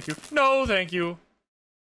 No, thank you. No, thank you.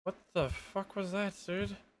 What the fuck was that,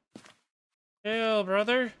 dude? Chill,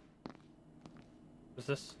 brother. What's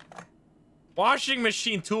this? Washing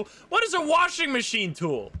machine tool? What is a washing machine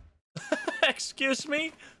tool? Excuse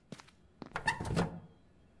me?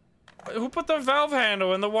 Who put the valve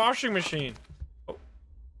handle in the washing machine? Oh.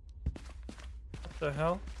 What the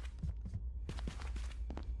hell?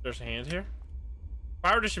 There's a hand here.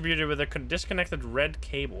 Power distributor with a disconnected red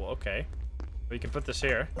cable. Okay. We can put this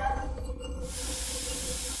here.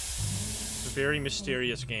 It's a very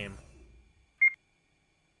mysterious game.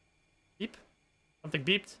 Beep. Something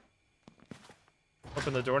beeped.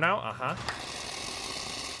 Open the door now. Uh-huh.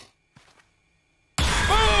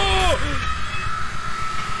 Oh!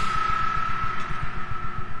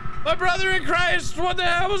 My brother in Christ! What the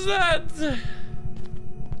hell was that?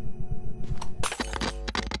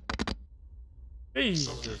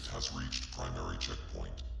 Subject has reached primary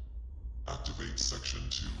checkpoint. Activate section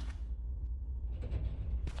 2.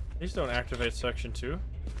 Please don't activate section 2.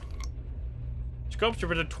 Sculpture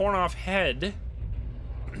with a torn off head.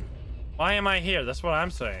 Why am I here? That's what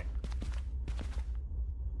I'm saying.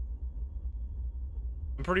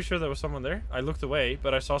 I'm pretty sure there was someone there. I looked away,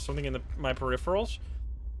 but I saw something in my peripherals.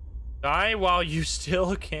 Die while you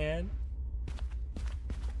still can.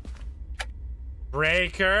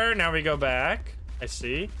 Breaker. Now we go back. I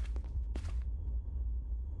see.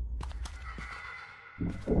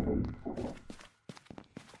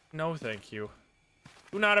 No, thank you.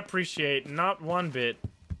 Do not appreciate, not one bit.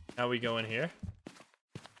 Now we go in here.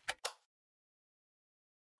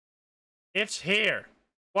 It's here.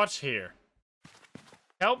 What's here?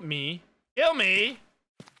 Help me. Kill me.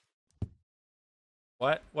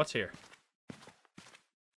 What? What's here?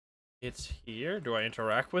 It's here. Do I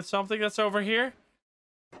interact with something that's over here?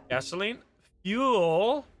 Gasoline?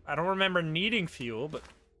 Fuel? I don't remember needing fuel, but...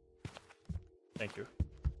 Thank you.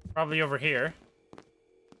 Probably over here.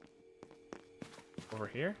 Over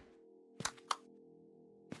here?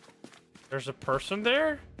 There's a person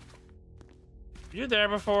there? You there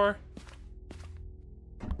before?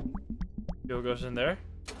 Fuel goes in there.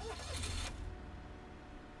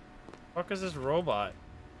 What is this robot?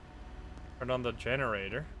 Turn on the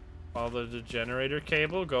generator. Follow the generator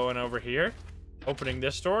cable going over here. Opening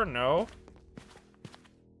this door? No.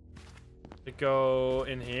 To go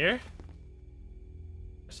in here.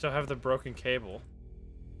 I still have the broken cable.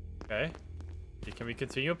 Okay. Can we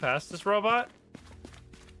continue past this robot?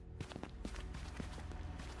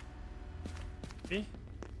 See?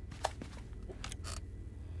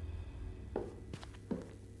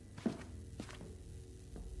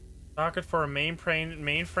 Socket for a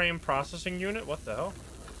mainframe processing unit? What the hell?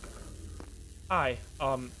 Hi,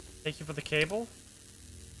 thank you for the cable.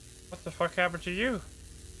 What the fuck happened to you?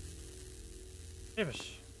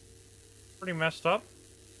 Davis. Pretty messed up.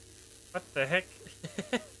 What the heck?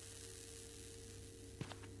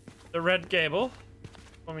 The red cable.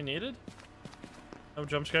 What we needed. No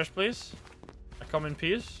jump scares, please. I come in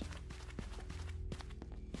peace.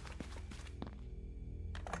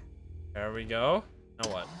 There we go.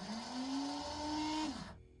 Now what?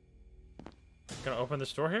 Gonna open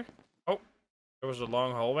this door here? Oh, there was a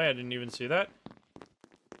long hallway. I didn't even see that.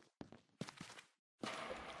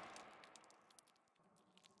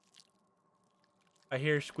 I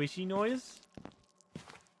hear squishy noise.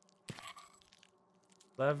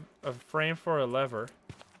 A frame for a lever.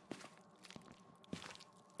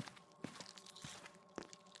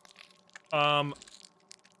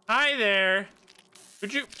 Hi there.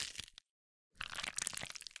 Could you?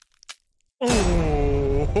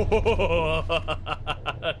 Oh,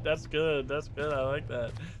 that's good. That's good. I like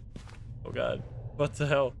that. Oh God, what the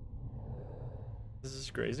hell? This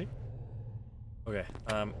is crazy. Okay.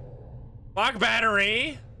 Lock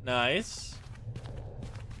battery. Nice.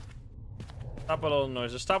 Stop with all the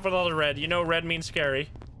noises. Stop with all the red. You know red means scary.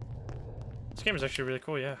 This game is actually really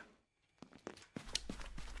cool, yeah.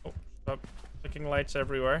 Oh, stop clicking lights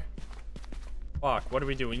everywhere. Lock, what do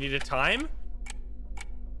we do? We need a time?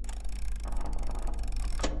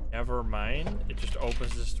 Never mind. It just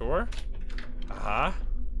opens this door. Uh-huh.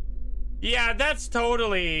 Yeah, that's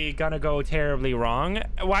totally gonna go terribly wrong.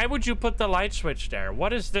 Why would you put the light switch there?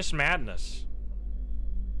 What is this madness?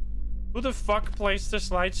 Who the fuck placed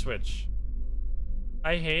this light switch?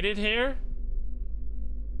 I hate it here.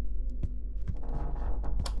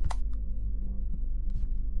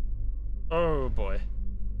 Oh boy.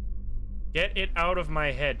 Get it out of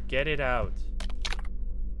my head. Get it out.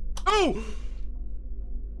 Oh!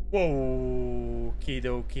 Whoa. Okie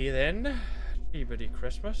dokie then. Jeebity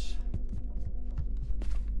Christmas.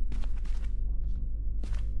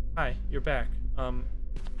 Hi, you're back. I'm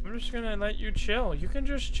just gonna let you chill. You can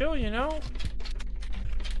just chill, you know?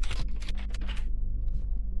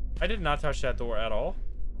 I did not touch that door at all.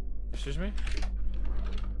 Excuse me?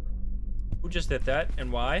 Who just did that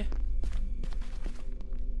and why?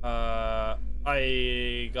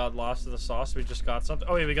 I got lost in the sauce. We just got something.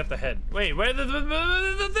 Oh, wait, we got the head. Wait, where did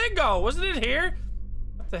the thing go? Wasn't it here?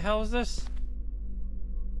 What the hell is this?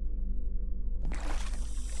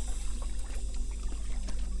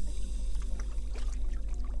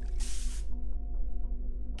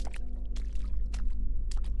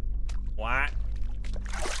 What?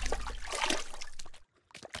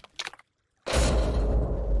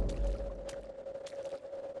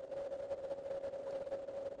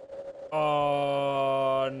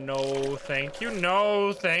 No, thank you.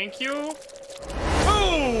 No, thank you.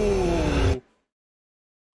 Oh!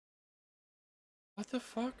 What the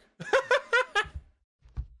fuck?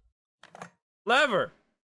 Lever.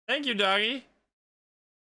 Thank you, doggy.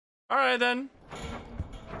 All right, then.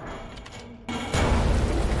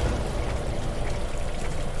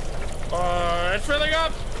 It's filling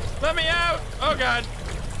up. Let me out. Oh, God.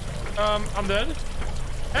 I'm dead.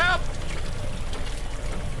 Help!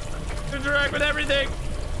 Interact with everything.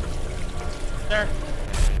 There.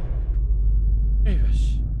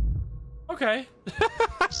 Davis. Okay.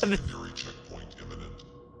 Secondary checkpoint imminent.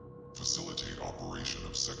 Facilitate operation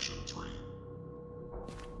of Section 3.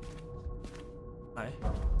 Hi.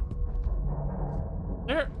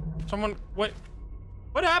 There. Someone. Wait.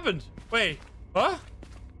 What happened? Wait. Huh?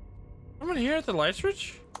 Someone here at the light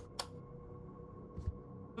switch?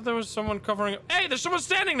 I thought there was someone covering. Hey, there's someone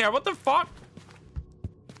standing there. What the fuck?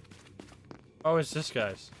 Oh, it's this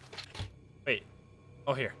guy's. Wait.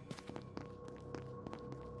 Oh, here.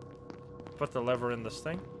 Put the lever in this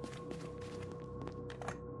thing.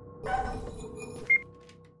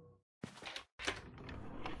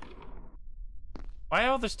 Why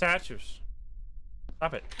all the statues?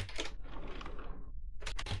 Stop it.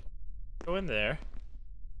 Go in there.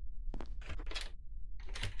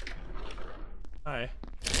 Hi.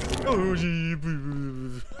 Oh,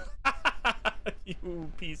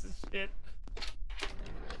 you piece of shit.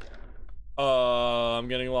 I'm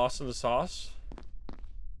getting lost in the sauce.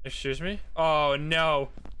 Excuse me? Oh, no.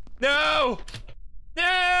 No!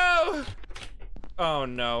 No! Oh,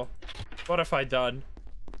 no. What have I done?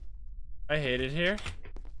 I hate it here.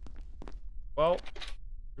 Well,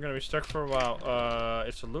 we're gonna be stuck for a while.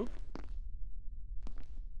 It's a loop.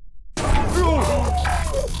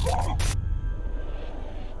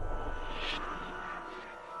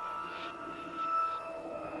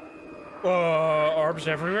 Arms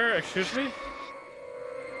everywhere, excuse me?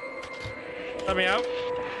 Let me out.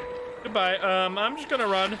 Goodbye. I'm just gonna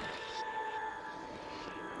run.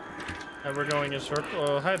 And we're going in a circle.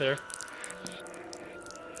 Oh, hi there.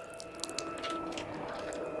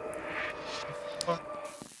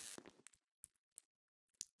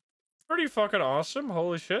 Pretty fucking awesome.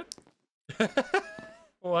 Holy shit.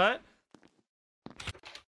 What?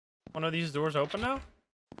 One of these doors open now?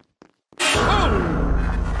 Oh!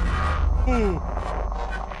 Ooh.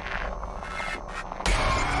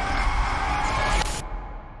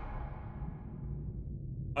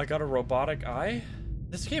 I got a robotic eye?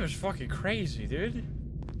 This game is fucking crazy, dude.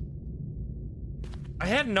 I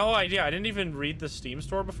had no idea. I didn't even read the Steam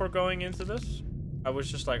store before going into this. I was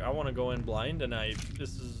just like, I want to go in blind, and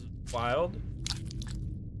this is wild.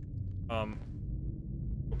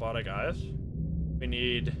 Robotic eyes. We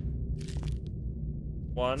need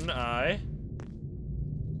one eye.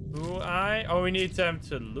 2 eye. Oh, we need them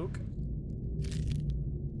to look.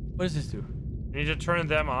 What does this do? We need to turn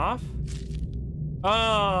them off?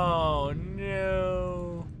 Oh,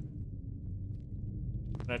 no.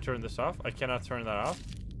 Can I turn this off? I cannot turn that off.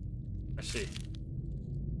 I see.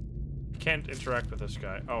 I can't interact with this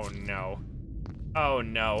guy. Oh, no. Oh,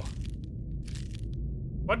 no.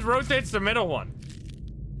 What rotates the middle one?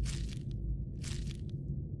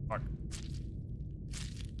 Fuck.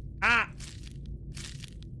 Ah!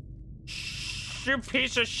 You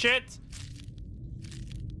piece of shit!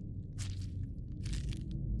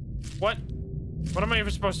 What? What am I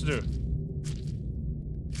even supposed to do?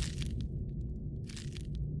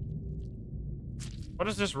 What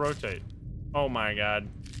does this rotate? Oh my god.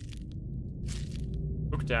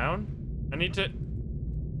 Look down? I need to...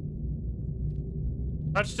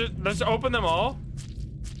 Touch this. Let's open them all.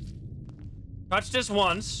 Touch this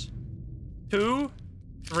once. 2,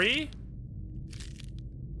 3.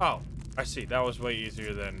 Oh, I see. That was way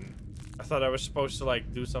easier than... I thought I was supposed to,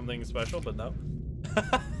 like, do something special, but no.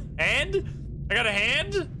 Hand? I got a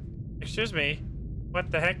hand? Excuse me.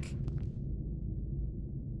 What the heck?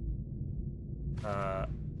 What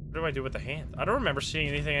do I do with the hand? I don't remember seeing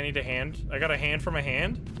anything I need a hand. I got a hand from a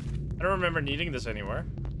hand? I don't remember needing this anywhere.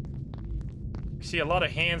 I see a lot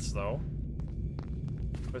of hands, though.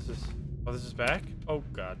 What's this? Oh, this is back? Oh,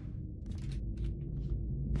 God.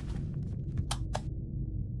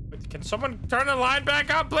 Can someone turn the line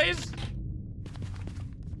back on, please?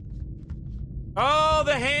 Oh,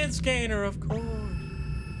 the hand scanner, of course.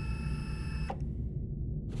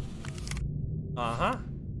 Uh-huh.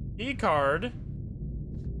 Key card.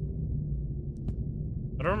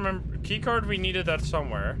 I don't remember. Key card, we needed that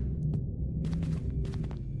somewhere.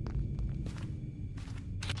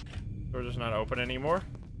 Door does not open anymore.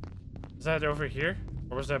 Is that over here?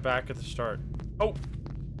 Or was that back at the start? Oh!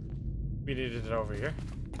 We needed it over here.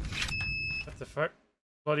 What the fuck?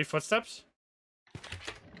 Bloody footsteps?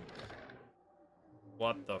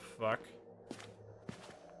 What the fuck?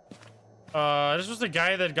 This was the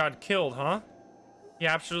guy that got killed, huh? He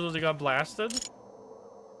absolutely got blasted.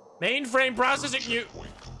 Mainframe processing you.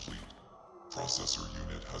 Checkpoint complete. Processor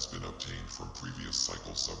unit has been obtained from previous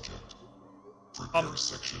cycle subject. Prepare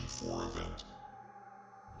section 4 event.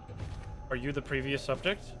 Are you the previous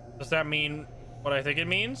subject? Does that mean what I think it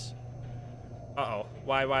means? Uh-oh.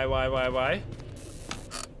 Why? I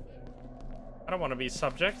don't want to be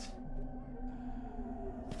subject.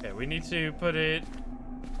 Okay, we need to put it...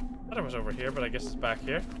 I thought it was over here, but I guess it's back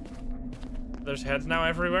here. There's heads now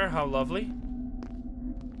everywhere. How lovely.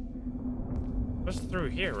 It's through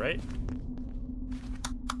here, right?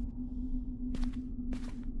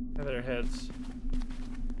 Yeah, there are heads.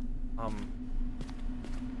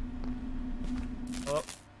 Hello?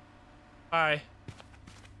 Hi.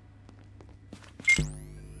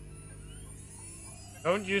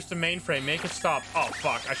 Don't use the mainframe. Make it stop. Oh,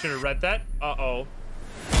 fuck. I should have read that. Uh-oh.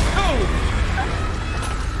 Oh!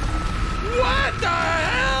 What the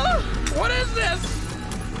hell? What is this?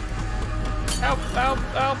 Help, help,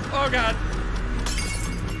 help. Oh, God.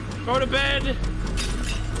 Go to bed.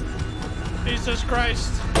 Jesus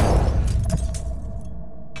Christ.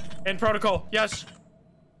 End protocol. Yes.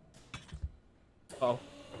 Oh.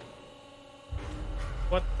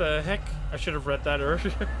 What the heck? I should have read that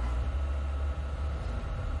earlier.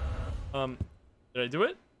 Did I do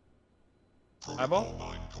it? Protocol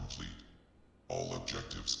 9 complete. All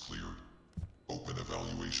objectives cleared. Open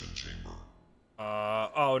evaluation chamber.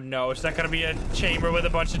 Oh no. Is that gonna be a chamber with a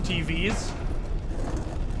bunch of TVs?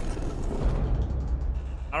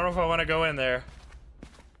 I don't know if I want to go in there.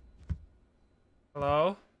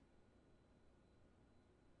 Hello?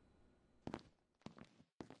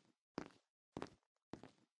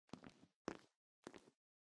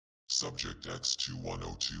 Subject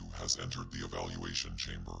X2102 has entered the evaluation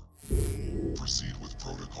chamber. Proceed with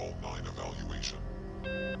Protocol 9 evaluation.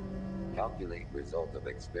 Calculate result of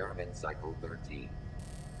experiment cycle 13.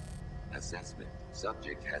 Assessment.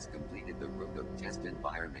 Subject has completed the root of test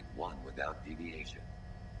environment 1 without deviation.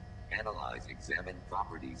 Analyze examine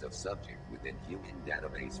properties of subject within human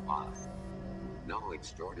database 5. No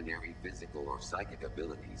extraordinary physical or psychic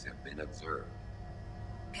abilities have been observed.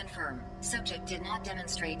 Confirm. Subject did not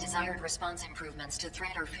demonstrate desired response improvements to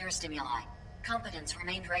threat or fear stimuli. Competence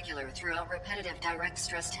remained regular throughout repetitive direct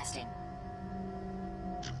stress testing.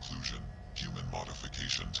 Conclusion. Human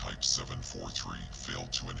modification type 743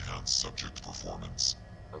 failed to enhance subject performance.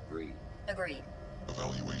 Agreed. Agreed.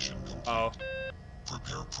 Evaluation complete.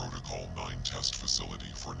 Prepare Protocol 9 test facility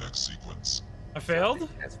for next sequence. I failed?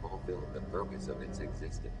 Subject has fulfilled the purpose of its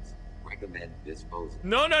existence. Recommend disposal.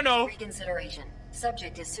 No. Reconsideration.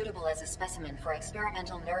 Subject is suitable as a specimen for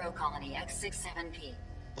experimental neurocolony X67P.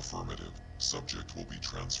 Affirmative. Subject will be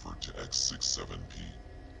transferred to X67P.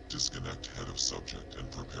 Disconnect head of subject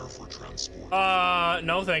and prepare for transport.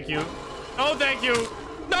 No thank you. No thank you.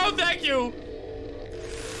 No thank you.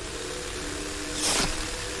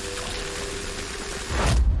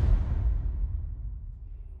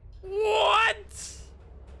 What?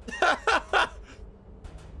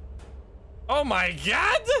 Oh my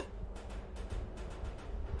God.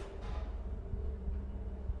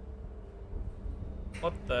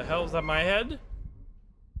 What the hell is that, my head?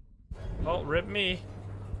 Oh, rip me.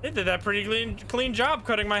 They did that pretty clean job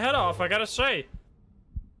cutting my head off, I gotta say.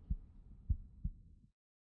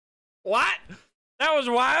 What? That was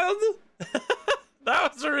wild.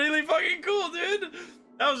 That was really fucking cool, dude.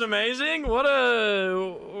 That was amazing. What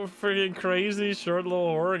a freaking crazy short little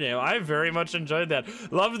horror game. I very much enjoyed that.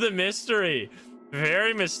 Love the mystery.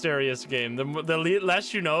 Very mysterious game. The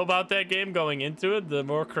less you know about that game going into it, the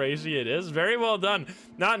more crazy it is. Very well done.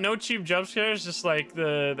 No cheap jump scares, just like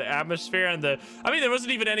the atmosphere and I mean, there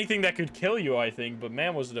wasn't even anything that could kill you, I think, but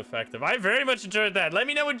man, was it effective. I very much enjoyed that. Let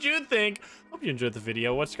me know what you think. Hope you enjoyed the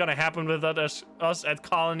video. What's gonna happen with us at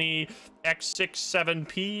Colony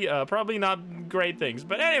X67P? Probably not great things,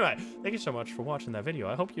 but anyway, thank you so much for watching that video.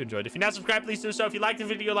 I hope you enjoyed. If you're not subscribed, please do so. If you liked the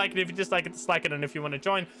video, like it. If you dislike it, dislike it. And if you want to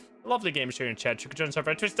join lovely gamers here in chat, Twitch. You can join us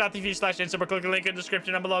over at twitch.tv/Insym or click the link in the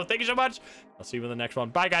description down below. Thank you so much. I'll see you in the next one.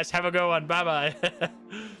 Bye, guys. Have a good one. Bye-bye.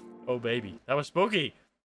 Oh, baby. That was spooky.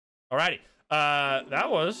 Alrighty. That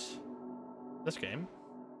was this game.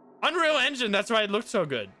 Unreal Engine. That's why it looked so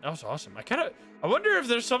good. That was awesome. I wonder if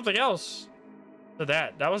there's something else to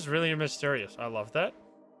that. That was really mysterious. I love that.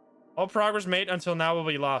 All progress made until now will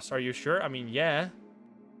be lost. Are you sure? I mean, yeah.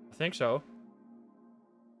 I think so.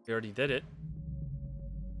 We already did it.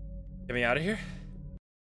 Get me out of here.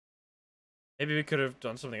 Maybe we could have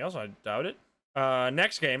done something else. I doubt it.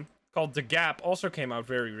 Next game, called The Gap, also came out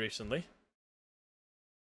very recently.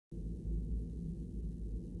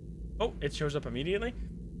 Oh, it shows up immediately.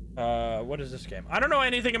 What is this game? I don't know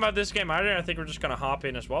anything about this game either. I think we're just gonna hop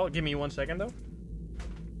in as well. Give me 1 second, though.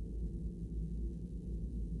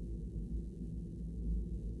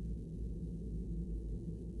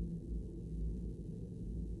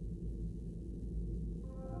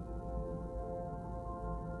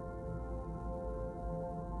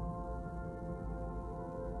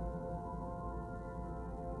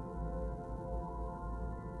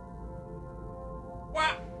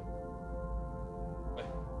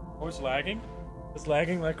 Oh, it's lagging? It's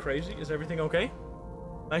lagging like crazy. Is everything okay?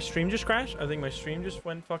 My stream just crashed? I think my stream just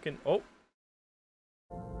went fucking... Oh.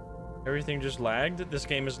 Everything just lagged. This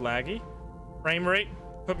game is laggy. Frame rate.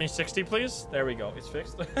 Put me 60, please. There we go. It's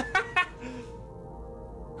fixed.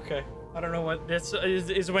 Okay. I don't know what... This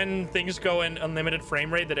is when things go in unlimited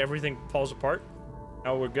frame rate that everything falls apart.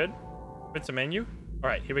 Now we're good. It's a menu.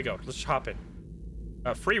 Alright, here we go. Let's hop in.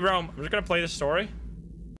 Free roam. I'm just gonna play this story.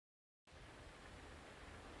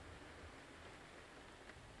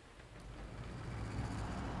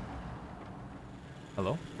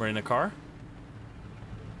 Hello, we're in a car.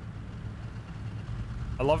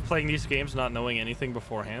 I love playing these games not knowing anything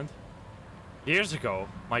beforehand. Years ago,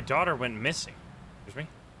 my daughter went missing. Excuse me?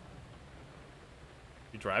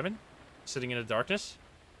 You driving? Sitting in the darkness?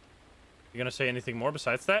 You gonna say anything more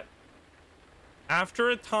besides that? After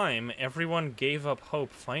a time, everyone gave up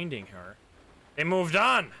hope finding her. They moved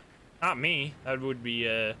on! Not me. That would be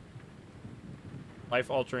a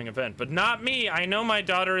life-altering event. But not me! I know my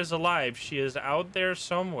daughter is alive. She is out there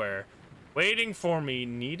somewhere, waiting for me,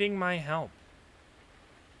 needing my help.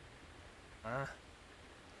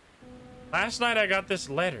 Last night I got this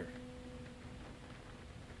letter.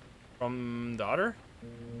 From daughter?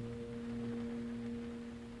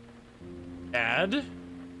 Dad?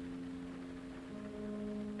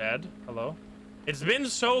 Dad? Hello? It's been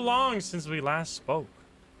so long since we last spoke.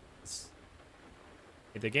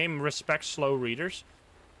 The game respects slow readers,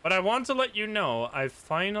 but I want to let you know I've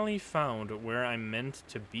finally found where I'm meant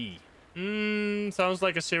to be. Sounds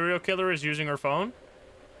like a serial killer is using her phone.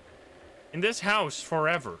 In this house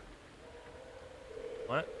forever.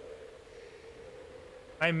 What?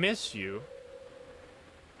 I miss you.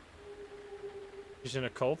 She's in a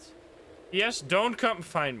cult? Yes, don't come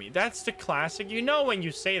find me. That's the classic. You know when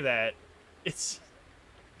you say that, it's...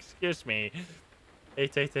 Excuse me. Hey,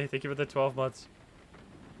 thank you for the 12 months.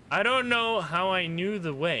 I don't know how I knew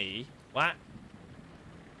the way. What?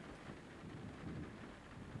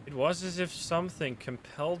 It was as if something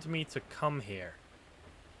compelled me to come here.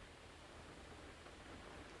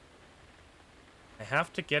 I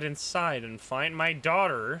have to get inside and find my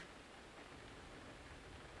daughter.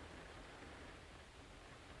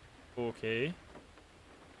 Okay.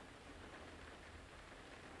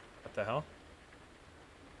 What the hell?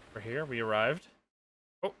 We're here. We arrived.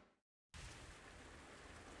 Oh.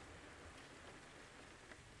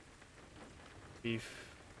 We've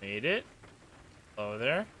made it. Hello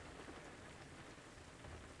there.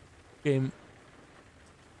 Game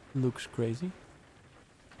looks crazy.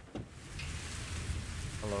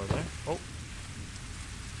 Hello there. Oh.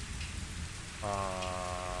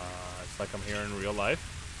 It's like I'm here in real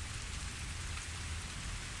life.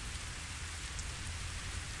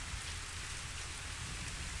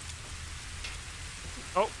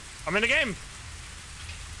 Oh, I'm in the game.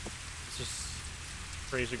 It's just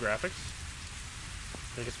crazy graphics.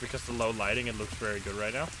 I think it's because of the low lighting. It looks very good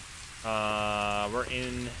right now. We're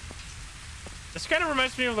in... This kind of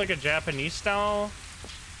reminds me of like a Japanese style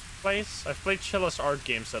place. I've played Chilla's art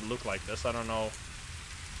games that look like this. I don't know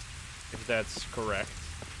if that's correct.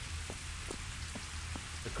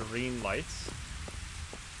 The green lights.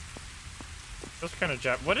 Those kind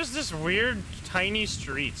of what is this weird tiny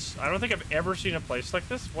streets? I don't think I've ever seen a place like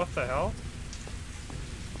this. What the hell?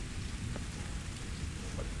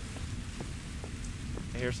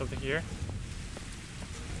 I hear something here.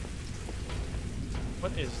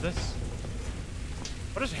 What is this?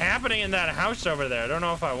 What is happening in that house over there? I don't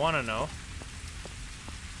know if I want to know.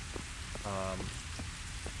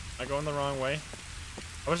 Am I going the wrong way?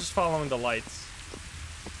 I was just following the lights.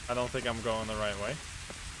 I don't think I'm going the right way.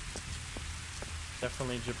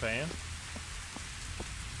 Definitely Japan. I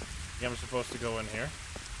think I'm supposed to go in here.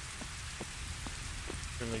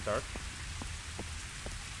 Extremely dark.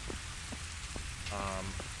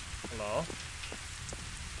 Hello?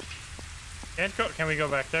 Can't go. Can we go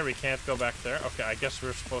back there? We can't go back there. Okay, I guess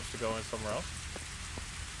we're supposed to go in somewhere else.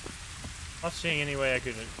 Not seeing any way I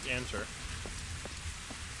could enter.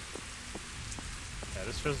 Yeah,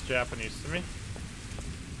 this feels Japanese to me.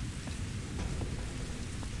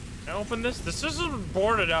 Can I open this? This isn't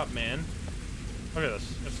boarded up, man. Look at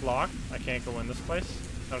this. It's locked. I can't go in this place.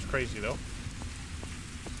 That was crazy, though.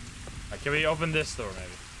 Can we open this door,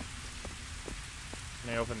 maybe?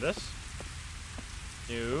 Can I open this?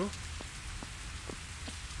 No.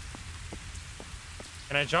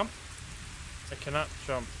 Can I jump? I cannot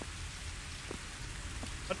jump.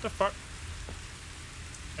 What the fuck?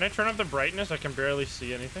 Can I turn up the brightness? I can barely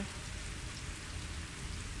see anything.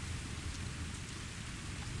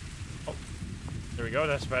 Oh. There we go.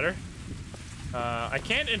 That's better. I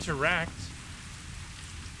can't interact.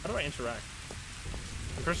 How do I interact?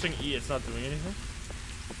 I'm pressing E. It's not doing anything.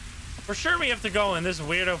 For sure we have to go in this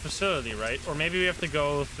weirdo facility, right? Or maybe we have to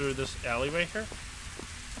go through this alleyway here.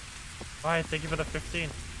 Alright, thank you for the 15.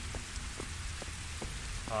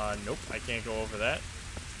 Nope, I can't go over that.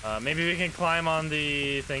 Maybe we can climb on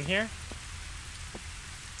the thing here.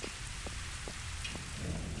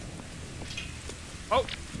 Oh!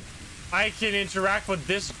 I can interact with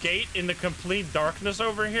this gate in the complete darkness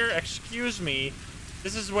over here. Excuse me.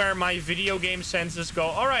 This is where my video game senses go,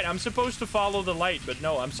 alright, I'm supposed to follow the light, but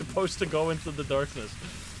no, I'm supposed to go into the darkness.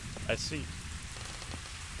 I see.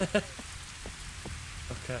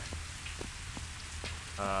 Okay.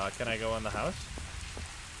 Can I go in the house?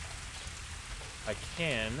 I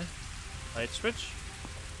can. Light switch.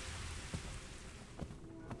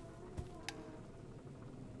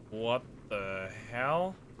 What the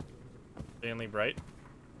hell? Insanely bright.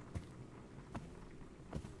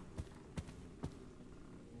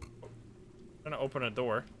 I'm trying to open a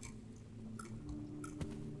door.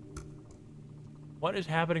 What is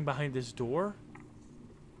happening behind this door?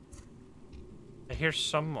 I hear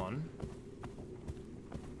someone.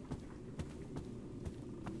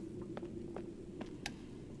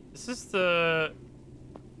 This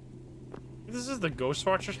is the Ghost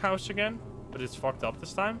Watcher's house again, but it's fucked up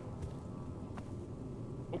this time.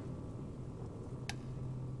 Oh.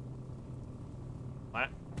 What?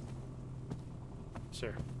 What's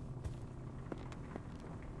here?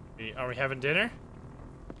 Are we having dinner?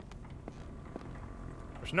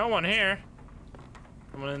 There's no one here.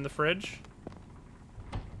 Someone in the fridge.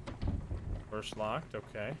 Door's locked,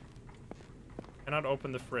 okay. Cannot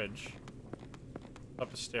open the fridge. Up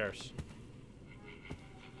the stairs.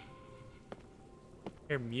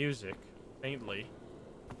 Hear music, faintly.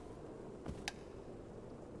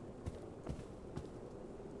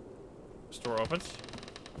 This door opens.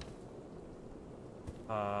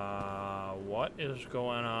 What is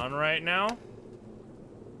going on right now?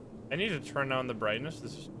 I need to turn down the brightness.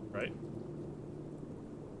 This is right.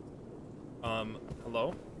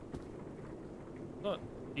 Hello? Look,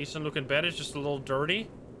 decent looking bed. It's just a little dirty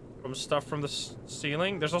from stuff from the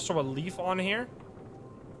ceiling. There's also a leaf on here.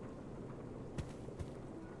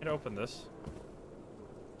 Can't open this.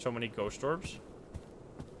 So many ghost orbs.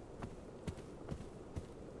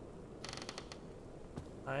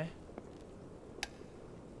 Hi.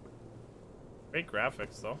 Great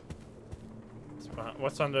graphics, though.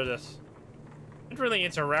 What's under this? Didn't really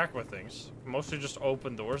interact with things. Mostly just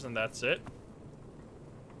open doors and that's it.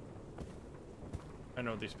 I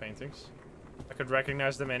know these paintings. I could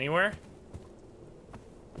recognize them anywhere.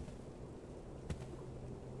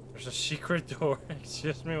 There's a secret door.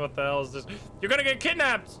 Excuse me, what the hell is this? You're gonna get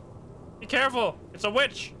kidnapped! Be careful! It's a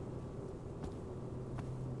witch!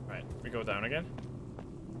 Alright, we go down again.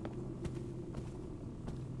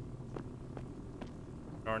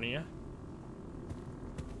 Narnia.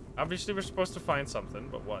 Obviously we're supposed to find something,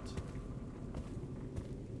 but what?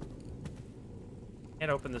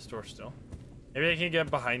 Can't open this door still. Maybe I can get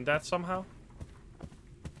behind that somehow?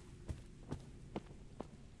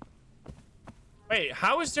 Wait,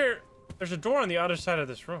 how is there... There's a door on the other side of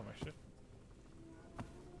this room, actually.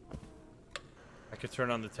 I could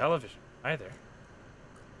turn on the television. Hi there.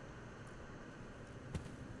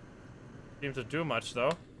 Seems to do much,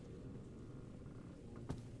 though.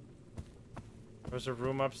 There's a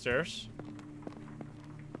room upstairs.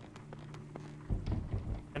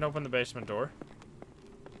 And open the basement door.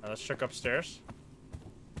 Now let's check upstairs.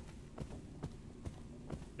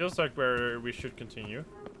 Feels like where we should continue.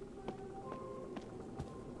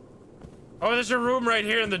 Oh, there's a room right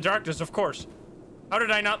here in the darkness, of course. How did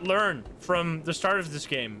I not learn from the start of this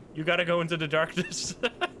game? You gotta go into the darkness.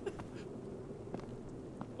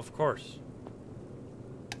 Of course.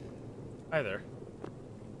 Hi there.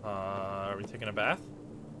 Are we taking a bath?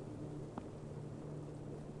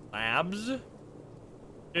 Labs?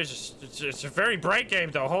 Jesus, it's a very bright game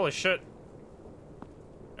though, holy shit.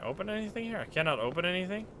 Can I open anything here? I cannot open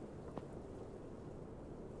anything?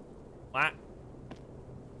 What?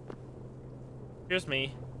 Excuse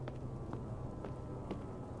me.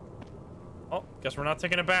 Oh, guess we're not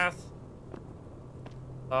taking a bath.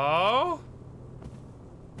 Oh?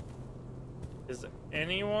 Is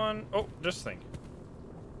anyone... Oh, this thing.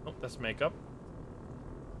 Oh, that's makeup.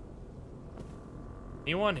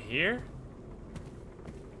 Anyone here?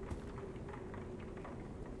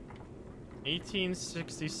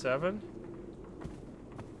 1867?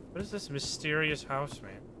 What is this mysterious house,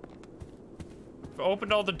 man? I've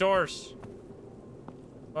opened all the doors.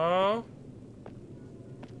 Oh?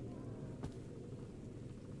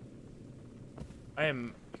 I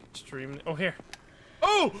am extremely... Oh, here.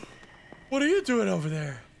 Oh! What are you doing over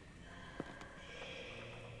there?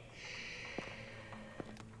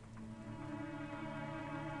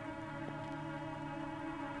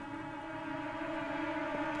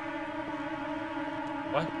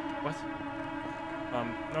 What? What?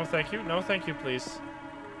 No thank you. No thank you, please.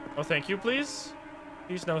 No thank you, please.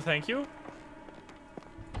 Please, no thank you.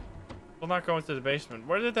 We'll not go into the basement.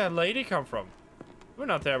 Where did that lady come from? We were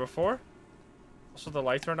not there before. Also, the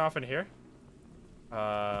light turned off in here.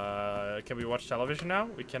 Can we watch television now?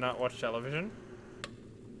 We cannot watch television.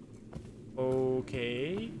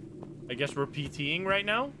 Okay. I guess we're PTing right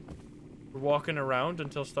now. We're walking around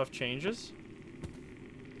until stuff changes.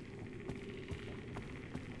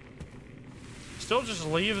 Still just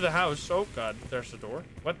leave the house. Oh god, there's the door.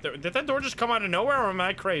 What? Did that door just come out of nowhere, or am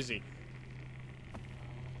I crazy?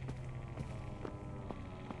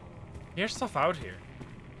 Here's stuff out here.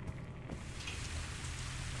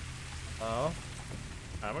 Oh.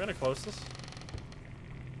 I'm gonna close this.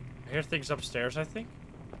 I hear things upstairs, I think.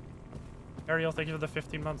 Ariel, thank you for the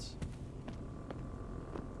 15 months.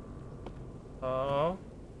 Oh.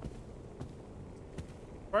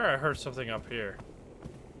 Where I heard something up here.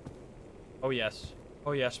 Oh, yes.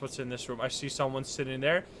 Oh, yes, what's in this room? I see someone sitting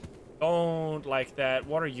there. Don't like that.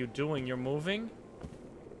 What are you doing? You're moving?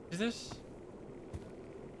 Is this?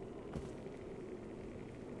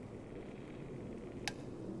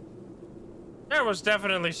 There was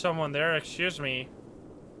definitely someone there. Excuse me.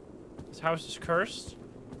 This house is cursed.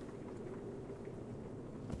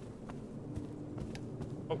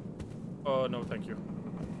 Oh. Oh, no, thank you.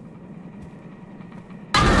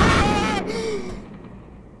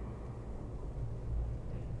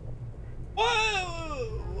 What?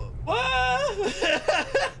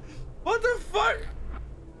 What the fuck?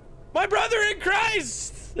 My brother in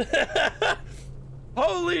Christ!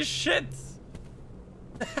 Holy shit!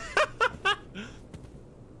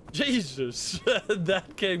 Jesus,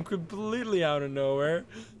 that came completely out of nowhere.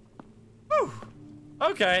 Whew.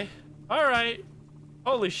 Okay, all right.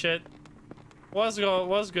 Holy shit. Was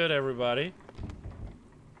good, everybody.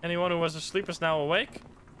 Anyone who was asleep is now awake.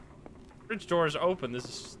 Fridge door is open. This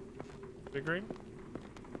is big green.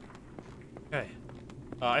 Okay.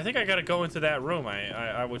 I think I gotta go into that room.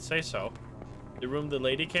 I would say so. The room the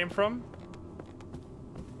lady came from.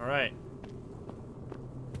 All right.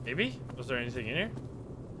 Maybe? Was there anything in here?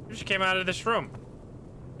 You just came out of this room.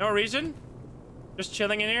 No reason? Just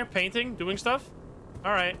chilling in here, painting, doing stuff?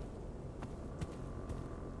 Alright.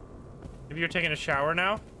 Maybe you're taking a shower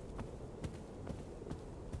now?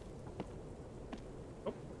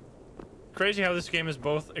 Oh. Crazy how this game is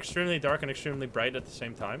both extremely dark and extremely bright at the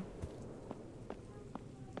same time.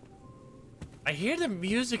 I hear the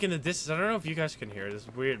music in the distance. I don't know if you guys can hear it. It's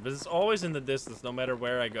weird, but it's always in the distance no matter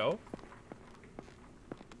where I go.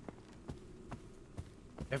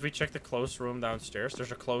 Have we checked the closed room downstairs?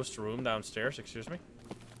 There's a closed room downstairs, excuse me.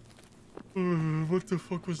 What the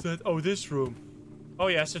fuck was that? Oh, this room. Oh,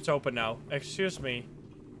 yes, it's open now. Excuse me.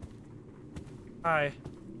 Hi.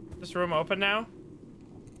 This room open now?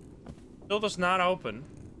 Still does not open.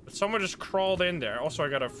 But someone just crawled in there. Also, I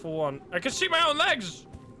got a full-on... I can see my own legs!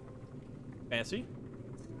 Fancy.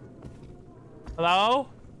 Hello?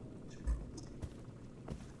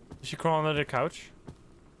 Is she crawling under the couch?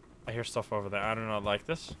 I hear stuff over there. I do not like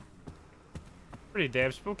this. Pretty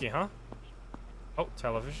damn spooky, huh? Oh,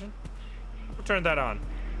 television. Who turned that on?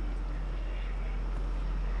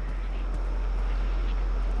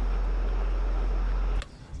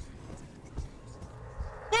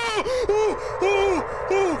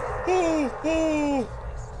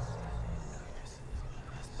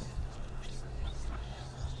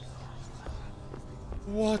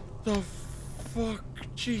 What the fuck?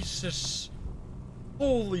 Jesus.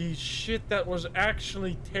 Holy shit, that was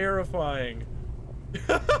actually terrifying.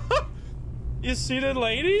 You see the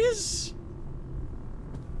ladies?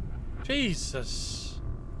 Jesus.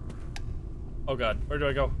 Oh god, where do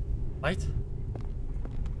I go? Light?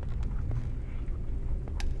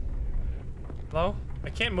 Hello? I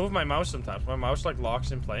can't move my mouse sometimes. My mouse like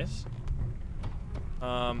locks in place.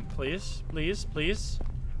 Please, please, please.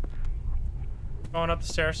 Going up the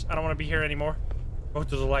stairs. I don't want to be here anymore. Go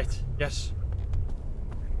to the light. Yes.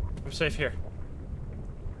 I'm safe here.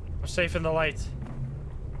 I'm safe in the light.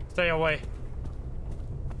 Stay away.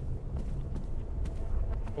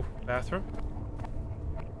 Oh, bathroom.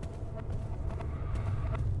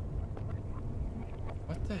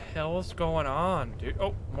 What the hell is going on, dude?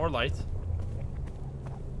 Oh, more light.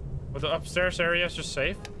 Well, the upstairs area is just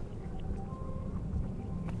safe.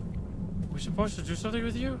 Are we supposed to do something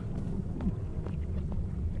with you?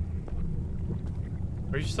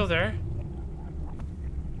 Are you still there?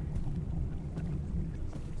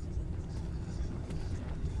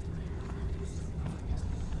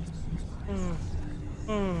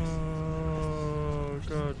 Oh,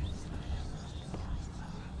 God.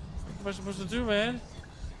 What am I supposed to do, man?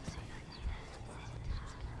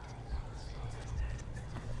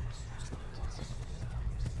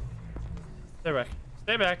 Stay back.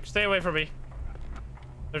 Stay back. Stay away from me.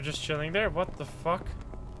 They're just chilling there. What the fuck?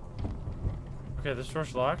 Okay, this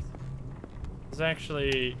door's locked. It's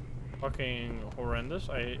actually fucking horrendous.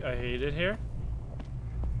 I hate it here.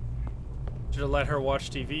 Should have let her watch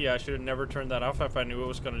TV. I should have never turned that off if I knew it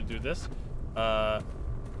was going to do this. Over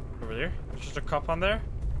there. There's just a cup on there.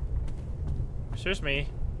 Excuse me.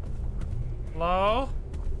 Hello?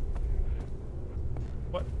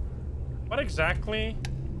 What exactly?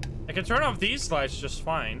 I can turn off these lights just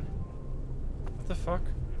fine. What the fuck?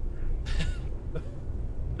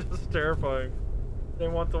 This is terrifying. They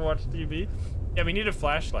want to watch TV? Yeah, we needed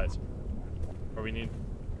flashlights. Or we need...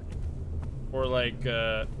 Or like,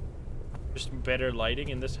 just better lighting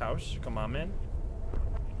in this house. Come on, man.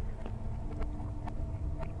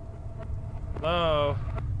 Hello?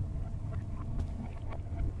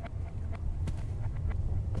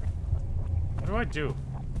 What do I do?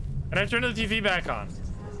 Can I turn the TV back on?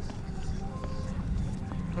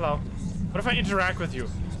 Hello? What if I interact with you?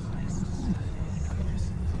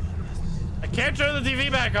 I can't turn the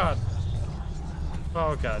TV back on!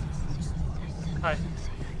 Oh, God. Hi.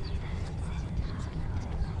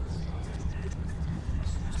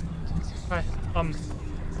 Hi.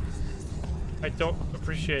 I don't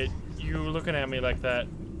appreciate you looking at me like that.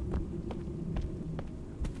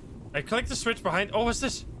 I clicked the switch behind. Oh, what's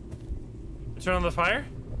this? Turn on the fire?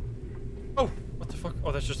 Oh, what the fuck?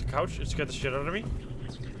 Oh, that's just a couch. It scared the shit out of me.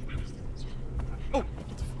 Oh,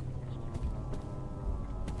 what the fuck?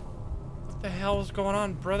 What the hell is going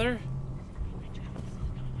on, brother?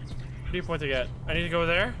 What are you pointing at? I need to go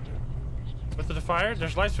there? Go to the fire?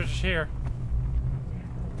 There's light switches here.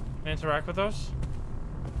 Can I interact with those?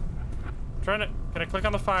 I'm trying to... Can I click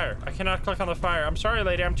on the fire? I cannot click on the fire. I'm sorry,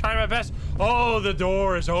 lady. I'm trying my best. Oh, the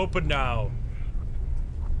door is open now.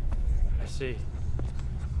 I see.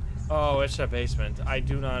 Oh, it's a basement. I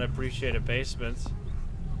do not appreciate a basement.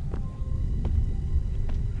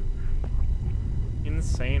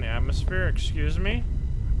 Insane atmosphere. Excuse me?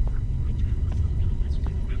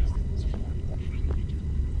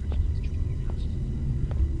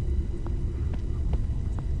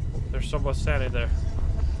 There's someone standing there.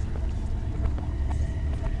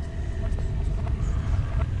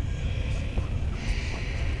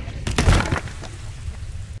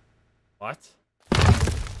 What?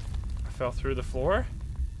 I fell through the floor?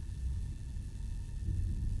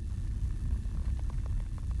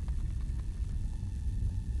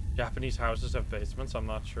 Japanese houses have basements, I'm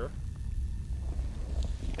not sure.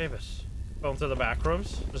 Davis. Fell into the back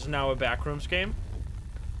rooms. This is now a backrooms game.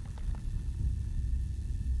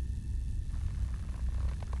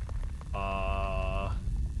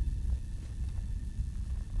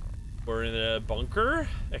 We're in a bunker?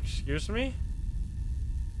 Excuse me?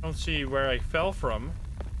 I don't see where I fell from.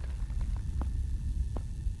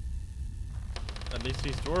 At least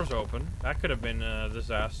these doors open. That could have been a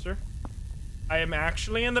disaster. I am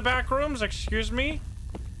actually in the back rooms? Excuse me?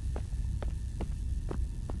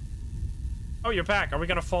 Oh, you're back. Are we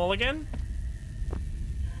gonna fall again?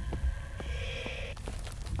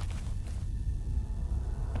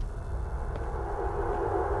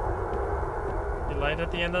 You light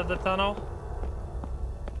at the end of the tunnel?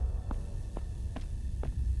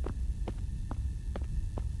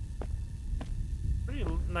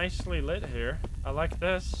 Nicely lit here. I like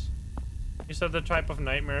this. You said the type of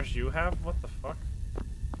nightmares you have? What the fuck?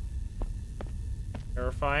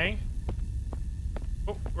 Terrifying.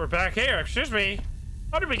 Oh, we're back here. Excuse me.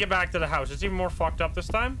 How did we get back to the house? It's even more fucked up this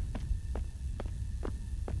time.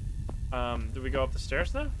 Do we go up the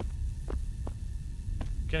stairs now? It's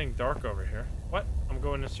getting dark over here. What? I'm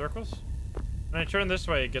going in circles? When I turn this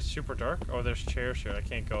way, it gets super dark. Oh, there's chairs here. I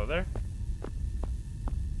can't go there.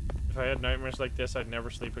 If I had nightmares like this, I'd never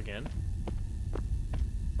sleep again.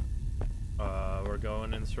 We're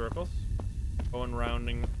going in circles. Going round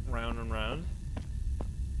and round.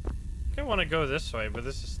 I think I want to go this way, but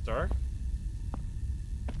this is dark.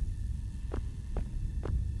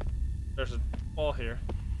 There's a wall here.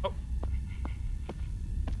 Oh.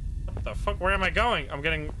 What the fuck? Where am I going? I'm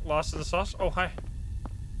getting lost in the sauce. Oh, hi.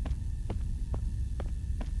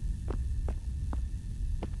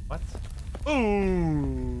 What?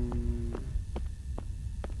 Ooh.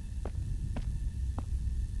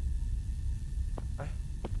 Hi.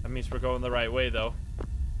 That means we're going the right way, though.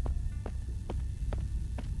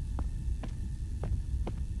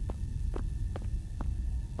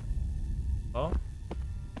 Oh?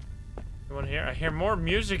 Anyone here? I hear more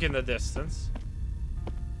music in the distance.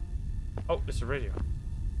 Oh, it's a radio.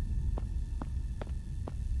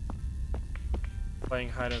 Playing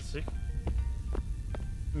hide and seek.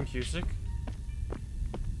 Music.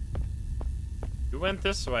 You went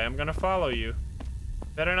this way. I'm gonna follow you.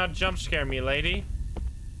 Better not jump scare me, lady.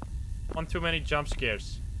 One too many jump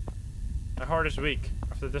scares. My heart is weak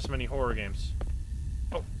after this many horror games.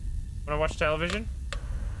 Oh, wanna watch television?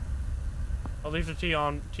 I'll leave the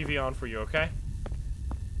TV on for you, okay?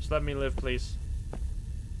 Just let me live, please.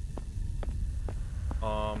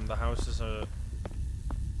 The house is a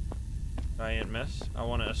giant mess. I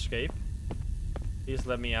want to escape. Please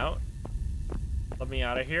let me out. Let me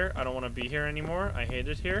out of here. I don't want to be here anymore. I hate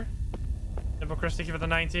it here. Simple Chris, thank you for the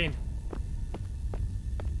 19.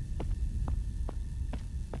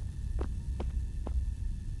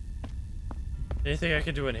 Anything I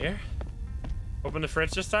can do in here? Open the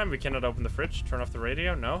fridge this time? We cannot open the fridge. Turn off the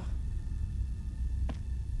radio? No.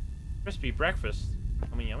 Crispy breakfast.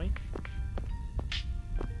 Yummy, yummy.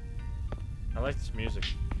 I like this music.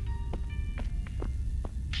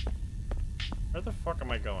 Where the fuck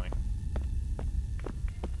am I going?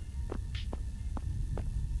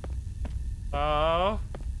 Oh.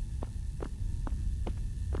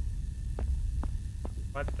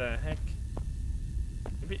 What the heck?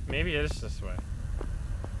 Maybe it is this way.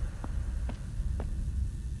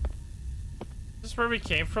 Is this where we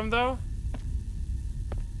came from, though?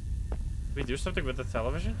 Did we do something with the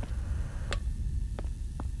television?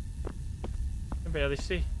 I can barely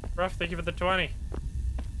see. Ruff, thank you for the 20.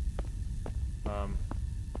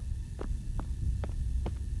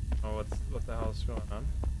 Oh, what the hell is going on?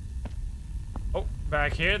 Oh,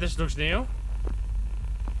 back here. This looks new.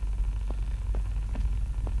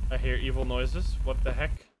 I hear evil noises. What the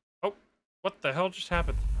heck? Oh, what the hell just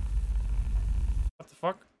happened? What the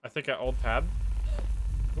fuck? I think I old tab.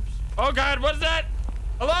 Oops. Oh god, what's that?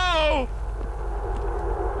 Hello?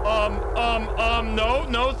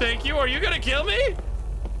 No, thank you. Are you gonna kill me?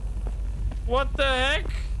 What the heck?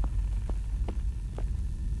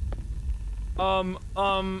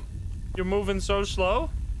 You're moving so slow.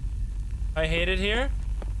 I hate it here.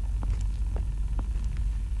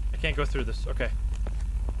 I can't go through this. Okay.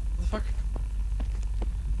 What the fuck?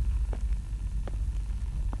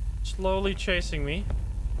 Slowly chasing me.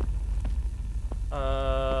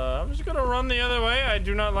 I'm just gonna run the other way. I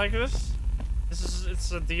do not like this.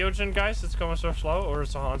 It's a Diogen, guys. It's going so slow. Or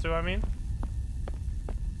it's a Hantu, I mean.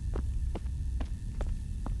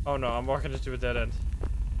 Oh no, I'm walking into a dead end.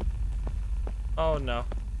 Oh no.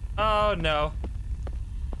 Oh no.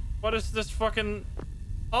 What is this fucking...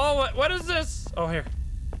 Oh, what is this? Oh, here.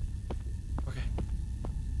 Okay.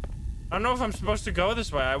 I don't know if I'm supposed to go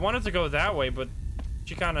this way. I wanted to go that way, but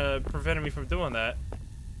she kind of prevented me from doing that.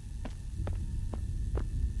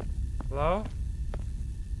 Hello?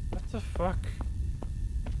 What the fuck?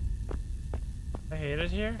 I hate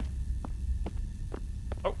it here.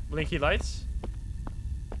 Oh, blinky lights.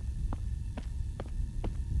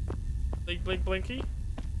 Blink, blink, blinky.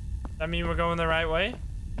 That mean we're going the right way?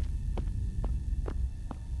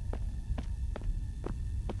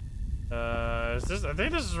 Is this? I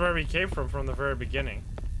think this is where we came from the very beginning.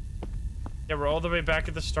 Yeah, we're all the way back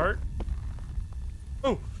at the start.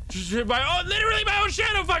 Oh, literally my own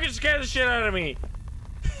shadow fucking scared the shit out of me.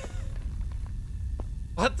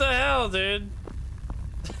 What the hell, dude?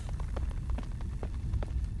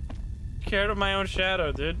 Scared of my own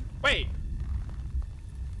shadow, dude. Wait.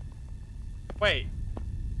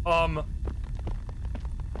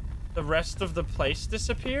 The rest of the place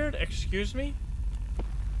disappeared? Excuse me?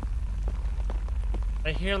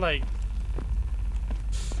 I hear like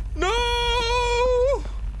No!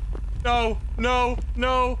 No, no,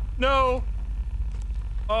 no, no.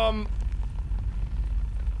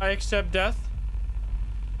 I accept death.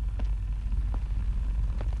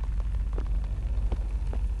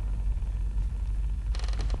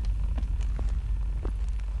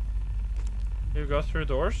 You go through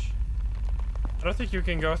doors? I don't think you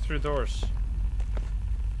can go through doors.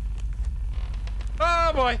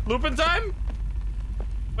 Oh boy, looping time?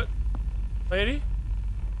 What? Lady?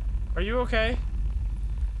 Are you okay?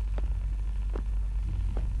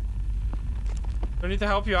 Do I need to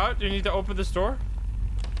help you out? Do you need to open this door?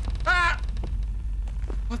 Ah!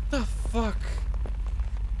 What the fuck?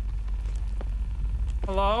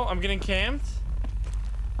 Hello? I'm getting camped?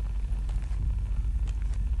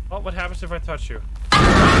 Well, what happens if I touch you?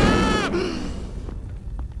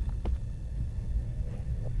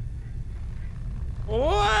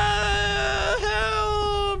 What the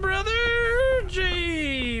hell, brother?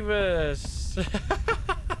 Jeebus.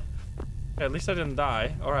 At least I didn't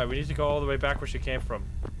die. Alright, we need to go all the way back where she came from.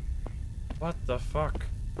 What the fuck?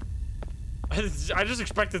 I just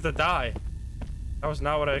expected to die. That was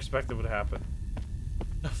not what I expected would happen.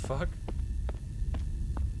 The fuck?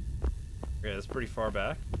 Okay, that's pretty far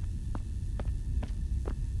back.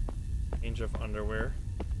 Change of underwear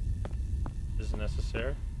is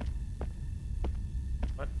necessary.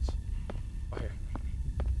 What? Oh, here.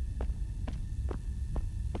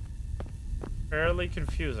 Fairly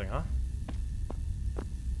confusing, huh?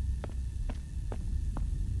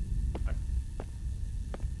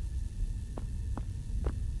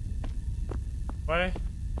 Way?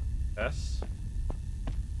 Yes.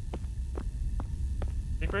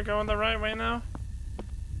 Think we're going the right way now?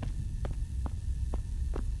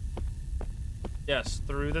 Yes,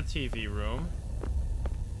 through the TV room.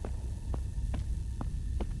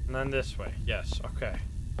 And then this way. Yes, okay.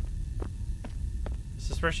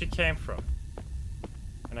 This is where she came from.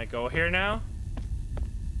 Can I go here now?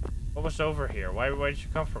 What was over here? Why did you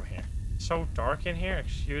come from here? It's so dark in here.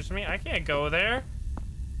 Excuse me? I can't go there.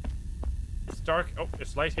 It's dark. Oh,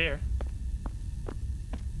 it's light here.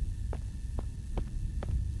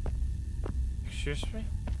 Excuse me?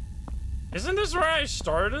 Isn't this where I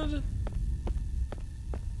started?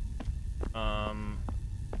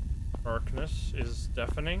 Darkness is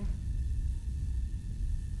deafening.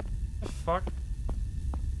 The fuck?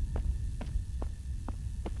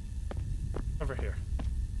 Over here.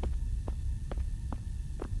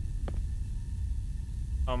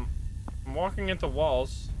 I'm walking into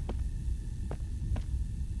walls.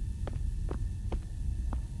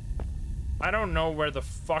 I don't know where the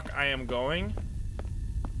fuck I am going.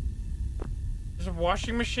 There's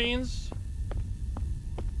washing machines?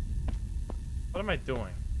 What am I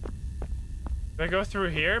doing? Do I go through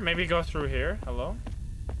here? Maybe go through here. Hello?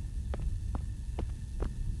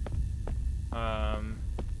 I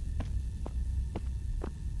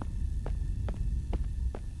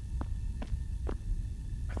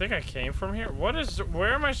think I came from here. What is...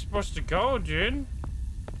 Where am I supposed to go, dude?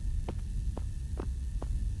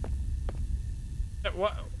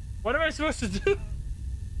 What am I supposed to do?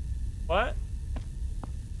 What?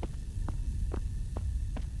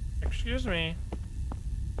 Excuse me.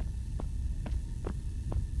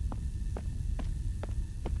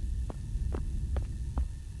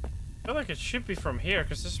 I feel like it should be from here,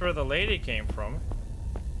 because this is where the lady came from.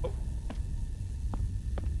 Oh.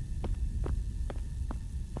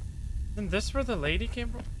 Isn't this where the lady came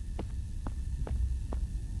from?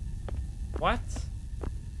 What?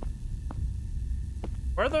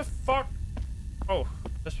 Where the fuck? Oh,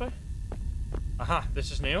 this way? Aha,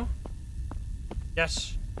 this is new?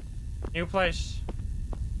 Yes. New place.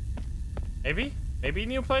 Maybe? Maybe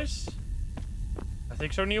new place? I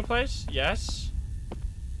think so, new place? Yes.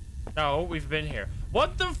 No, we've been here.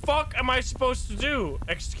 What the fuck am I supposed to do?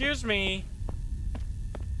 Excuse me.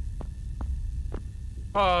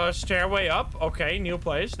 Stairway up? Okay, new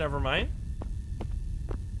place, never mind.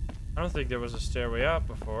 I don't think there was a stairway up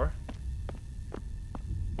before.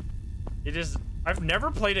 It is... I've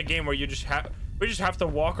never played a game where you just have... We just have to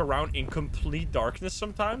walk around in complete darkness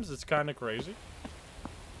sometimes. It's kind of crazy.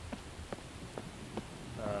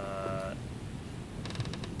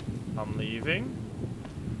 I'm leaving.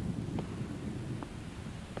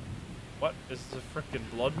 What is the frickin'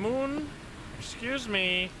 blood moon? Excuse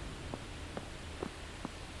me.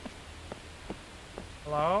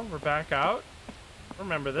 Hello? We're back out.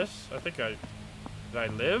 Remember this. I think I... Did I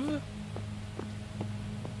live?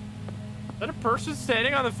 Is that a person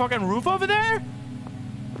standing on the fucking roof over there?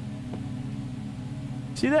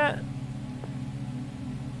 See that?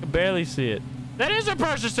 I can barely see it. That is a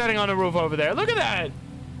person standing on the roof over there. Look at that.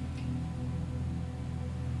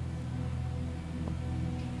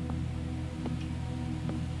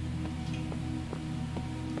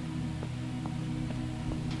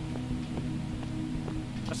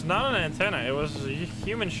 was not an antenna. It was a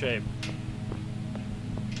human shape.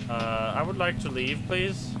 I would like to leave,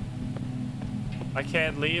 please. I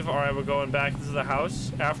can't leave or I will go back into the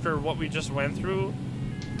house. After what we just went through,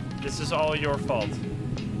 this is all your fault.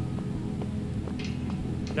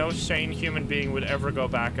 No sane human being would ever go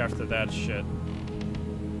back after that shit.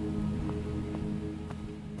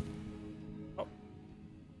 Oh.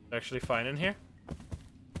 Actually fine in here.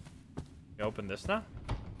 Can you open this now?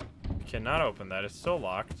 We cannot open that. It's still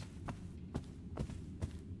locked.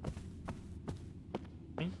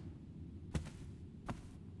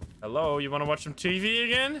 Hello, you want to watch some TV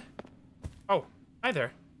again? Oh, hi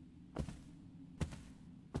there.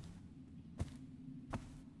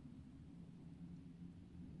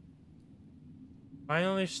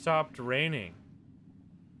 Finally stopped raining.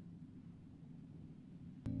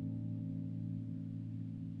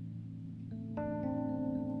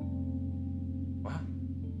 What?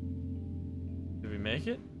 Did we make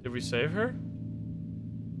it? Did we save her?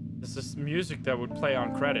 Is this music that would play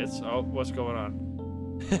on credits? Oh, what's going on?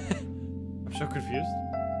 I'm so confused.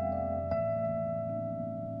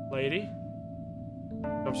 Lady?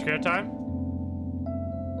 Jump scare time?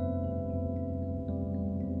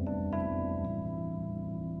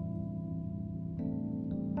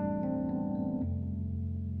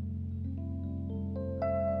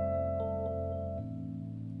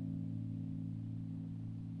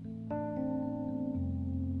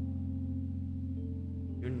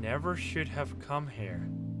 You never should have come here.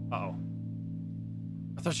 Uh-oh.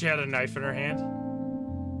 I thought she had a knife in her hand.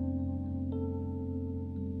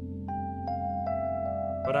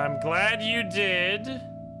 But I'm glad you did.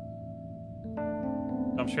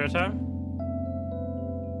 Jump scare time?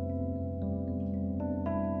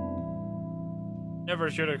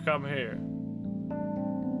 Never should have come here.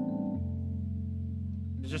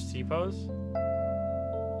 It's just T-pose?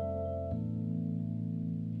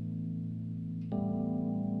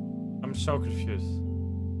 I'm so confused.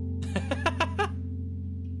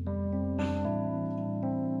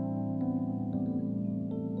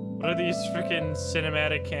 What are these freaking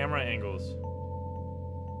cinematic camera angles?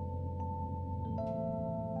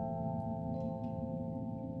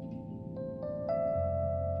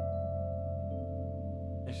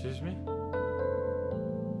 Excuse me?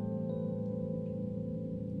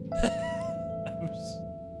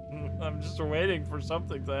 I'm just waiting for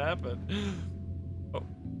something to happen. Oh.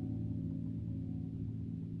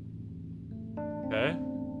 Okay.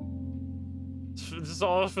 This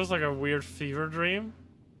all feels like a weird fever dream.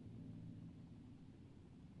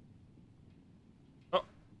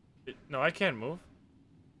 No, I can't move.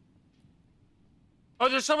 Oh,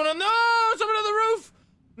 there's someone on— no! Someone on the roof!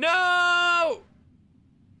 No!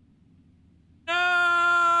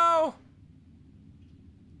 No!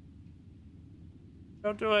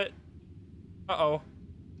 Don't do it. Uh-oh.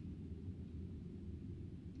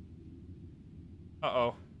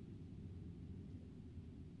 Uh-oh.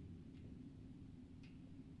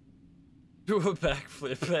 Do a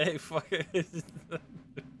backflip. Hey, fuck it.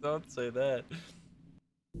 Don't say that.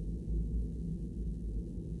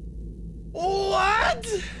 What?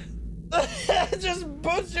 Just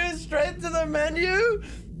push you straight to the menu?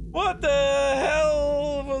 What the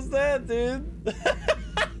hell was that, dude?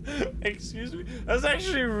 Excuse me? That's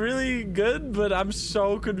actually really good, but I'm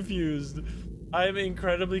so confused. I'm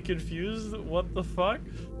incredibly confused. What the fuck?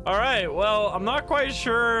 Alright, well, I'm not quite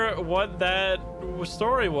sure what that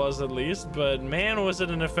story was, at least, but man, was it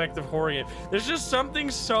an effective horror game. There's just something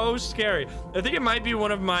so scary. I think it might be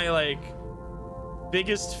one of my, like,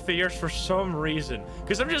 biggest fears for some reason,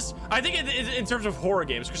 because I think in terms of horror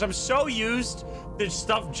games, because I'm so used to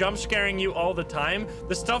stuff jump scaring you all the time.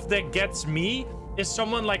 The stuff that gets me is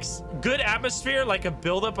someone like good atmosphere, like a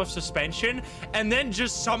buildup of suspension, and then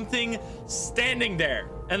just something standing there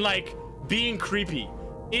and like being creepy.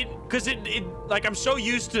 Because like I'm so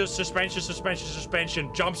used to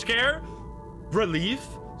suspension, jump scare, relief,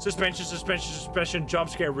 suspension, jump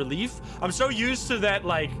scare, relief. I'm so used to that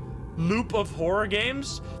like loop of horror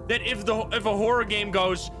games that if a horror game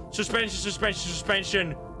goes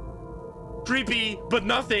suspension, creepy but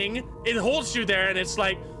nothing, it holds you there and it's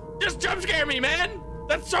like, just jump scare me, man.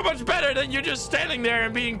 That's so much better than you just standing there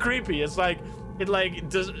and being creepy. It's like it like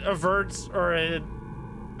averts or it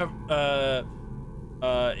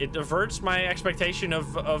it averts my expectation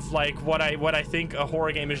of like what I think a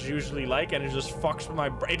horror game is usually like, and it just fucks with my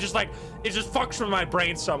brain. It just fucks with my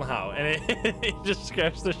brain somehow, and it just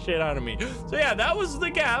scares the shit out of me. So yeah, that was The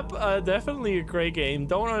Gap. Definitely a great game.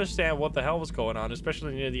 Don't understand what the hell was going on,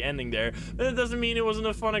 especially near the ending there. But it doesn't mean it wasn't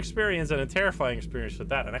a fun experience and a terrifying experience with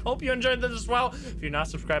that. And I hope you enjoyed this as well. If you're not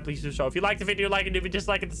subscribed, please do so. If you like the video, like it. If you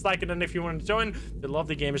dislike it, dislike it. And if you want to join the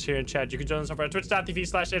lovely gamers here in chat, you can join us over at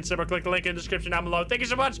twitch.tv/Insym or click the link in the description down below. Thank you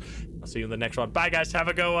so much. I'll see you in the next one. Bye, guys. Have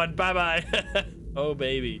a good one. Bye-bye. Oh,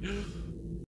 baby.